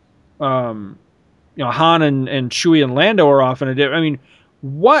 Han and Chewie and Lando are off on a different... I mean,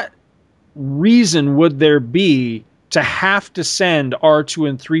 what reason would there be to have to send R2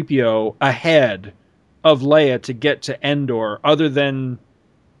 and 3PO ahead of Leia to get to Endor, other than,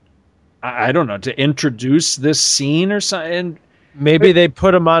 I don't know, to introduce this scene or something? Maybe they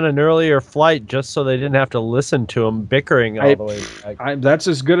put them on an earlier flight just so they didn't have to listen to them bickering all the way back. That's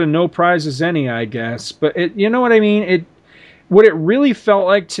as good a no prize as any, I guess. But you know what I mean? What it really felt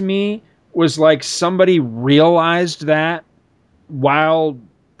like to me was like somebody realized that while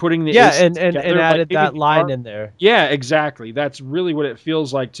putting the and added that line in there. Yeah, exactly. That's really what it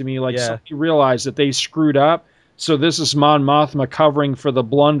feels like to me. Like somebody realized that they screwed up, so this is Mon Mothma covering for the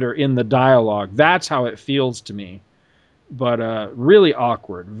blunder in the dialogue. That's how it feels to me. But really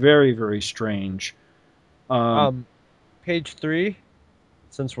awkward. Very, very strange. Page 3,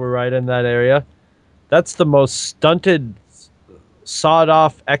 since we're right in that area, that's the most stunted,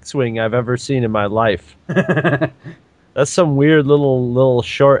 sawed-off X-Wing I've ever seen in my life. That's some weird little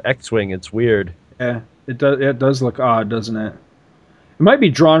short X-Wing. It's weird. Yeah, it does look odd, doesn't it? It might be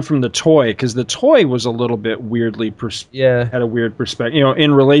drawn from the toy, because the toy was a little bit weirdly... had a weird perspective,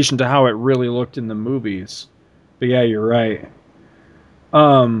 in relation to how it really looked in the movies. But yeah, you're right.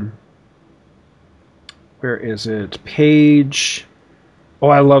 Where is it? Page... Oh,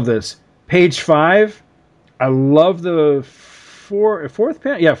 I love this. Page 5. I love the fourth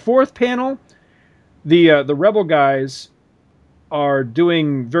panel. Yeah, fourth panel. The Rebel guys are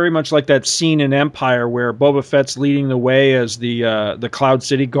doing very much like that scene in Empire where Boba Fett's leading the way as the Cloud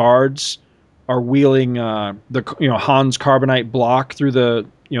City guards are wheeling Han's carbonite block through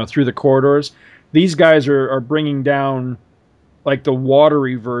the corridors. These guys are bringing down like the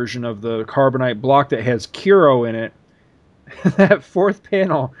watery version of the carbonite block that has Kiro in it. That fourth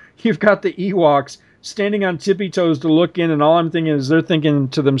panel, you've got the Ewoks standing on tippy toes to look in, and all I'm thinking is they're thinking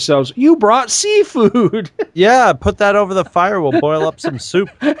to themselves, "You brought seafood." Yeah, put that over the fire. We'll boil up some soup.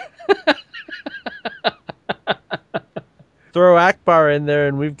 Throw Akbar in there,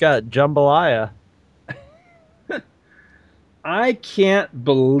 and we've got jambalaya. I can't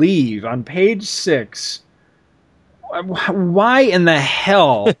believe on page 6, why in the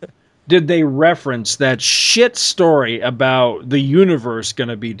hell did they reference that shit story about the universe going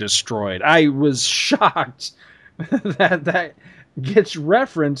to be destroyed? I was shocked that gets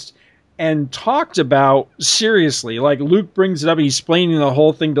referenced and talked about seriously. Like, Luke brings it up, he's explaining the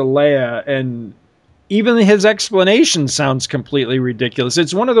whole thing to Leia, and even his explanation sounds completely ridiculous.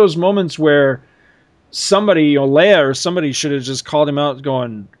 It's one of those moments where somebody, Leia or somebody, should have just called him out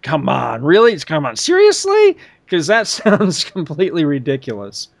going, "Come on, really? Come on, seriously?" Because that sounds completely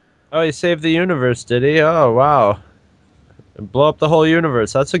ridiculous. Oh, he saved the universe, did he? Oh, wow. And blow up the whole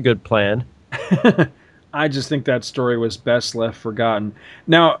universe. That's a good plan. I just think that story was best left forgotten.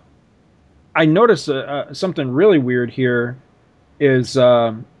 Now, I noticed something really weird here is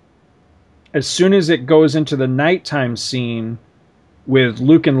as soon as it goes into the nighttime scene with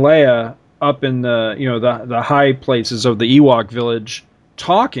Luke and Leia up in the high places of the Ewok village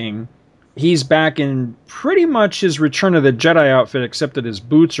talking, he's back in pretty much his Return of the Jedi outfit, except that his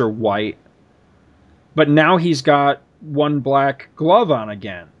boots are white. But now he's got one black glove on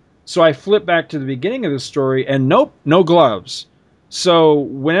again. So I flip back to the beginning of the story, and nope, no gloves. So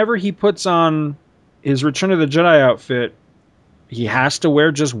whenever he puts on his Return of the Jedi outfit, he has to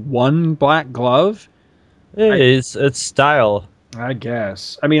wear just one black glove? It's style. I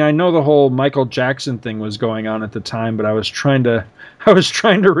guess. I mean, I know the whole Michael Jackson thing was going on at the time, but I was trying to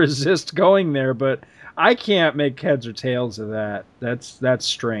resist going there, but I can't make heads or tails of that. That's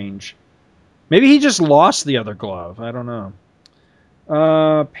strange. Maybe he just lost the other glove. I don't know.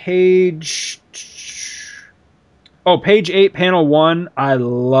 Page 8, panel 1. I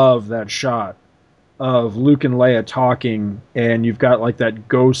love that shot of Luke and Leia talking, and you've got like that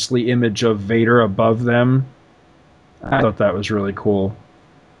ghostly image of Vader above them. I thought that was really cool.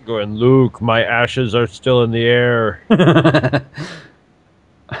 Going, "Luke, my ashes are still in the air."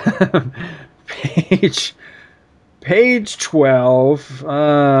 Page 12.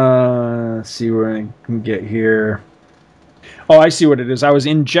 Let's see where I can get here. Oh, I see what it is. I was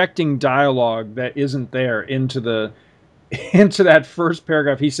injecting dialogue that isn't there into that first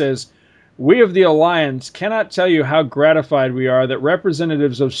paragraph. He says, "We of the Alliance cannot tell you how gratified we are that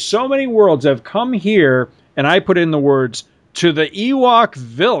representatives of so many worlds have come here," and I put in the words, "to the Ewok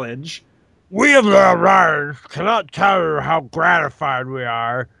village." "We of the Alliance cannot tell you how gratified we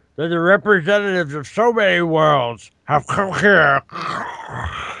are that the representatives of so many worlds have come here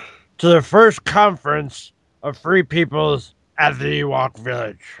to the first conference of free peoples at the Ewok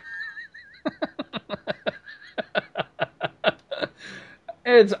village."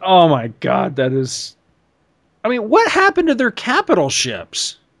 It's, oh my God, that is... I mean, what happened to their capital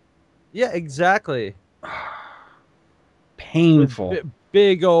ships? Yeah, exactly. Painful.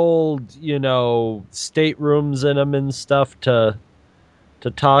 Big old, staterooms in them and stuff to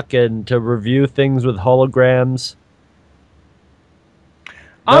talk and to review things with holograms.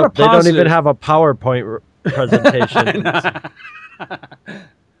 They don't even have a PowerPoint presentation.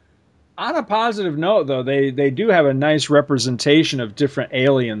 On a positive note, though, they do have a nice representation of different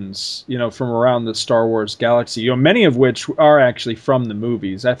aliens, from around the Star Wars galaxy. Many of which are actually from the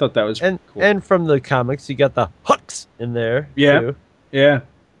movies. I thought that was cool. And from the comics, you got the Hooks in there. Yeah, too. Yeah,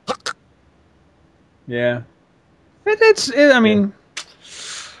 yeah. It's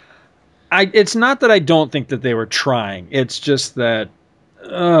not that I don't think that they were trying. It's just that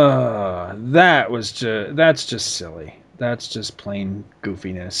that's just silly. That's just plain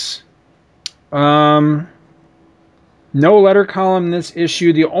goofiness. No letter column this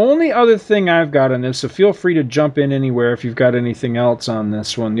issue. The only other thing I've got on this, so feel free to jump in anywhere if you've got anything else on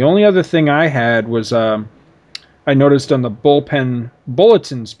this one. The only other thing I had was I noticed on the bullpen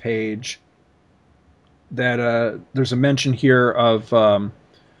bulletins page that there's a mention here of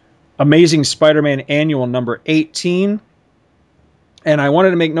Amazing Spider-Man Annual number 18. And I wanted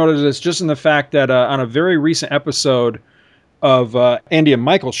to make note of this just in the fact that on a very recent episode of Andy and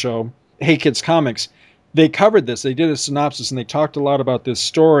Michael show, Hey Kids Comics, they covered this. They did a synopsis and they talked a lot about this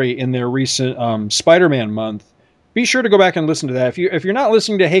story in their recent Spider-Man month. Be sure to go back and listen to that. If you're not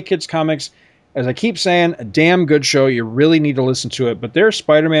listening to Hey Kids Comics, as I keep saying, a damn good show. You really need to listen to it. But their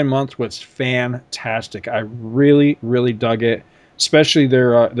Spider-Man month was fantastic. I really, really dug it, especially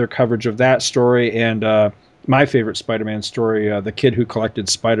their coverage of that story and my favorite Spider-Man story, The Kid Who Collected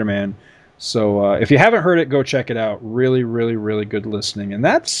Spider-Man. So if you haven't heard it, go check it out. Really, really, really good listening. And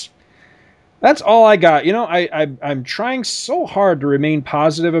that's That's all I got. You know, I'm trying so hard to remain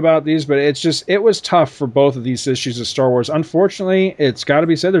positive about these, but it was tough for both of these issues of Star Wars. Unfortunately, it's got to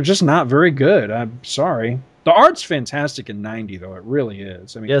be said, they're just not very good. I'm sorry. The art's fantastic in 90, though. It really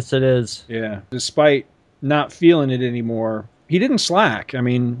is. I mean, yes, it is. Yeah. Despite not feeling it anymore, he didn't slack. I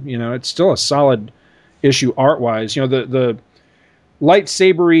mean, you know, it's still a solid issue art-wise. You know, the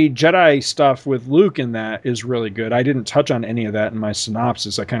lightsabery Jedi stuff with Luke in that is really good. I didn't touch on any of that in my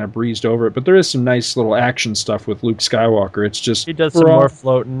synopsis. I kind of breezed over it, but there is some nice little action stuff with Luke Skywalker. It's just he does some more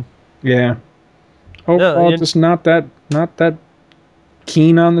floating. Yeah. Overall, just not that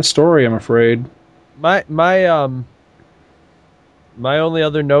keen on the story, I'm afraid. My only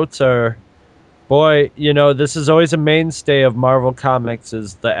other notes are, boy, you know, this is always a mainstay of Marvel Comics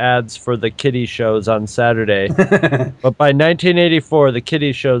is the ads for the kiddie shows on Saturday. But by 1984, the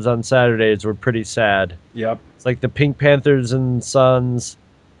kiddie shows on Saturdays were pretty sad. Yep. It's like the Pink Panthers and Sons,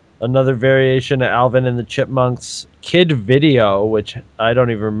 another variation of Alvin and the Chipmunks, Kid Video, which I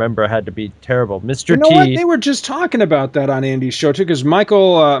don't even remember, had to be terrible. Mr. You know T. what? They were just talking about that on Andy's show, too, because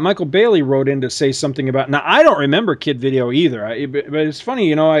Michael Bailey wrote in to say something about... Now, I don't remember Kid Video either, but it's funny,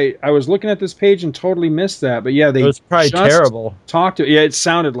 you know, I was looking at this page and totally missed that. But yeah, they... It was probably terrible. Yeah, it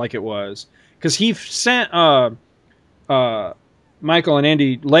sounded like it was. Because he sent Michael and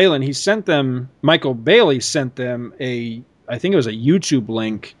Andy Leyland, Michael Bailey sent them I think it was a YouTube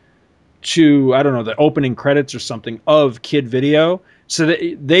link to, I don't know, the opening credits or something of Kid Video. So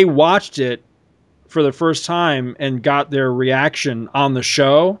that they watched it for the first time and got their reaction on the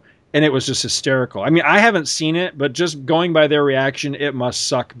show, and it was just hysterical. I mean, I haven't seen it, but just going by their reaction, it must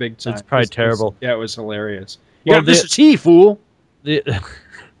suck big time. It's probably terrible. Yeah, it was hilarious. You got Mr. T, fool!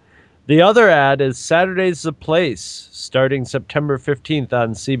 The other ad is Saturday's the Place, starting September 15th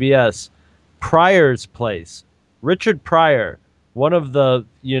on CBS. Pryor's Place. Richard Pryor, one of the,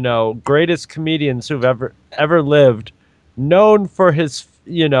 you know, greatest comedians who've ever lived, known for his,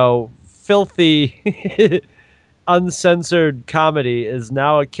 you know, filthy, uncensored comedy, is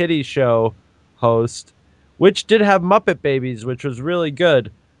now a kiddie show host, which did have Muppet Babies, which was really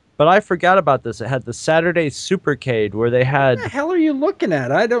good. But I forgot about this. It had the Saturday Supercade, where they had... What the hell are you looking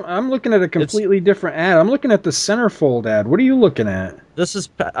at? I'm looking at a completely different ad. I'm looking at the Centerfold ad. What are you looking at? This is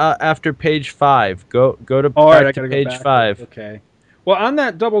after page 5. Go to back to page 5. Okay. Well, on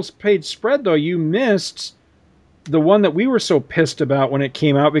that double-page spread, though, you missed the one that we were so pissed about when it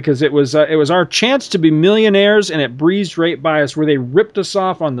came out, because it was our chance to be millionaires, and it breezed right by us, where they ripped us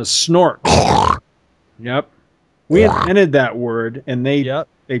off on the snort. Yep. We invented that word, and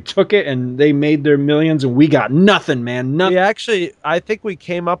they took it, and they made their millions, and we got nothing, man. Nothing. I think we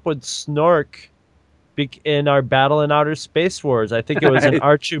came up with snork in our Battle in Outer Space Wars. I think it was an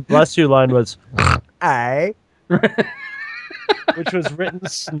Arch You Bless You line was, I... which was written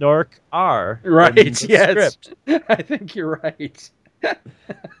Snork R. Right, yes. I think you're right.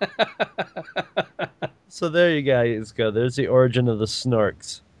 So there you guys go. There's the origin of the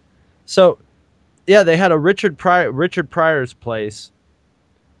Snorks. So, yeah, they had a Richard Pryor's Place,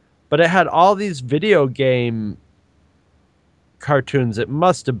 but it had all these video game cartoons. It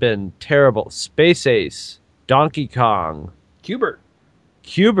must have been terrible. Space Ace, Donkey Kong. Cubert.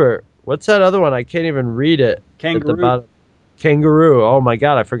 What's that other one? I can't even read it. Kangaroo. Oh my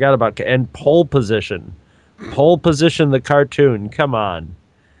God, I forgot about and Pole Position. Pole Position, the cartoon. Come on.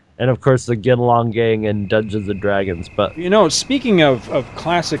 And of course the Get Along Gang and Dungeons and Dragons. But you know, speaking of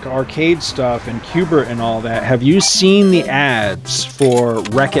classic arcade stuff and Cubert and all that, have you seen the ads for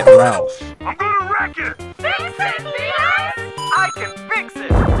Wreck-It Ralph? I'm gonna wreck it! Fix it, Leon! I can fix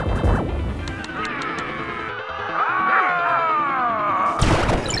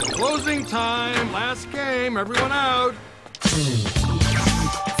it! Closing time, last game, everyone out.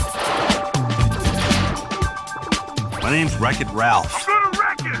 My name's Wreck-It Ralph. I'm gonna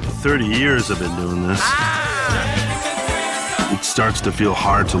wreck it! 30 years I've been doing this. It starts to feel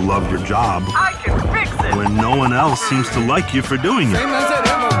hard to love your job I can fix it! when no one else seems to like you for doing it. Same as it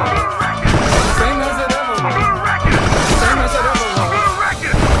ever was. Same as it ever was. Same as it ever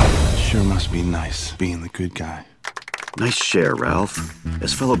was. Sure must be nice being the good guy. Nice share, Ralph.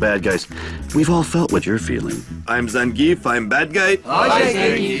 As fellow bad guys, we've all felt what you're feeling. I'm Zangief, I'm bad guy. Hi,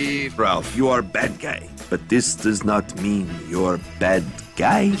 Zangief. Ralph, you are bad guy. But this does not mean you're bad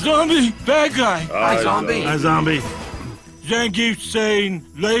guy. Zombie, bad guy. Hi, Zombie. Hi, Zombie. Zangief saying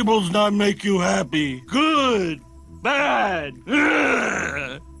labels not make you happy. Good, bad.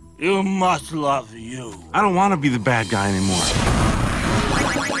 You must love you. I don't want to be the bad guy anymore.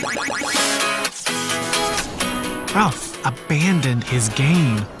 Ralph abandoned his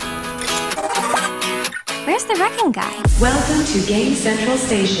game. Where's the wrecking guy? Welcome to Game Central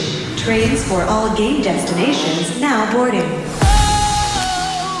Station. Trains for all game destinations now boarding.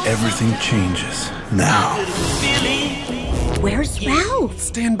 Everything changes now. Where's Ralph?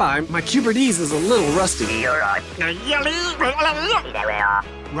 Stand by, my Cuberdese is a little rusty.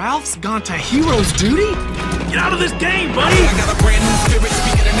 Ralph's gone to hero's duty? Get out of this game, buddy! I got a brand new spirit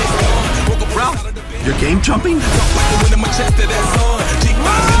speaking in this Ralph, you're game jumping?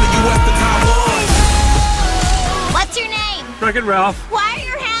 What's your name? Wreck-It Ralph. Why are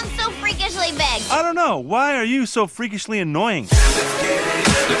your hands so freakishly big? I don't know. Why are you so freakishly annoying?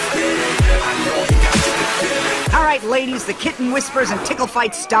 All right, ladies, the kitten whispers and tickle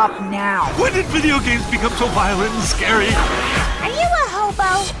fights stop now. When did video games become so violent and scary? Are you a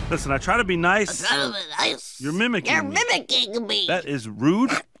hobo? Listen, I try to be nice. You're mimicking You're me. mimicking me. That is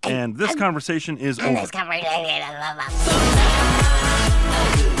rude, and this conversation is over.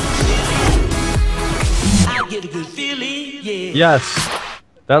 I get a good feeling, yeah. Yes.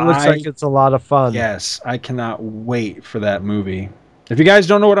 That looks like it's a lot of fun. Yes, I cannot wait for that movie. If you guys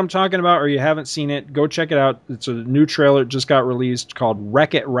don't know what I'm talking about or you haven't seen it, go check it out. It's a new trailer. It just got released called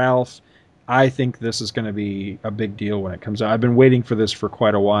Wreck-It Ralph. I think this is going to be a big deal when it comes out. I've been waiting for this for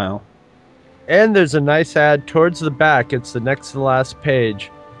quite a while. And there's a nice ad towards the back. It's the next to the last page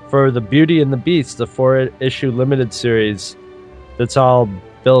for the Beauty and the Beast, the 4-issue limited series. That's all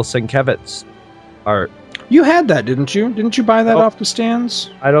Bill Sienkiewicz art. You had that, didn't you? Didn't you buy that off the stands?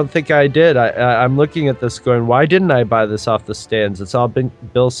 I don't think I did. I'm looking at this going, why didn't I buy this off the stands? It's all been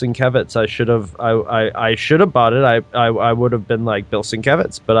Bill Sienkiewicz. I should have. I should have bought it. I would have been like Bill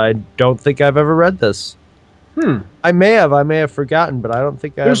Sienkiewicz, but I don't think I've ever read this. I may have forgotten, but I don't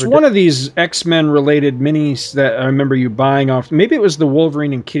think There's one of these X-Men related minis that I remember you buying off. Maybe it was the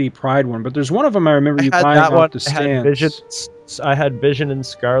Wolverine and Kitty Pryde one, but there's one of them I remember you buying off the stands. I had Vision and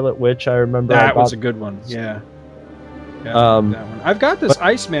Scarlet Witch. I remember that was a good one. Yeah. That one. I've got this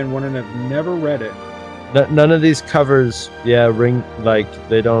Iceman one and I've never read it. None of these covers, ring like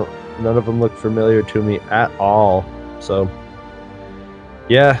they don't. None of them look familiar to me at all. So,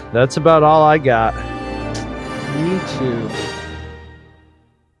 yeah, that's about all I got. Me too.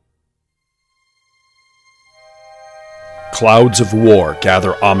 Clouds of war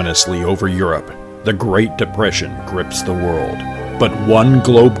gather ominously over Europe. The Great Depression grips the world. But one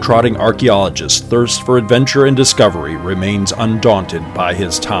globe-trotting archaeologist's thirst for adventure and discovery remains undaunted by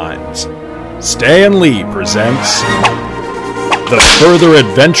his times. Stan Lee presents The Further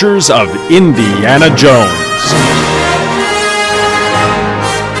Adventures of Indiana Jones.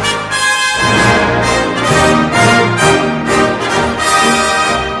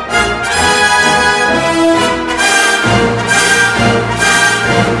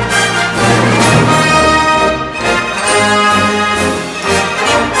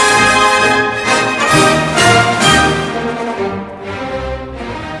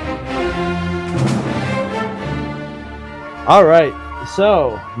 All right,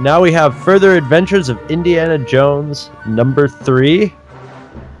 so now we have Further Adventures of Indiana Jones number 3,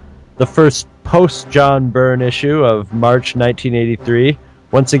 the first post-John Byrne issue of March 1983.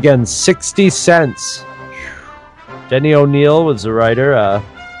 Once again, 60 cents. Denny O'Neil was the writer.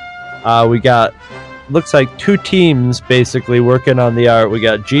 We got, looks like 2 teams basically working on the art. We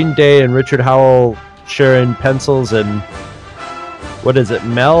got Gene Day and Richard Howell sharing pencils, and what is it,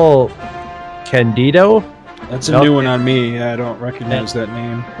 Mel Candido? That's a new one on me. Yeah, I don't recognize that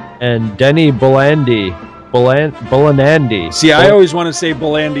name. And Denny Bolanandi. See, I always want to say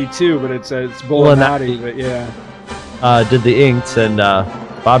Bolandi too, but it's Bolanati. But yeah, did the inks, and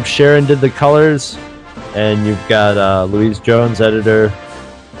Bob Sharon did the colors, and you've got Louise Jones, editor,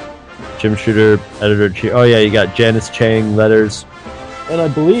 Jim Shooter, editor. Oh yeah, you got Janice Chang letters, and I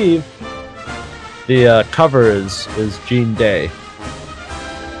believe the cover is Gene Day.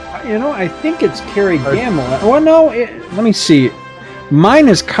 You know, I think it's Carrie Gamble. Well, no, let me see. Mine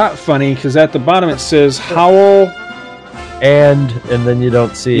is cut funny because at the bottom it says Howell, and then you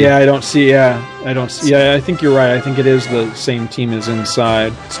don't see. Yeah, I don't see. Yeah, I don't see. Yeah, I think you're right. I think it is the same team as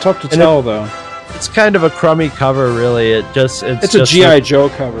Inside. It's tough to tell though. It's kind of a crummy cover, really. It's just a G.I. Joe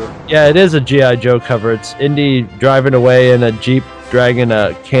cover. Yeah, it is a G.I. Joe cover. It's Indy driving away in a Jeep, dragging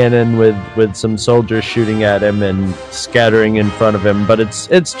a cannon with some soldiers shooting at him and scattering in front of him. But it's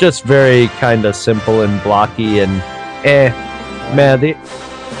just very kind of simple and blocky and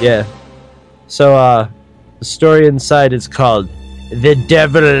yeah. So the story inside is called The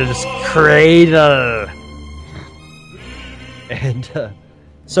Devil's Cradle. And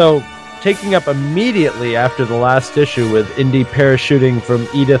so taking up immediately after the last issue with Indy parachuting from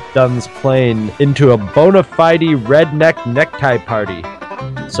Edith Dunn's plane into a bona fide redneck necktie party.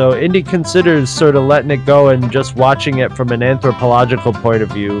 So Indy considers sort of letting it go and just watching it from an anthropological point of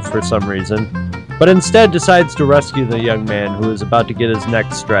view for some reason, but instead decides to rescue the young man who is about to get his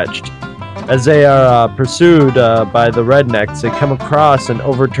neck stretched. As they are pursued by the rednecks, they come across an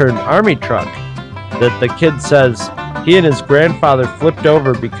overturned army truck that the kid says he and his grandfather flipped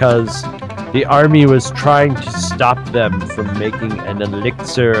over because the army was trying to stop them from making an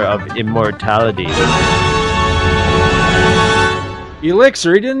elixir of immortality.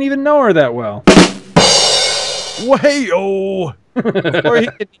 Elixir? He didn't even know her that well. Way-oh! Before he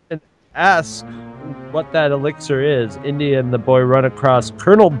can even ask what that elixir is, Indy and the boy run across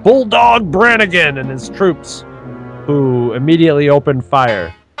Colonel Bulldog Brannigan and his troops, who immediately open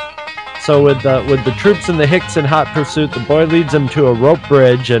fire. So with the troops and the Hicks in hot pursuit, the boy leads them to a rope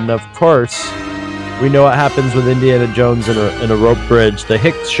bridge, and of course, we know what happens with Indiana Jones in a rope bridge. The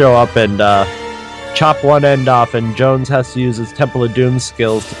Hicks show up and chop one end off, and Jones has to use his Temple of Doom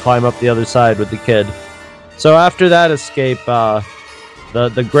skills to climb up the other side with the kid. So after that escape,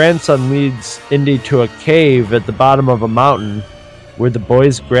 the grandson leads Indy to a cave at the bottom of a mountain where the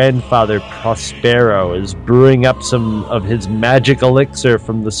boy's grandfather, Prospero, is brewing up some of his magic elixir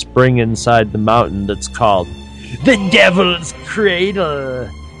from the spring inside the mountain that's called the Devil's Cradle.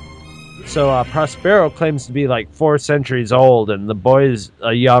 So Prospero claims to be like 4 centuries old, and the boy's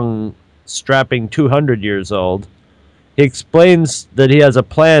a young, strapping 200 years old. He explains that he has a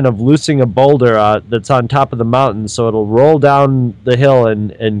plan of loosing a boulder that's on top of the mountain so it'll roll down the hill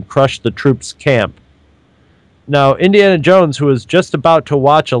and crush the troops' camp. Now, Indiana Jones, who is just about to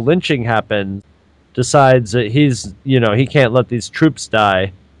watch a lynching happen, decides that he can't let these troops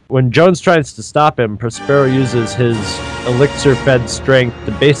die. When Jones tries to stop him, Prospero uses his elixir-fed strength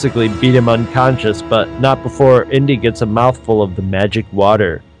to basically beat him unconscious, but not before Indy gets a mouthful of the magic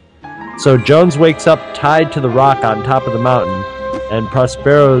water. So Jones wakes up tied to the rock on top of the mountain, and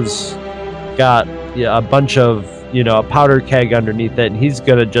Prospero's got a bunch of, a powder keg underneath it, and he's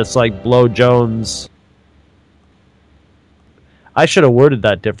gonna just blow Jones. I should have worded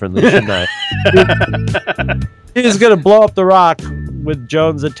that differently, shouldn't I? He's gonna blow up the rock with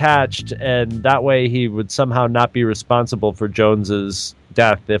Jones attached, and that way he would somehow not be responsible for Jones's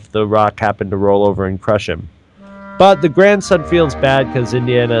death if the rock happened to roll over and crush him. But the grandson feels bad because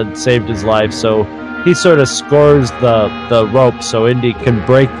Indiana saved his life, so he sort of scores the rope so Indy can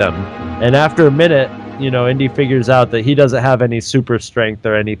break them. And after a minute, Indy figures out that he doesn't have any super strength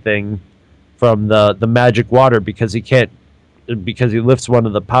or anything from the magic water because he lifts one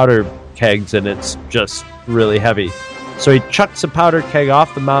of the powder kegs and it's just really heavy. So he chucks a powder keg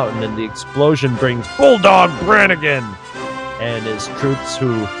off the mountain, and the explosion brings Bulldog Brannigan and his troops,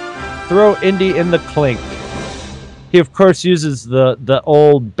 who throw Indy in the clink. He, of course, uses the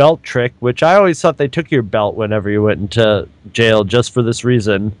old belt trick, which I always thought they took your belt whenever you went into jail just for this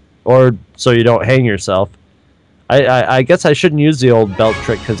reason, or so you don't hang yourself. I guess I shouldn't use the old belt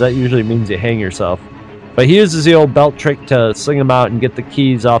trick because that usually means you hang yourself. But he uses the old belt trick to sling him out and get the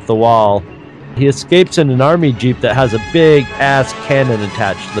keys off the wall. He escapes in an army jeep that has a big-ass cannon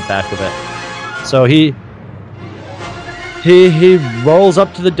attached to the back of it. So he rolls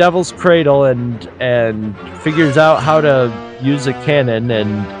up to the Devil's Cradle and figures out how to use a cannon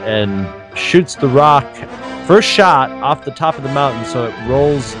and shoots the rock, first shot, off the top of the mountain so it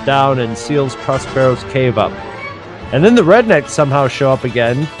rolls down and seals Prospero's cave up. And then the rednecks somehow show up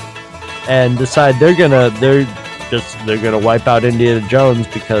again and decide they're gonna wipe out Indiana Jones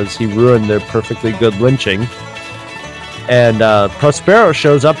because he ruined their perfectly good lynching. And Prospero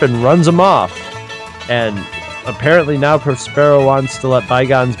shows up and runs them off. And apparently now Prospero wants to let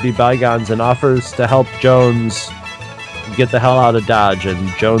bygones be bygones and offers to help Jones get the hell out of Dodge, and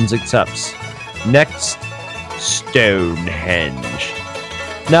Jones accepts. Next, Stonehenge.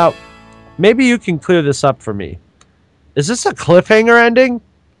 Now, maybe you can clear this up for me. Is this a cliffhanger ending?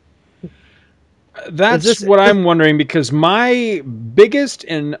 That's what I'm wondering, because my biggest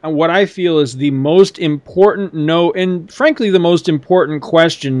and what I feel is the most important and frankly the most important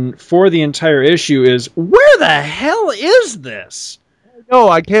question for the entire issue is, where the hell is this? No,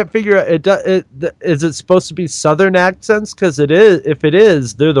 I can't figure out. Is it supposed to be Southern accents? Because it is. If it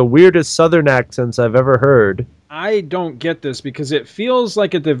is, they're the weirdest Southern accents I've ever heard. I don't get this, because it feels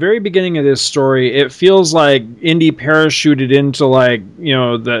like at the very beginning of this story, it feels like Indy parachuted into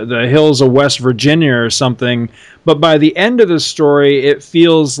the hills of West Virginia or something. But by the end of the story, it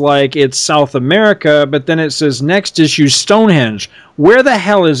feels like it's South America. But then it says next issue Stonehenge. Where the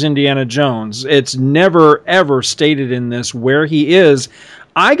hell is Indiana Jones? It's never ever stated in this where he is.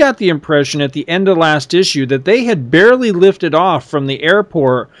 I got the impression at the end of last issue that they had barely lifted off from the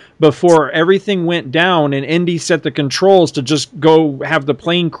airport before everything went down and Indy set the controls to just go have the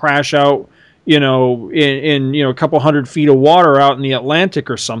plane crash out, in a couple hundred feet of water out in the Atlantic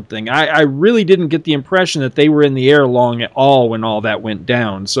or something. I really didn't get the impression that they were in the air long at all when all that went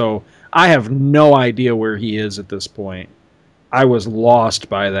down. So I have no idea where he is at this point. I was lost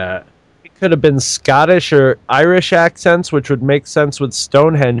by that. Could have been Scottish or Irish accents, which would make sense with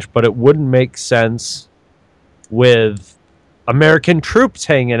Stonehenge, but it wouldn't make sense with American troops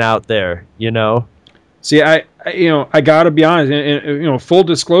hanging out there, See, I got to be honest, and, full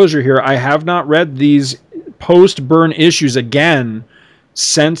disclosure here, I have not read these post-burn issues again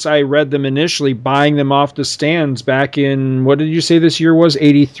since I read them initially, buying them off the stands back in, what did you say this year was,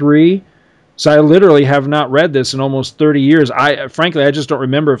 83? So I literally have not read this in almost 30 years. Frankly, I just don't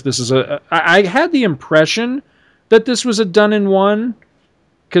remember if this is I had the impression that this was a done-in-one,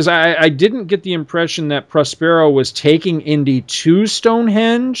 because I didn't get the impression that Prospero was taking Indy to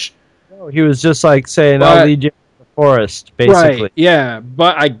Stonehenge. No, he was just like saying, I'll lead you to the forest, basically. Right, yeah,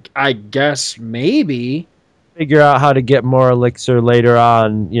 but I guess maybe figure out how to get more elixir later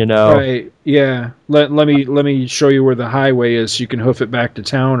on, Right, yeah. Let me show you where the highway is so you can hoof it back to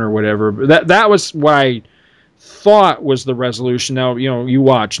town or whatever. But that was what I thought was the resolution. Now, you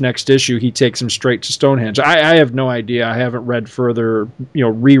watch next issue, he takes him straight to Stonehenge. I have no idea. I haven't read further,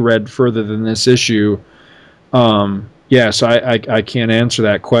 reread further than this issue. So I can't answer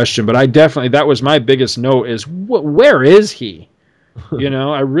that question. But I definitely, that was my biggest note is, where is he?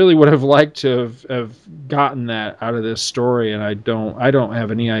 I really would have liked to have gotten that out of this story, and I don't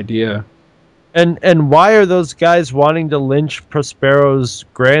have any idea. And why are those guys wanting to lynch Prospero's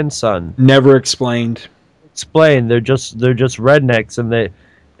grandson? Never explained. They're just rednecks,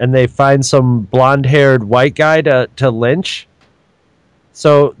 and they find some blonde-haired white guy to lynch.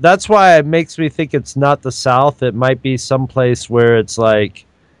 So that's why it makes me think it's not the South. It might be someplace where it's like,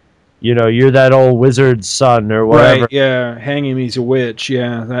 you're that old wizard's son or whatever. Right, yeah, hanging me's a witch,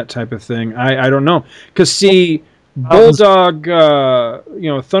 yeah, that type of thing. I don't know. Because, see, Bulldog,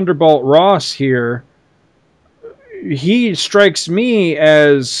 Thunderbolt Ross here, he strikes me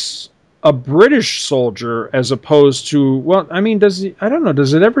as a British soldier as opposed to, I don't know,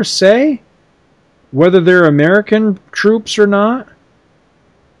 does it ever say whether they're American troops or not?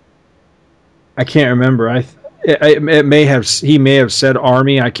 I can't remember. He may have said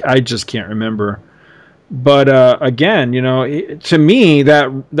army. I just can't remember. But again, to me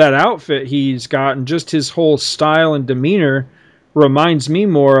that outfit he's got and just his whole style and demeanor reminds me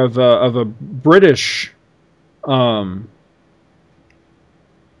more of a British. Oh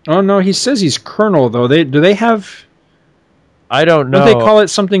no, he says he's colonel though. Do they have? I don't know. Don't they call it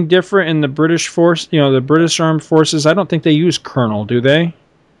something different in the British force? The British Armed Forces. I don't think they use colonel, do they?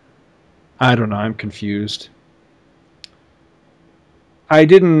 I don't know. I'm confused. I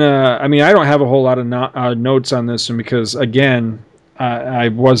didn't. I don't have a whole lot of notes on this one because, again, I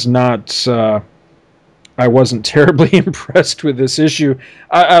was not. I wasn't terribly impressed with this issue.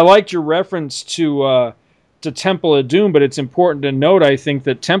 I liked your reference to Temple of Doom, but it's important to note, I think,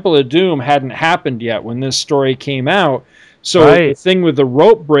 that Temple of Doom hadn't happened yet when this story came out. So The thing with the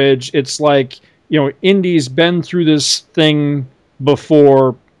rope bridge, it's like Indy's been through this thing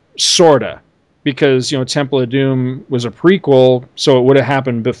before, sorta. Because Temple of Doom was a prequel, so it would have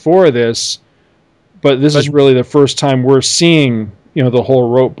happened before this. But this is really the first time we're seeing, the whole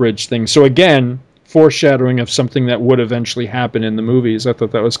rope bridge thing. So again, foreshadowing of something that would eventually happen in the movies. I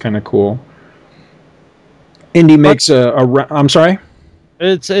thought that was kind of cool. Indy makes I'm sorry?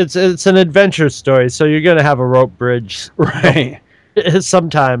 It's an adventure story, so you're gonna have a rope bridge, right?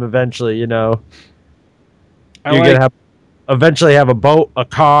 Sometime eventually, You're gonna eventually have a boat, a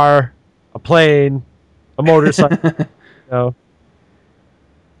car, a plane, a motorcycle, a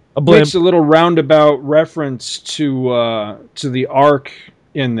blimp. Makes a little roundabout reference to the Ark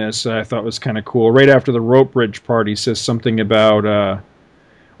in this. I thought was kind of cool. Right after the rope bridge part, he says something about.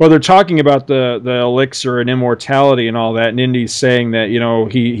 They're talking about the elixir and immortality and all that, and Indy's saying that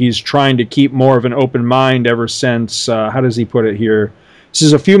he's trying to keep more of an open mind ever since. How does he put it here? He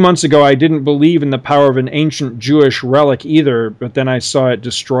says, a few months ago, I didn't believe in the power of an ancient Jewish relic either, but then I saw it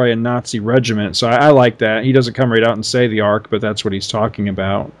destroy a Nazi regiment. So I like that. He doesn't come right out and say the Ark, but that's what he's talking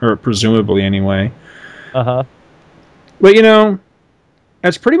about, or presumably anyway. Uh-huh. But,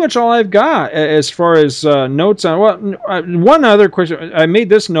 that's pretty much all I've got as far as notes on. Well, one other question. I made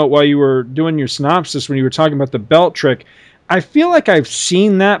this note while you were doing your synopsis when you were talking about the belt trick. I feel like I've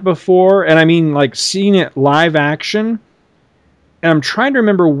seen that before, and seen it live action. And I'm trying to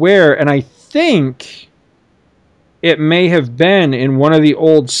remember where, and I think it may have been in one of the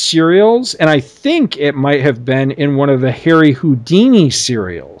old serials, and I think it might have been in one of the Harry Houdini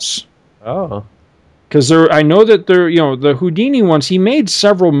serials. Oh. Because I know that the Houdini ones, he made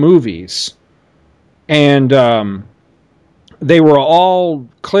several movies, and they were all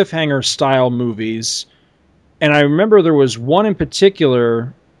cliffhanger style movies. And I remember there was one in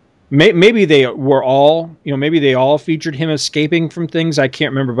particular. Maybe they were all, maybe they all featured him escaping from things. I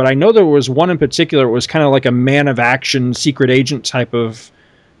can't remember, but I know there was one in particular. It was kind of like a man of action, secret agent type of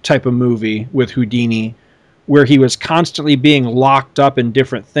movie with Houdini, where he was constantly being locked up in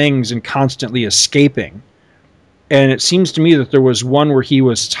different things and constantly escaping. And it seems to me that there was one where he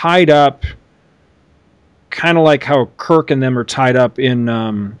was tied up, kind of like how Kirk and them are tied up in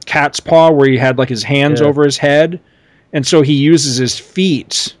Cat's Paw, where he had like his hands over his head, and so he uses his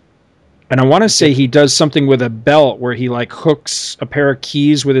feet. And I want to say he does something with a belt where he like hooks a pair of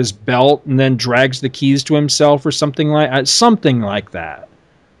keys with his belt and then drags the keys to himself or something like that.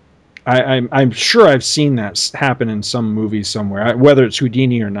 I'm sure I've seen that happen in some movie somewhere, whether it's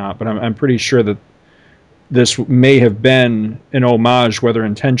Houdini or not. But I'm pretty sure that this may have been an homage, whether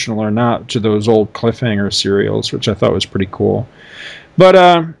intentional or not, to those old cliffhanger serials, which I thought was pretty cool. But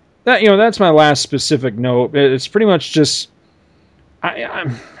that's my last specific note. It's pretty much just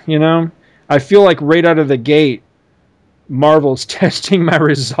I feel like right out of the gate, Marvel's testing my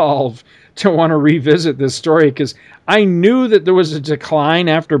resolve to want to revisit this story, because I knew that there was a decline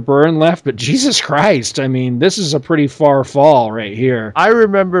after Byrne left, but Jesus Christ, I mean, this is a pretty far fall right here. I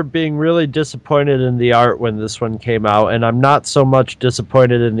remember being really disappointed in the art when this one came out, and I'm not so much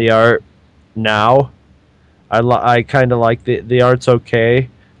disappointed in the art now. I kind of like the art's okay,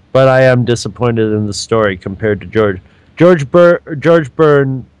 but I am disappointed in the story compared to George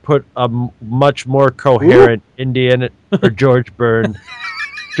Byrne put a much more coherent Indiana, or George Byrne.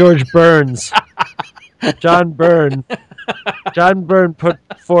 George Burns. John Byrne put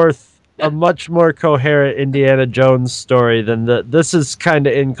forth a much more coherent Indiana Jones story than this is kind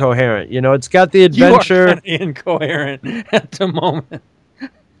of incoherent. It's got the adventure. You are kind of incoherent at the moment.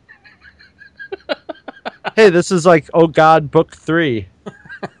 Hey, this is like, oh God, book 3.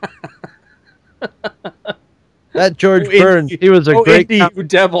 That George Burns, he was a great... Indy, you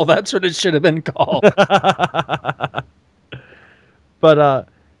devil, that's what it should have been called. But,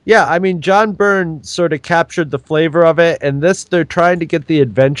 yeah, I mean, John Byrne sort of captured the flavor of it, and they're trying to get the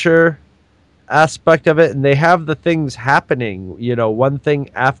adventure aspect of it, and they have the things happening, one thing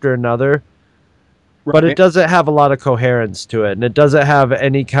after another, right. But it doesn't have a lot of coherence to it, and it doesn't have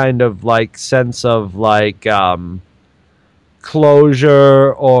any kind of, like, sense of, like,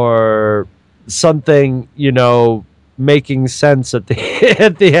 closure or something, making sense at the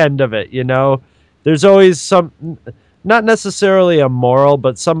at the end of it. There's always some, not necessarily a moral,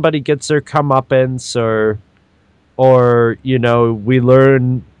 but somebody gets their comeuppance, or we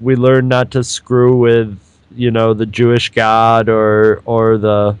learn not to screw with the Jewish God or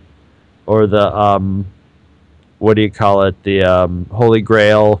the what do you call it, the Holy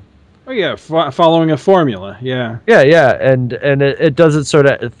Grail. Oh yeah, following a formula, yeah. Yeah, and it doesn't sort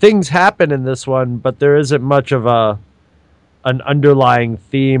of, things happen in this one, but there isn't much of an underlying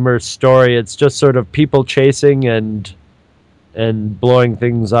theme or story. It's just sort of people chasing and blowing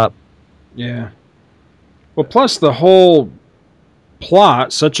things up. Yeah. Well, plus the whole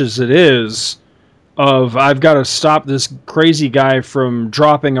plot, such as it is, of I've got to stop this crazy guy from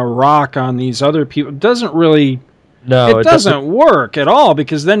dropping a rock on these other people, doesn't really... No, it doesn't work at all,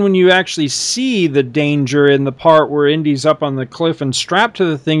 because then when you actually see the danger in the part where Indy's up on the cliff and strapped to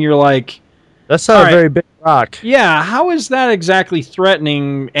the thing, you're like... That's not a very big rock. Yeah, how is that exactly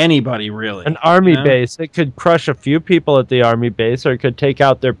threatening anybody, really? An army base. It could crush a few people at the army base, or it could take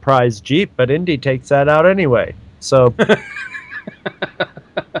out their prize Jeep, but Indy takes that out anyway. So...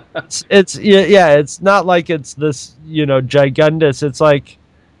 it's not like it's this, gigundous.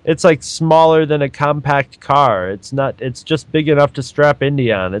 It's like smaller than a compact car. It's just big enough to strap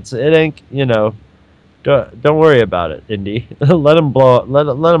Indy on. It ain't, don't worry about it, Indy. let them blow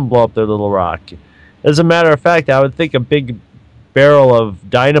up their little rock. As a matter of fact, I would think a big barrel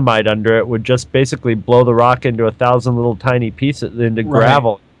of dynamite under it would just basically blow the rock into 1,000 little tiny pieces, into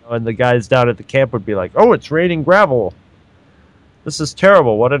gravel. And the guys down at the camp would be like, "Oh, it's raining gravel. This is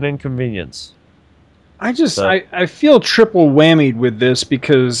terrible. What an inconvenience." I feel triple whammied with this,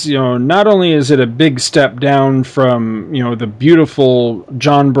 because, not only is it a big step down from, the beautiful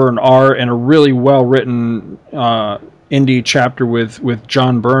John Byrne art and a really well-written indie chapter with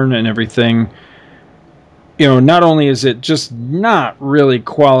John Byrne and everything, not only is it just not really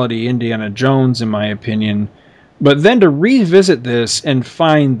quality Indiana Jones, in my opinion, But then to revisit this and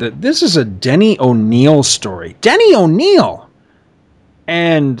find that this is a Denny O'Neil story. Denny O'Neil!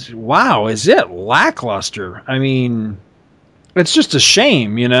 And wow, is it lackluster? I mean, it's just a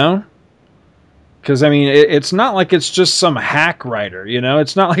shame, you know? Because, I mean, it's not like it's just some hack writer, you know?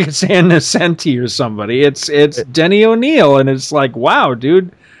 It's not like it's Ann Nesenti or somebody. It's Denny O'Neil, and it's like, wow,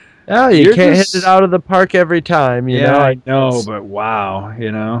 dude. Oh, you can't hit it out of the park every time, you know? I know, but wow,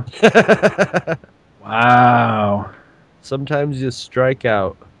 you know? Wow. Sometimes you strike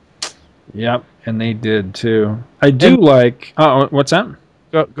out. Yep, and they did, too. I do like... Oh, what's that?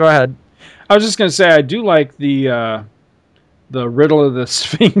 Go ahead. I was just going to say, I do like the Riddle of the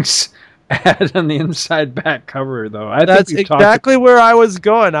Sphinx ad on the inside back cover, though. That's exactly where I was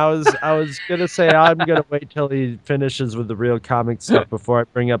going. I was gonna say I'm gonna wait till he finishes with the real comic stuff before I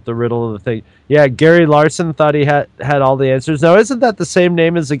bring up the Riddle of the thing. Yeah, Gary Larson thought he had all the answers. Now, isn't that the same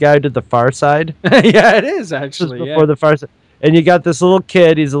name as the guy who did the Far Side? Yeah, it is actually. Just before the Far Side. And you got this little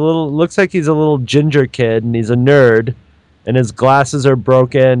kid. Looks like he's a little ginger kid, and he's a nerd. And his glasses are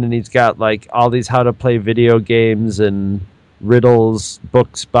broken, and he's got like all these how to play video games and riddles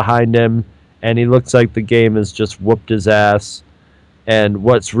books behind him, and he looks like the game has just whooped his ass. And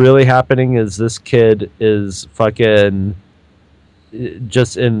what's really happening is this kid is fucking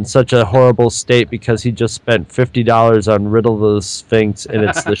just in such a horrible state because he just spent $50 on Riddle of the Sphinx, and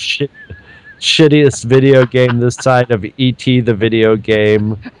it's the shittiest video game this side of E.T. the video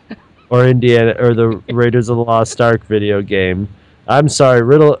game or Indiana or the Raiders of the Lost Ark video game. I'm sorry,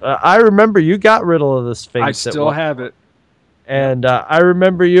 Riddle. I remember you got Riddle of the Sphinx. I still have it. And I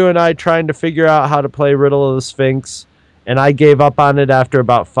remember you and I trying to figure out how to play Riddle of the Sphinx, and I gave up on it after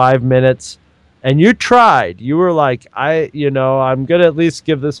about 5 minutes. And you tried. You were like, I'm going to at least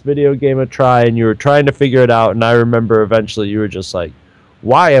give this video game a try, and you were trying to figure it out. And I remember eventually you were just like,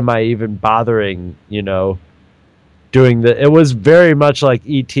 why am I even bothering, doing the... It was very much like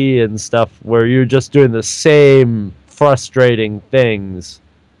E.T. and stuff where you're just doing the same frustrating things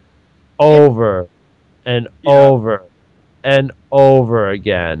over and over and over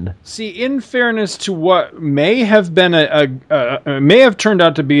again. See, in fairness to what may have been may have turned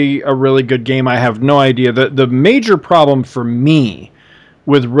out to be a really good game, I have no idea. The major problem for me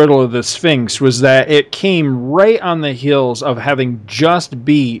with Riddle of the Sphinx was that it came right on the heels of having just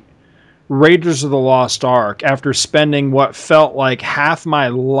beat Raiders of the Lost Ark after spending what felt like half my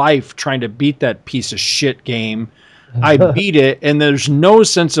life trying to beat that piece of shit game. I beat it, and there's no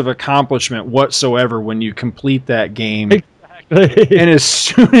sense of accomplishment whatsoever when you complete that game. And as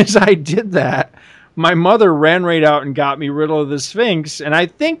soon as I did that, my mother ran right out and got me Riddle of the Sphinx. And I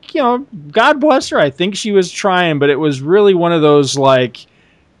think, God bless her, I think she was trying, but it was really one of those like,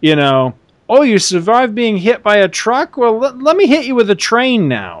 oh, you survived being hit by a truck? Well, let me hit you with a train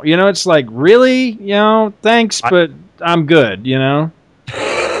now. It's like, really? Thanks, but I'm good,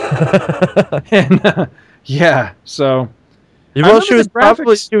 And, yeah, so... Well, she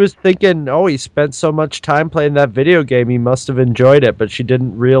was thinking, oh, he spent so much time playing that video game, he must have enjoyed it, but she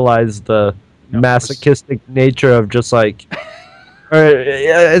didn't realize the masochistic nature of just like...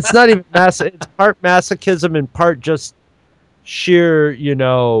 it's not even it's part masochism and part just sheer,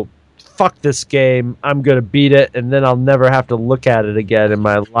 fuck this game, I'm going to beat it, and then I'll never have to look at it again in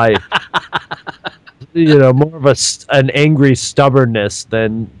my life. More of an angry stubbornness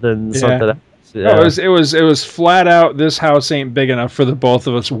than something else. Yeah. No, it was flat out, this house ain't big enough for the both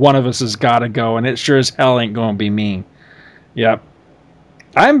of us. One of us has got to go, and it sure as hell ain't going to be me. Yep.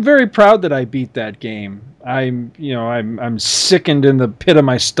 I'm very proud that I beat that game. I'm sickened in the pit of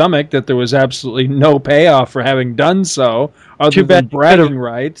my stomach that there was absolutely no payoff for having done so, other than bragging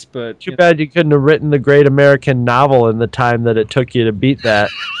rights. But too bad you couldn't have written the great American novel in the time that it took you to beat that.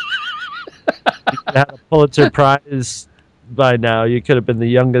 You could have a Pulitzer Prize by now. You could have been the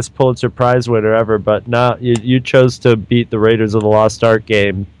youngest Pulitzer Prize winner ever, but no, you chose to beat the Raiders of the Lost Ark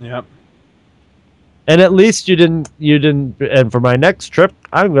game. Yep. And at least you didn't. And for my next trip,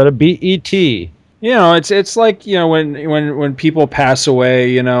 I'm going to beat E.T. It's like when people pass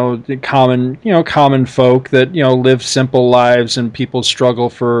away, the common folk that live simple lives, and people struggle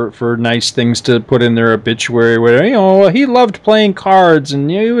for nice things to put in their obituary. Where he loved playing cards, and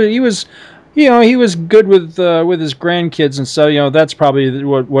he was good with his grandkids, and so that's probably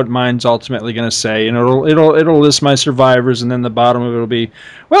what mine's ultimately going to say. It'll list my survivors, and then the bottom of it will be,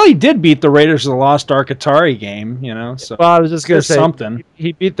 well, he did beat the Raiders of the Lost Ark Atari game. So well, I was just going to say something.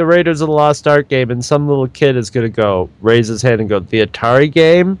 He beat the Raiders of the Lost Ark game, and some little kid is going to raise his hand and go, the Atari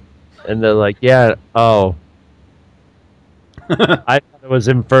game, and they're like, yeah, oh. I thought it was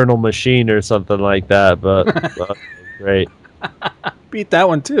Infernal Machine or something like that, but great. Beat that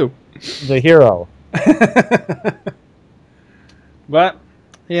one too. The hero. But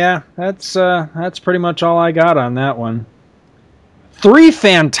yeah, that's pretty much all I got on that one. 3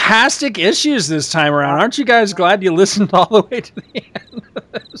 fantastic issues this time around. Aren't you guys glad you listened all the way to the end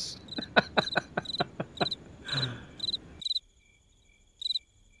of this?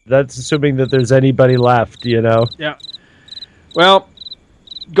 That's assuming that there's anybody left, you know? Yeah. Well,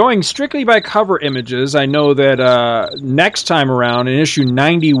 going strictly by cover images, I know that next time around, in issue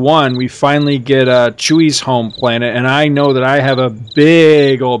 91, we finally get Chewie's home planet, and I know that I have a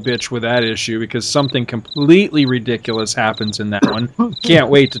big old bitch with that issue because something completely ridiculous happens in that one. Can't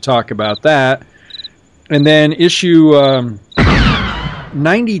wait to talk about that. And then issue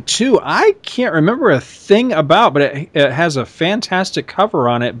 92, I can't remember a thing about, but it has a fantastic cover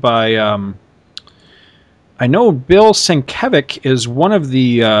on it by... I know Bill Sienkiewicz is one of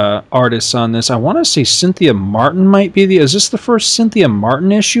the artists on this. I want to say Cynthia Martin might be is this the first Cynthia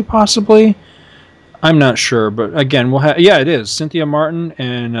Martin issue, possibly? I'm not sure, but again, it is Cynthia Martin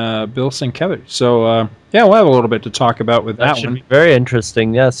and Bill Sienkiewicz. So we'll have a little bit to talk about with that should one. Be very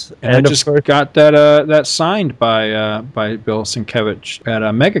interesting, yes. And I just got that signed by Bill Sienkiewicz at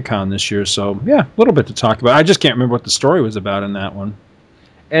MegaCon this year. So yeah, a little bit to talk about. I just can't remember what the story was about in that one.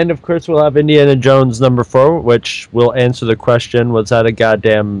 And, of course, we'll have Indiana Jones #4, which will answer the question, was that a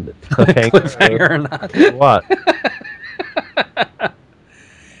goddamn cliffhanger or not? What?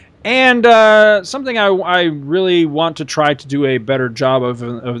 And something I really want to try to do a better job of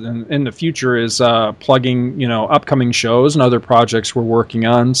in the future is plugging, upcoming shows and other projects we're working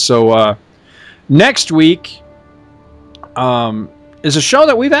on. So next week... is a show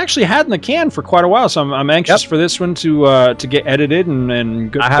that we've actually had in the can for quite a while, so I'm anxious for this one to get edited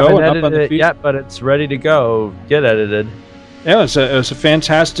and good to go. I haven't and up on the edited it feed. yet, but it's ready to go. Get edited. Yeah, it was a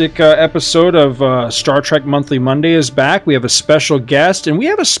fantastic episode of Star Trek Monthly Monday is back. We have a special guest, and we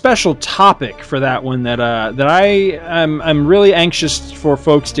have a special topic for that one that I'm really anxious for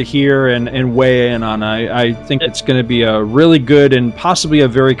folks to hear and weigh in on. I think it's going to be a really good and possibly a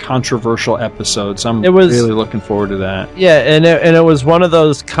very controversial episode, so I'm really looking forward to that. Yeah, and it was one of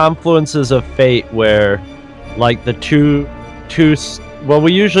those confluences of fate where, like, the two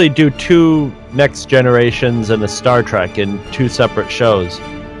we usually do 2 Next Generations and a Star Trek in 2 separate shows,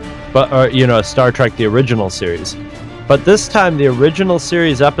 a Star Trek the original series. But this time, the original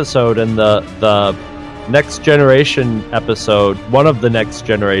series episode and the Next Generation episode, one of the Next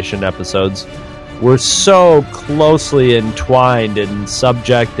Generation episodes, were so closely entwined in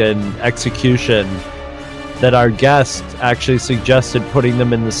subject and execution that our guest actually suggested putting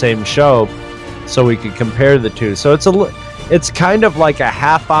them in the same show so we could compare the two. So it's kind of like a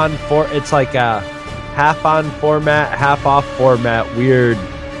it's like a half-on format, half-off format, weird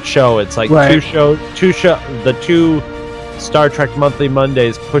show. It's like the 2 Star Trek Monthly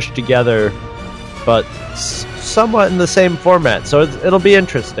Mondays pushed together, but somewhat in the same format. So it'll be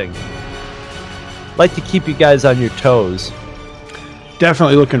interesting. Like to keep you guys on your toes.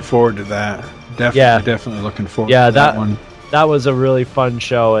 Definitely looking forward to that. Definitely looking forward to that one. That was a really fun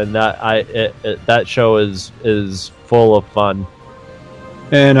show, and that show is full of fun.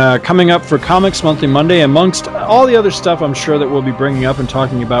 And coming up for Comics Monthly Monday, amongst all the other stuff I'm sure that we'll be bringing up and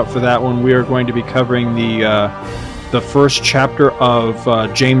talking about for that one, we are going to be covering the first chapter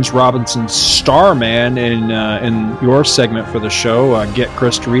of James Robinson's Starman in your segment for the show. Get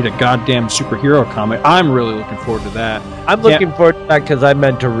Chris to read a goddamn superhero comic. I'm really looking forward to that. I'm looking forward to that because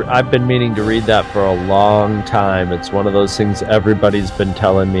I've been meaning to read that for a long time. It's one of those things everybody's been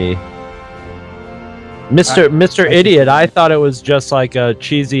telling me. Mr. Idiot, I thought it was just like a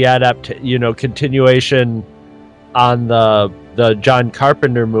cheesy continuation on the John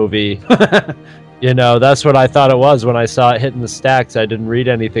Carpenter movie. That's what I thought it was when I saw it hitting the stacks. I didn't read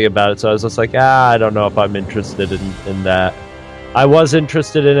anything about it, so I was just like, I don't know if I'm interested in that. I was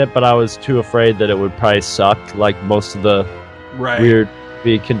interested in it, but I was too afraid that it would probably suck, like most of the weird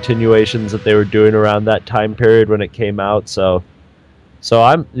continuations that they were doing around that time period when it came out. So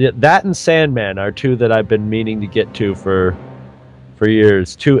that and Sandman are 2 that I've been meaning to get to for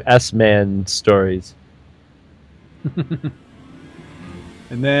years. 2 S-Man stories.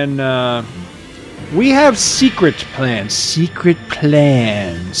 And then we have secret plans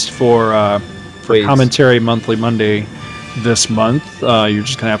for Commentary Monthly Monday this month. You're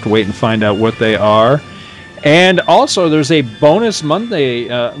just gonna have to wait and find out what they are. And also, there's a bonus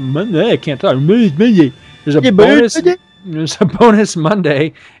Monday. I can't talk. There's a bonus. There's a bonus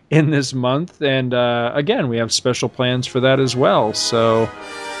Monday in this month, and again, we have special plans for that as well. So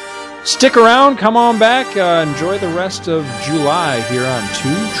stick around, come on back, enjoy the rest of July here on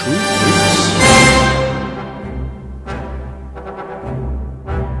Two True Freaks.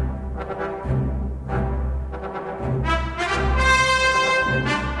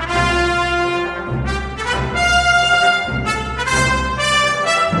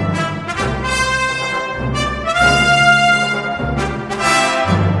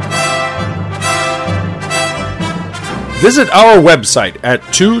 Visit our website at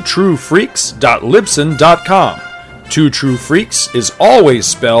twotruefreaks.libsyn.com. Two True Freaks is always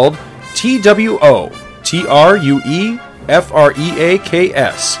spelled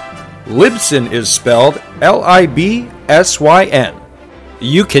TWOTRUEFREAKS. Libsyn is spelled LIBSYN.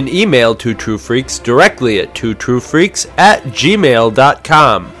 You can email Two True Freaks directly at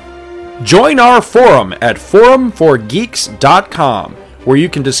twotruefreaks@gmail.com. Join our forum at forumforgeeks.com, where you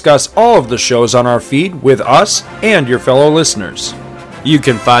can discuss all of the shows on our feed with us and your fellow listeners. You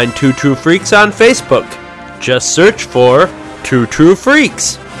can find Two True Freaks on Facebook. Just search for Two True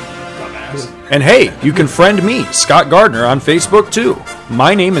Freaks. And hey, you can friend me, Scott Gardner, on Facebook too.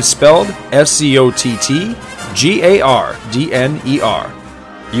 My name is spelled SCOTTGARDNER.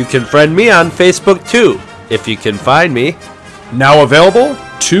 You can friend me on Facebook too, if you can find me. Now available,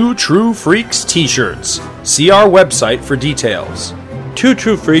 Two True Freaks t-shirts. See our website for details. Two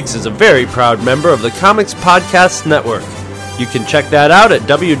True Freaks is a very proud member of the Comics Podcast Network. You can check that out at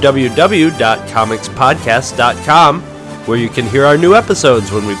www.comicspodcast.com, where you can hear our new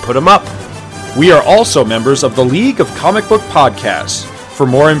episodes when we put them up. We are also members of the League of Comic Book Podcasts. For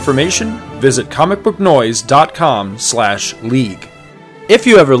more information, visit comicbooknoise.com/league. If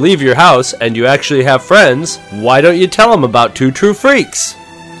you ever leave your house and you actually have friends, why don't you tell them about Two True Freaks?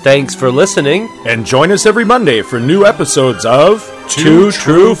 Thanks for listening, and join us every Monday for new episodes of Two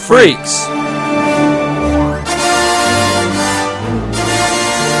True Freaks.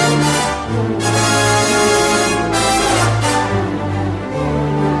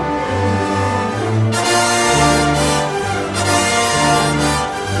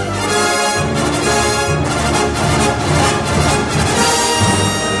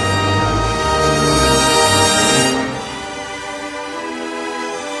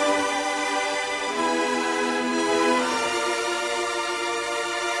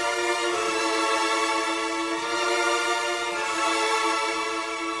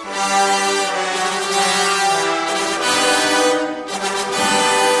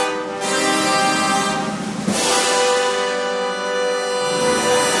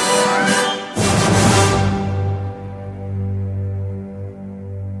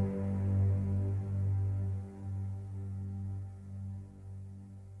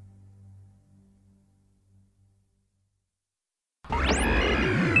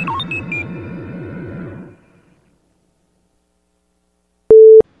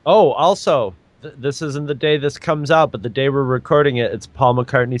 Oh, also, this isn't the day this comes out, but the day we're recording it, it's Paul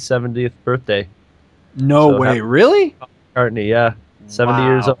McCartney's 70th birthday. No way, really? Paul McCartney, yeah. 70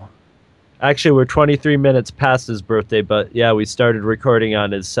 years old. Actually, we're 23 minutes past his birthday, but yeah, we started recording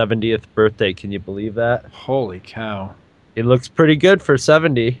on his 70th birthday. Can you believe that? Holy cow. He looks pretty good for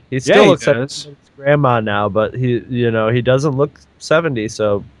 70. He still looks like his grandma now, but he doesn't look 70,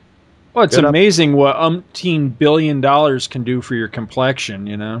 so... Well, it's amazing what umpteen $1 billion can do for your complexion,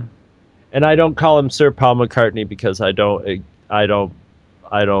 you know? And I don't call him Sir Paul McCartney because I don't,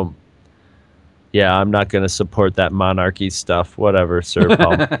 yeah, I'm not going to support that monarchy stuff. Whatever, Sir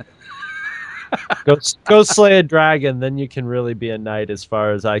Paul. Go slay a dragon, then you can really be a knight as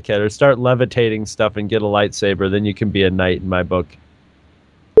far as I can. Or start levitating stuff and get a lightsaber, then you can be a knight in my book.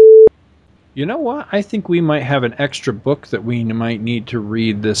 You know what? I think we might have an extra book that we might need to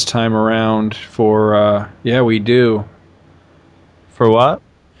read this time around for, yeah, we do. For what?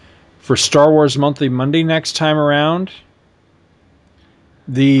 For Star Wars Monthly Monday next time around.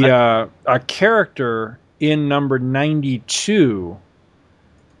 A character in number 92.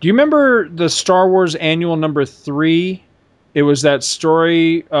 Do you remember the Star Wars Annual number 3? It was that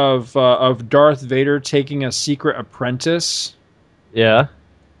story of Darth Vader taking a secret apprentice. Yeah.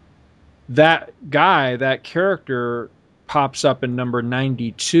 That guy, that character, pops up in number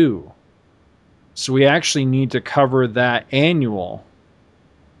 92. So we actually need to cover that annual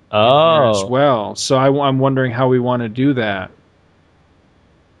as well. So I'm wondering how we want to do that.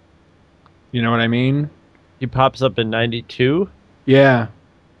 You know what I mean? He pops up in 92? Yeah.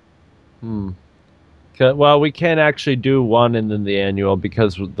 Well, we can't actually do one and then the annual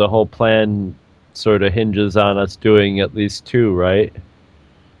because the whole plan sort of hinges on us doing at least 2, right?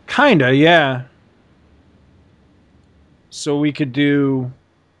 Kinda, yeah. So we could do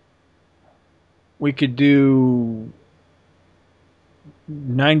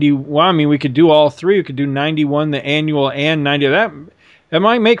 90. Well, I mean, we could do all 3. We could do 91, the annual, and 90. That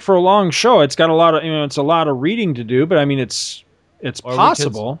might make for a long show. It's got a lot of, it's a lot of reading to do, but I mean, it's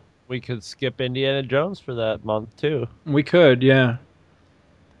possible. We could skip Indiana Jones for that month too. We could, yeah.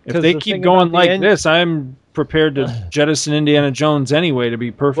 If they keep going like this, I'm prepared to jettison Indiana Jones anyway, to be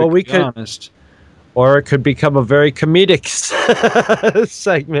perfectly honest. Or it could become a very comedic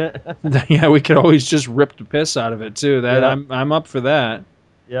segment. Yeah, we could always just rip the piss out of it too. That I'm up for that.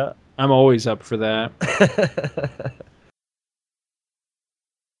 Yeah. I'm always up for that.